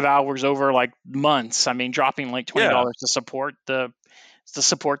hundreds of hours over like months, I mean dropping like Yeah, $20 to support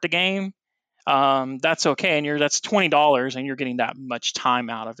the game, that's okay. And that's $20 and you're getting that much time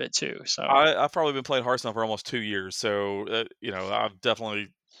out of it too. So I've probably been playing Hearthstone for almost 2 years. So I've definitely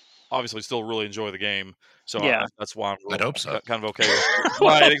obviously still really enjoy the game. So yeah. that's why I'm I'd hope so. kind of okay with it.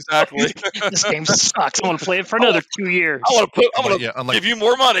 Right, exactly. This game sucks. I want to play it for I another want 2 years. I'm gonna Unlike give you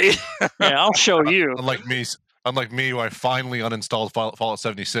more money. Yeah, I'll show you. unlike me, who I finally uninstalled Fallout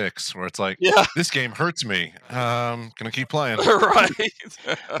 76, where it's like, Yeah, this game hurts me. Gonna keep playing. right.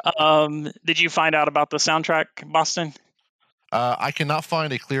 Did you find out about the soundtrack, Boston? I cannot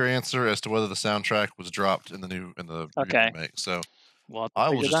find a clear answer as to whether the soundtrack was dropped in the Okay. remake. So Well, I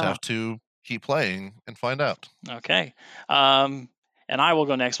will figure just that have out. to keep playing and find out. Okay. And I will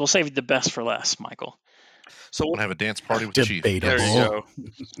go next. We'll save the best for last, Michael. So I'm gonna have a dance party with the chief. there you Debatable. go.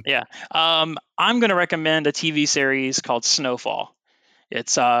 Yeah. I'm going to recommend a TV series called Snowfall.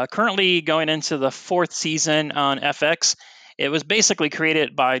 It's currently going into the 4th season on FX. It was basically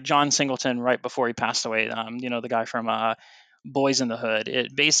created by John Singleton right before he passed away. The guy from Boys in the Hood.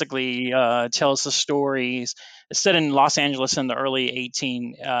 It basically tells the stories. It's set in Los Angeles in the early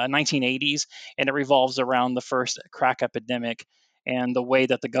 1980s, and it revolves around the first crack epidemic and the way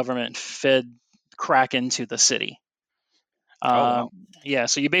that the government fed crack into the city. Wow. Yeah,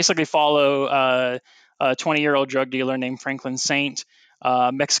 so you basically follow a 20-year-old drug dealer named Franklin Saint,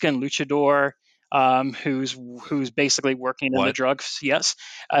 Mexican luchador, who's basically working in the drugs,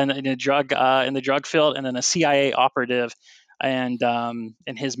 and in the drug field, and then a CIA operative, and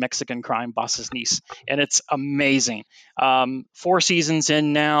his Mexican crime boss's niece, and it's amazing. 4 seasons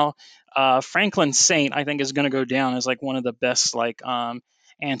in now. Franklin Saint, I think, is going to go down as like one of the best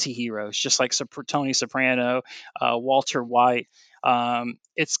anti-heroes, just like Tony Soprano, Walter White.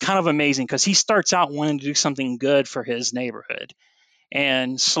 It's kind of amazing because he starts out wanting to do something good for his neighborhood,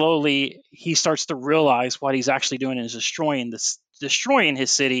 and slowly he starts to realize what he's actually doing is destroying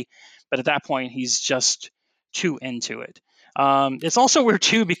his city. But at that point, he's just too into it. It's also weird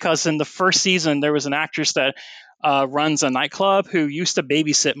too because in the first season there was an actress that runs a nightclub who used to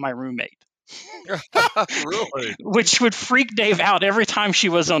babysit my roommate. Really? Which would freak Dave out every time she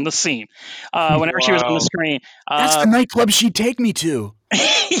was on the scene, whenever she was on the screen. That's the nightclub she'd take me to.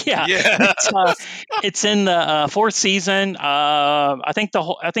 Yeah. It's in the 4th season. I think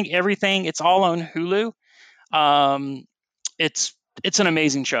everything. It's all on Hulu. It's an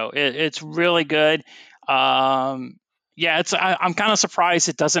amazing show. It's really good. I'm kind of surprised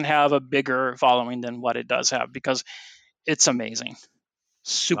it doesn't have a bigger following than what it does have because it's amazing.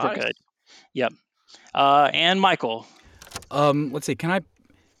 Super good. Yep. And Michael. Let's see. Can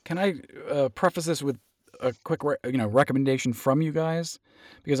I preface this with a quick recommendation from you guys,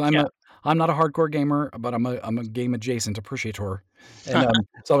 because I'm not a hardcore gamer, but I'm a game adjacent appreciator, and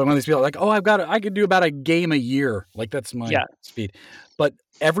so I'm one of these people like, I could do about a game a year, like that's my speed. But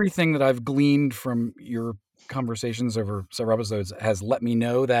everything that I've gleaned from your conversations over several episodes has let me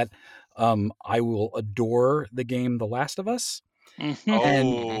know that I will adore the game The Last of Us. Mm-hmm.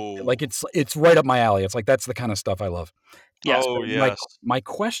 And like it's right up my alley. It's like that's the kind of stuff I love. Yes. Yes. My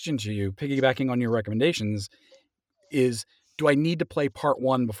question to you, piggybacking on your recommendations, is: do I need to play part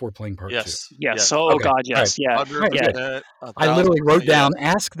 1 before playing part 2? Yes. Oh okay. God, yes. Right. Yeah. 100%, I literally wrote down,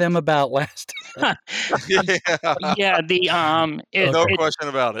 ask them about Last. Yeah. No question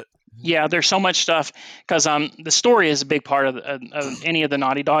about it. Yeah, there's so much stuff because the story is a big part of any of the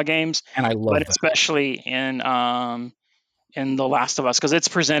Naughty Dog games, and I love but especially in The Last of Us, because it's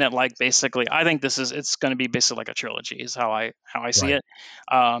presented like basically. I think it's going to be basically like a trilogy, is how I see it.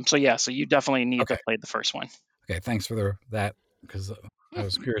 So you definitely need to play the first one. Okay, thanks for that, because I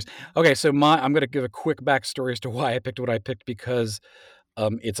was curious. Okay, so I'm going to give a quick backstory as to why I picked what I picked, because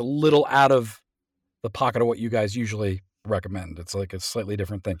it's a little out of the pocket of what you guys usually recommend. It's like a slightly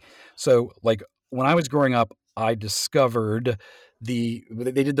different thing. So, like when I was growing up, I discovered they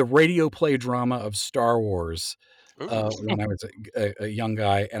did the radio play drama of Star Wars when I was a young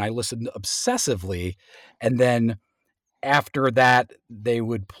guy, and I listened obsessively. And then after that, they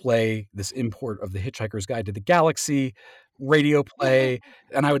would play this import of The Hitchhiker's Guide to the Galaxy radio play,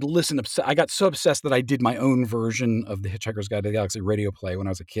 and I would listen. I got so obsessed that I did my own version of The Hitchhiker's Guide to the Galaxy radio play when I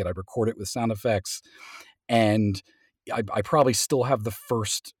was a kid. I'd record it with sound effects, and I probably still have the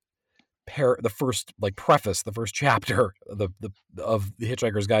first preface, the first chapter of the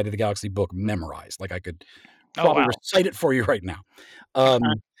Hitchhiker's Guide to the Galaxy book memorized. Like I could probably recite it for you right now.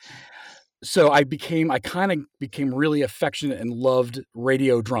 So I kind of became really affectionate and loved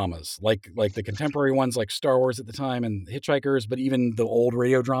radio dramas, like the contemporary ones, like Star Wars at the time and Hitchhikers, but even the old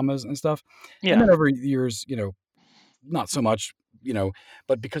radio dramas and stuff. Yeah. And then over years, not so much,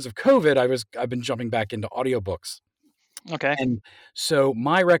 but because of COVID, I've been jumping back into audiobooks. Okay. And so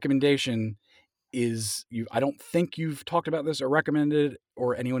my recommendation is, I don't think you've talked about this or recommended,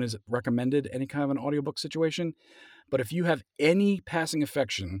 or anyone has recommended any kind of an audiobook situation, but if you have any passing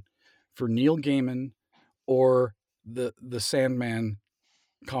affection for Neil Gaiman or the Sandman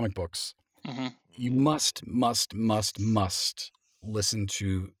comic books, you must listen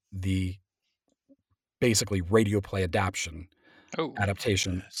to the basically radio play adaptation of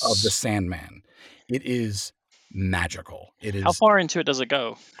the Sandman. It is magical. It is. How far into it does it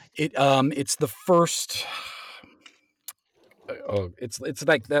go? It's the first. It's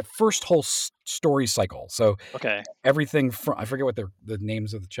like that first whole story cycle. So everything from, I forget what the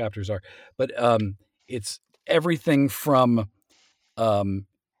names of the chapters are, but it's everything from him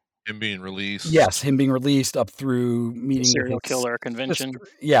being released. Yes, him being released up through meeting serial with his killer convention.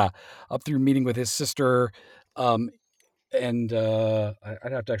 sister, up through meeting with his sister, and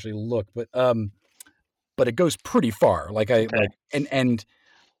I'd have to actually look, but it goes pretty far. And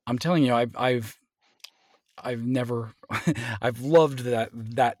I'm telling you, I've never I've loved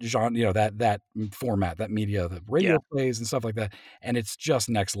that genre, that format, that media, the radio plays and stuff like that, and it's just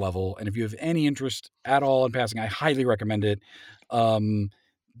next level. And if you have any interest at all in passing, I highly recommend it. And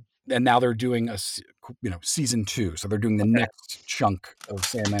now they're doing season 2, so they're doing the next chunk of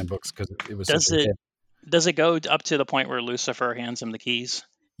Sandman books because it was such a hit. Does it go up to the point where Lucifer hands him the keys?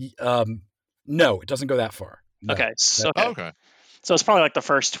 No, it doesn't go that far. No. Okay. Okay. So it's probably like the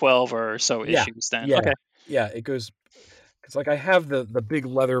first 12 or so issues then. Yeah. Okay. Yeah, it goes. It's like I have the big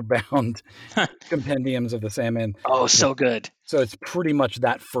leather bound compendiums of the Sandman. Oh, so good. So it's pretty much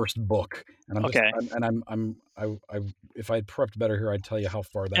that first book, and I'm Okay. if I'd prepped better here, I'd tell you how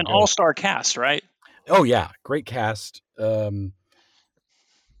far that An goes. all-star cast, right? Oh yeah, great cast. And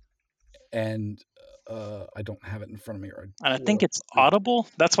I don't have it in front of me. And I think it's Audible.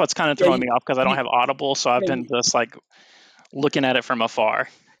 That's what's kind of throwing me off because I don't have Audible, so I've been just like looking at it from afar.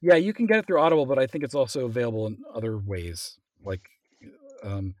 Yeah, you can get it through Audible, but I think it's also available in other ways. Like,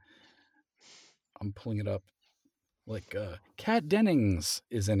 I'm pulling it up. Like, Kat Dennings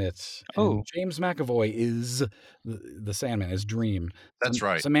is in it. Oh. James McAvoy is the Sandman, is Dream. That's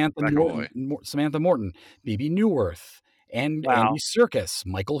right. Samantha Morton, Bebe Neuwirth, and Andy Serkis,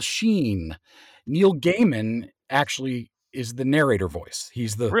 Michael Sheen. Neil Gaiman actually is the narrator voice.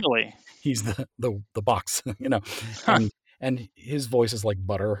 He's the box, and his voice is like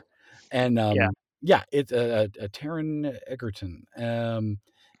butter. And it's Taron Egerton.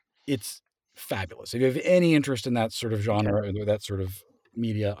 It's fabulous. If you have any interest in that sort of genre or that sort of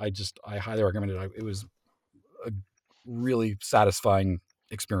media, I highly recommend it. It was a really satisfying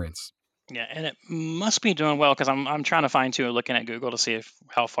experience. Yeah, and it must be doing well because I'm trying to find too, looking at Google to see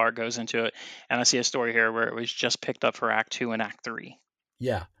how far it goes into it, and I see a story here where it was just picked up for Act 2 and Act 3.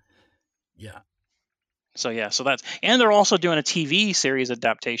 Yeah. So that's, and they're also doing a TV series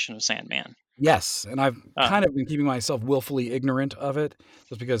adaptation of Sandman. Yes, and I've kind of been keeping myself willfully ignorant of it,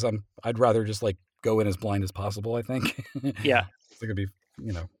 just because I'd rather just like go in as blind as possible. I think. Yeah. It could be,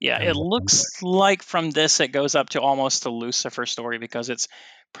 Yeah, it looks like from this it goes up to almost the Lucifer story because it's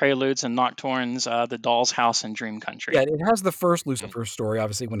Preludes and Nocturnes, The Doll's House, and Dream Country. Yeah, it has the first Lucifer story,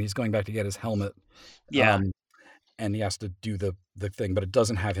 obviously, when he's going back to get his helmet. Yeah. And he has to do the thing, but it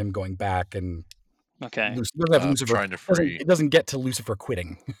doesn't have him going back and. Okay. Lucifer trying to free. It doesn't get to Lucifer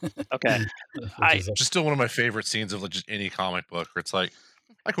quitting. Okay. Just still one of my favorite scenes of just any comic book where it's like,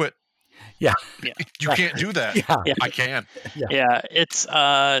 I quit. Yeah. You can't do that. Yeah. I can. Yeah. It's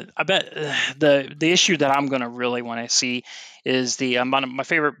I bet the issue that I'm going to really want to see is one of my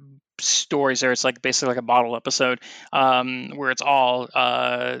favorite stories there. It's like basically like a bottle episode where it's all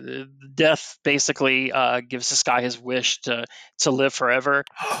Death basically gives this guy his wish to live forever,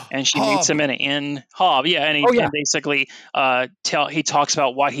 and she meets him in an inn. Hob, and he basically he talks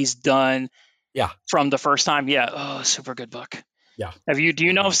about what he's done from the first time. Super good book. Do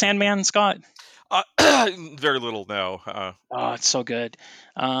you know of Sandman, Scott? Very little now. Oh, it's so good.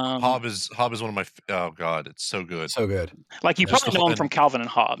 Hob is one of my oh god, it's so good. So good. Like you probably know him from Calvin and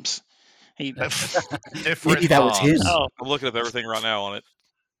Hobbes. Maybe that was his. I'm looking up everything right now on it.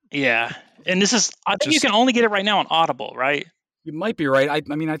 Yeah, and this is I think you can only get it right now on Audible, right? You might be right.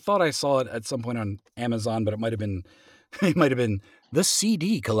 I mean, I thought I saw it at some point on Amazon, but it might have been the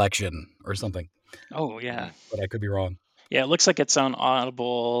CD collection or something. Oh yeah, but I could be wrong. Yeah, it looks like it's on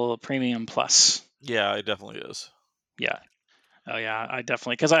Audible Premium Plus. Yeah, it definitely is. Yeah. Oh yeah, I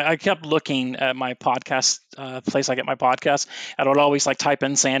definitely, because I kept looking at my podcast place I get my podcast, and I would always like type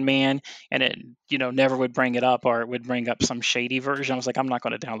in Sandman, and it never would bring it up, or it would bring up some shady version. I was like, I'm not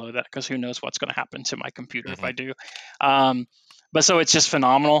going to download that because who knows what's going to happen to my computer if I do. But so it's just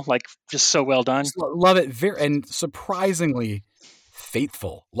phenomenal, like just so well done. Just love it, and surprisingly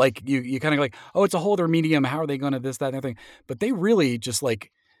faithful. Like you kind of like, oh, it's a whole other medium. How are they going to this, that, and everything? But they really just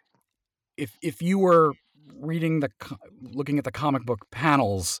like, if you were looking at the comic book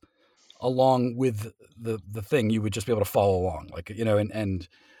panels along with the thing, you would just be able to follow along, like and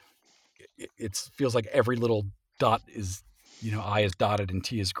it feels like every little dot is I is dotted and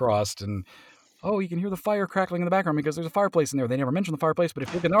T is crossed, and you can hear the fire crackling in the background because there's a fireplace in there. They never mention the fireplace, but if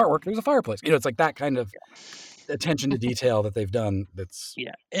you look at the artwork, there's a fireplace. It's like that kind of attention to detail that they've done. That's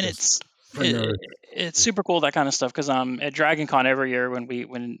and it's super cool, that kind of stuff, because at Dragon Con every year when me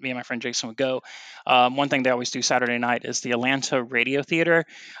and my friend Jason would go, one thing they always do Saturday night is the Atlanta Radio Theater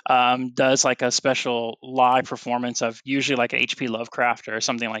does like a special live performance of usually like H.P. Lovecraft or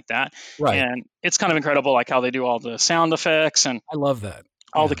something like that, right? And it's kind of incredible, like how they do all the sound effects, and I love that.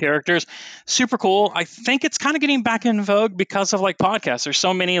 All the characters, super cool. I think it's kind of getting back in vogue because of like podcasts. There's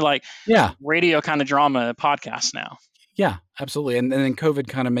so many like radio kind of drama podcasts now. Yeah, absolutely. And then COVID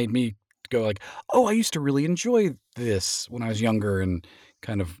kind of made me go like, oh, I used to really enjoy this when I was younger, and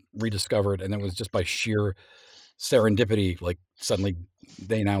kind of rediscovered. And it was just by sheer serendipity, like suddenly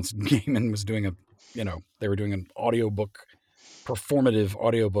they announced Gaiman was doing they were doing an performative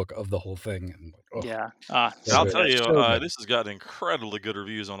audiobook of the whole thing. And Yeah. And So I'll good. tell you, So good. this has got incredibly good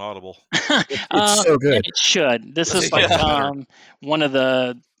reviews on Audible. It's so good. It should. This is Yeah. like one of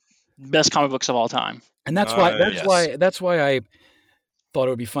the best comic books of all time. And that's why Yes. that's why I thought it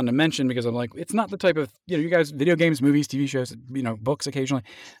would be fun to mention, because I'm like, it's not the type of, you guys, video games, movies, TV shows, books occasionally.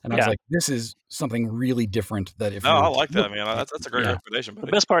 And I was Yeah. like, this is something really different that if No, you're- I like that, man. That's a great Yeah. recommendation. The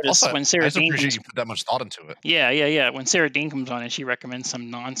Buddy. best part is Also, when I Sarah just Dean appreciate comes, you put that much thought into it. yeah. When Sarah Dean comes on and she recommends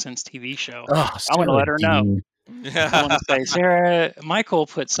some nonsense TV show, Oh, I want to let her know. Dean. I want to say, Sarah, Michael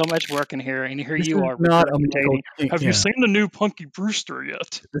put so much work in here, and here This you is are. not a regurgitating. Michael King- Have yeah. you seen the new Punky Brewster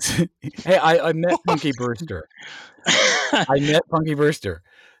yet? Hey, I met Punky Brewster. I met Punky Brewster.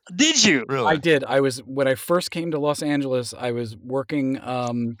 Did you? Really? I did. When I first came to Los Angeles, I was working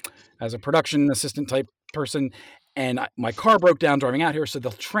as a production assistant type person, and my car broke down driving out here. So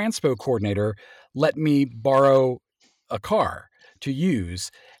the transpo coordinator let me borrow a car to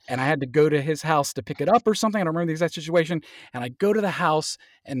use, and I had to go to his house to pick it up or something. I don't remember the exact situation. And I go to the house,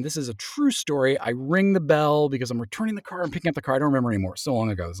 and this is a true story. I ring the bell because I'm returning the car and picking up the car. I don't remember anymore. So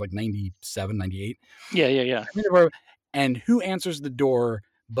long ago. It was like 97, 98. Yeah. I ring the door, and who answers the door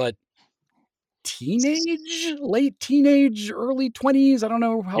but late teenage, early 20s, I don't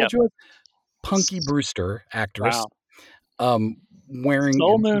know how old she was, Punky Brewster, actress, wearing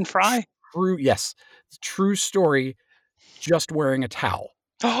Soul Moon Fry. True story, just wearing a towel.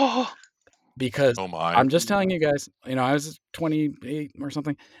 Oh, Because Oh my! I'm just telling you guys, I was 28 or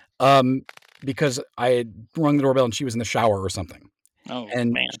something, because I had rung the doorbell and she was in the shower or something.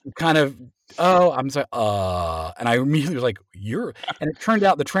 And man. she kind of, I'm sorry, and I immediately was like, and it turned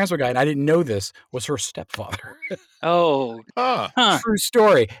out the transfer guy, and I didn't know this, was her stepfather. Oh, Huh. huh. True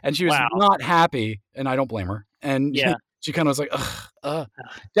story. And she was Wow. not happy, and I don't blame her. And Yeah. she kind of was like,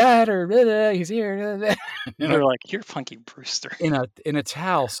 Dad, or he's here. They're like, you're Punky Brewster. in a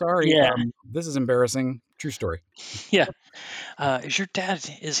towel. Sorry. Yeah. This is embarrassing. True story. Is your dad?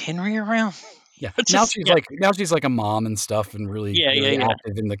 Is Henry around? Yeah. It's Now just- she's like a mom and stuff, and really very Yeah.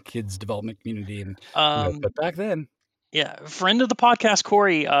 active in the kids development community. And but back then, Friend of the podcast,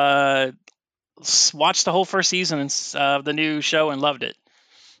 Corey, watched the whole first season of the new show and loved it.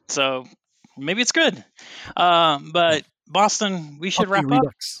 So maybe it's good. But Boston, we should wrap up.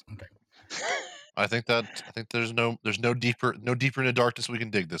 Redux. Okay. I think there's no deeper into darkness we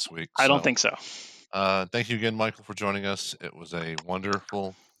can dig this week. I don't think so. Thank you again, Michael, for joining us. It was a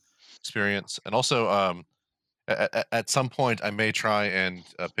wonderful experience, and also at some point I may try and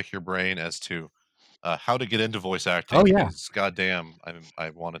pick your brain as to how to get into voice acting. Oh, yeah. Because goddamn, I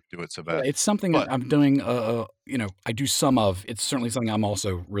want to do it so Yeah, bad. it's something But- that I'm doing. I do some of. It's certainly something I'm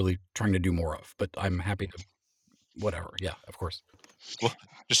also really trying to do more of. But I'm happy to, whatever. Yeah, of course.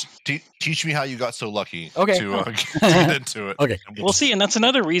 Just teach me how you got so lucky Okay. to get into it. Okay. And We'll see, and that's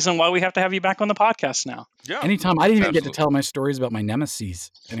another reason why we have to have you back on the podcast now. Yeah. Anytime. I didn't even get to Absolutely. tell my stories about my nemesis.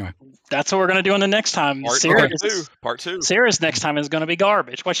 Anyway, That's what we're going to do in the next time. Part two. Sarah's next time is going to be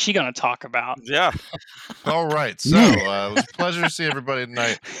garbage. What's she going to talk about? Yeah. All right. So it was a pleasure to see everybody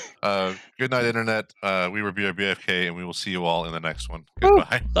tonight. Good night, Internet. We were BFK, and we will see you all in the next one.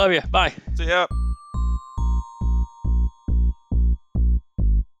 Goodbye. Love you. Bye. See ya.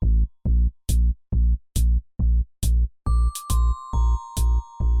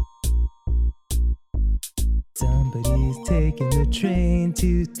 Somebody's taking the train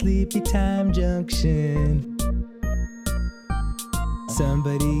to Sleepy Time Junction.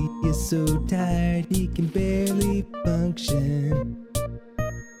 Somebody is so tired he can barely function.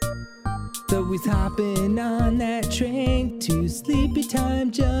 So he's hopping on that train to Sleepy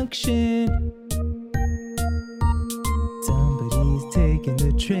Time Junction. Somebody's taking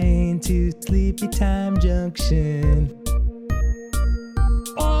the train to Sleepy Time Junction.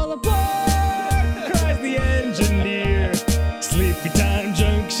 All aboard! Cries the engineer. Sleepy Time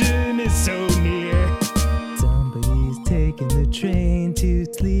Junction is so near. Somebody's taking the train to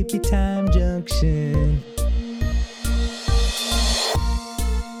Sleepy Time Junction.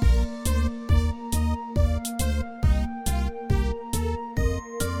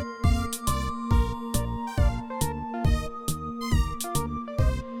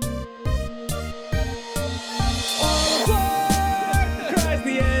 All aboard! Cries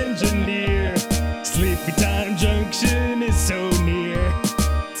the engineer. Sleepy Time Junction is so near.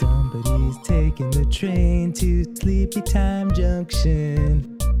 Somebody's taking the train to Sleepy Time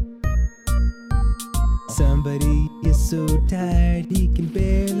Junction. Somebody is so tired he can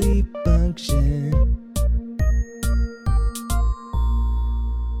barely function. Junction.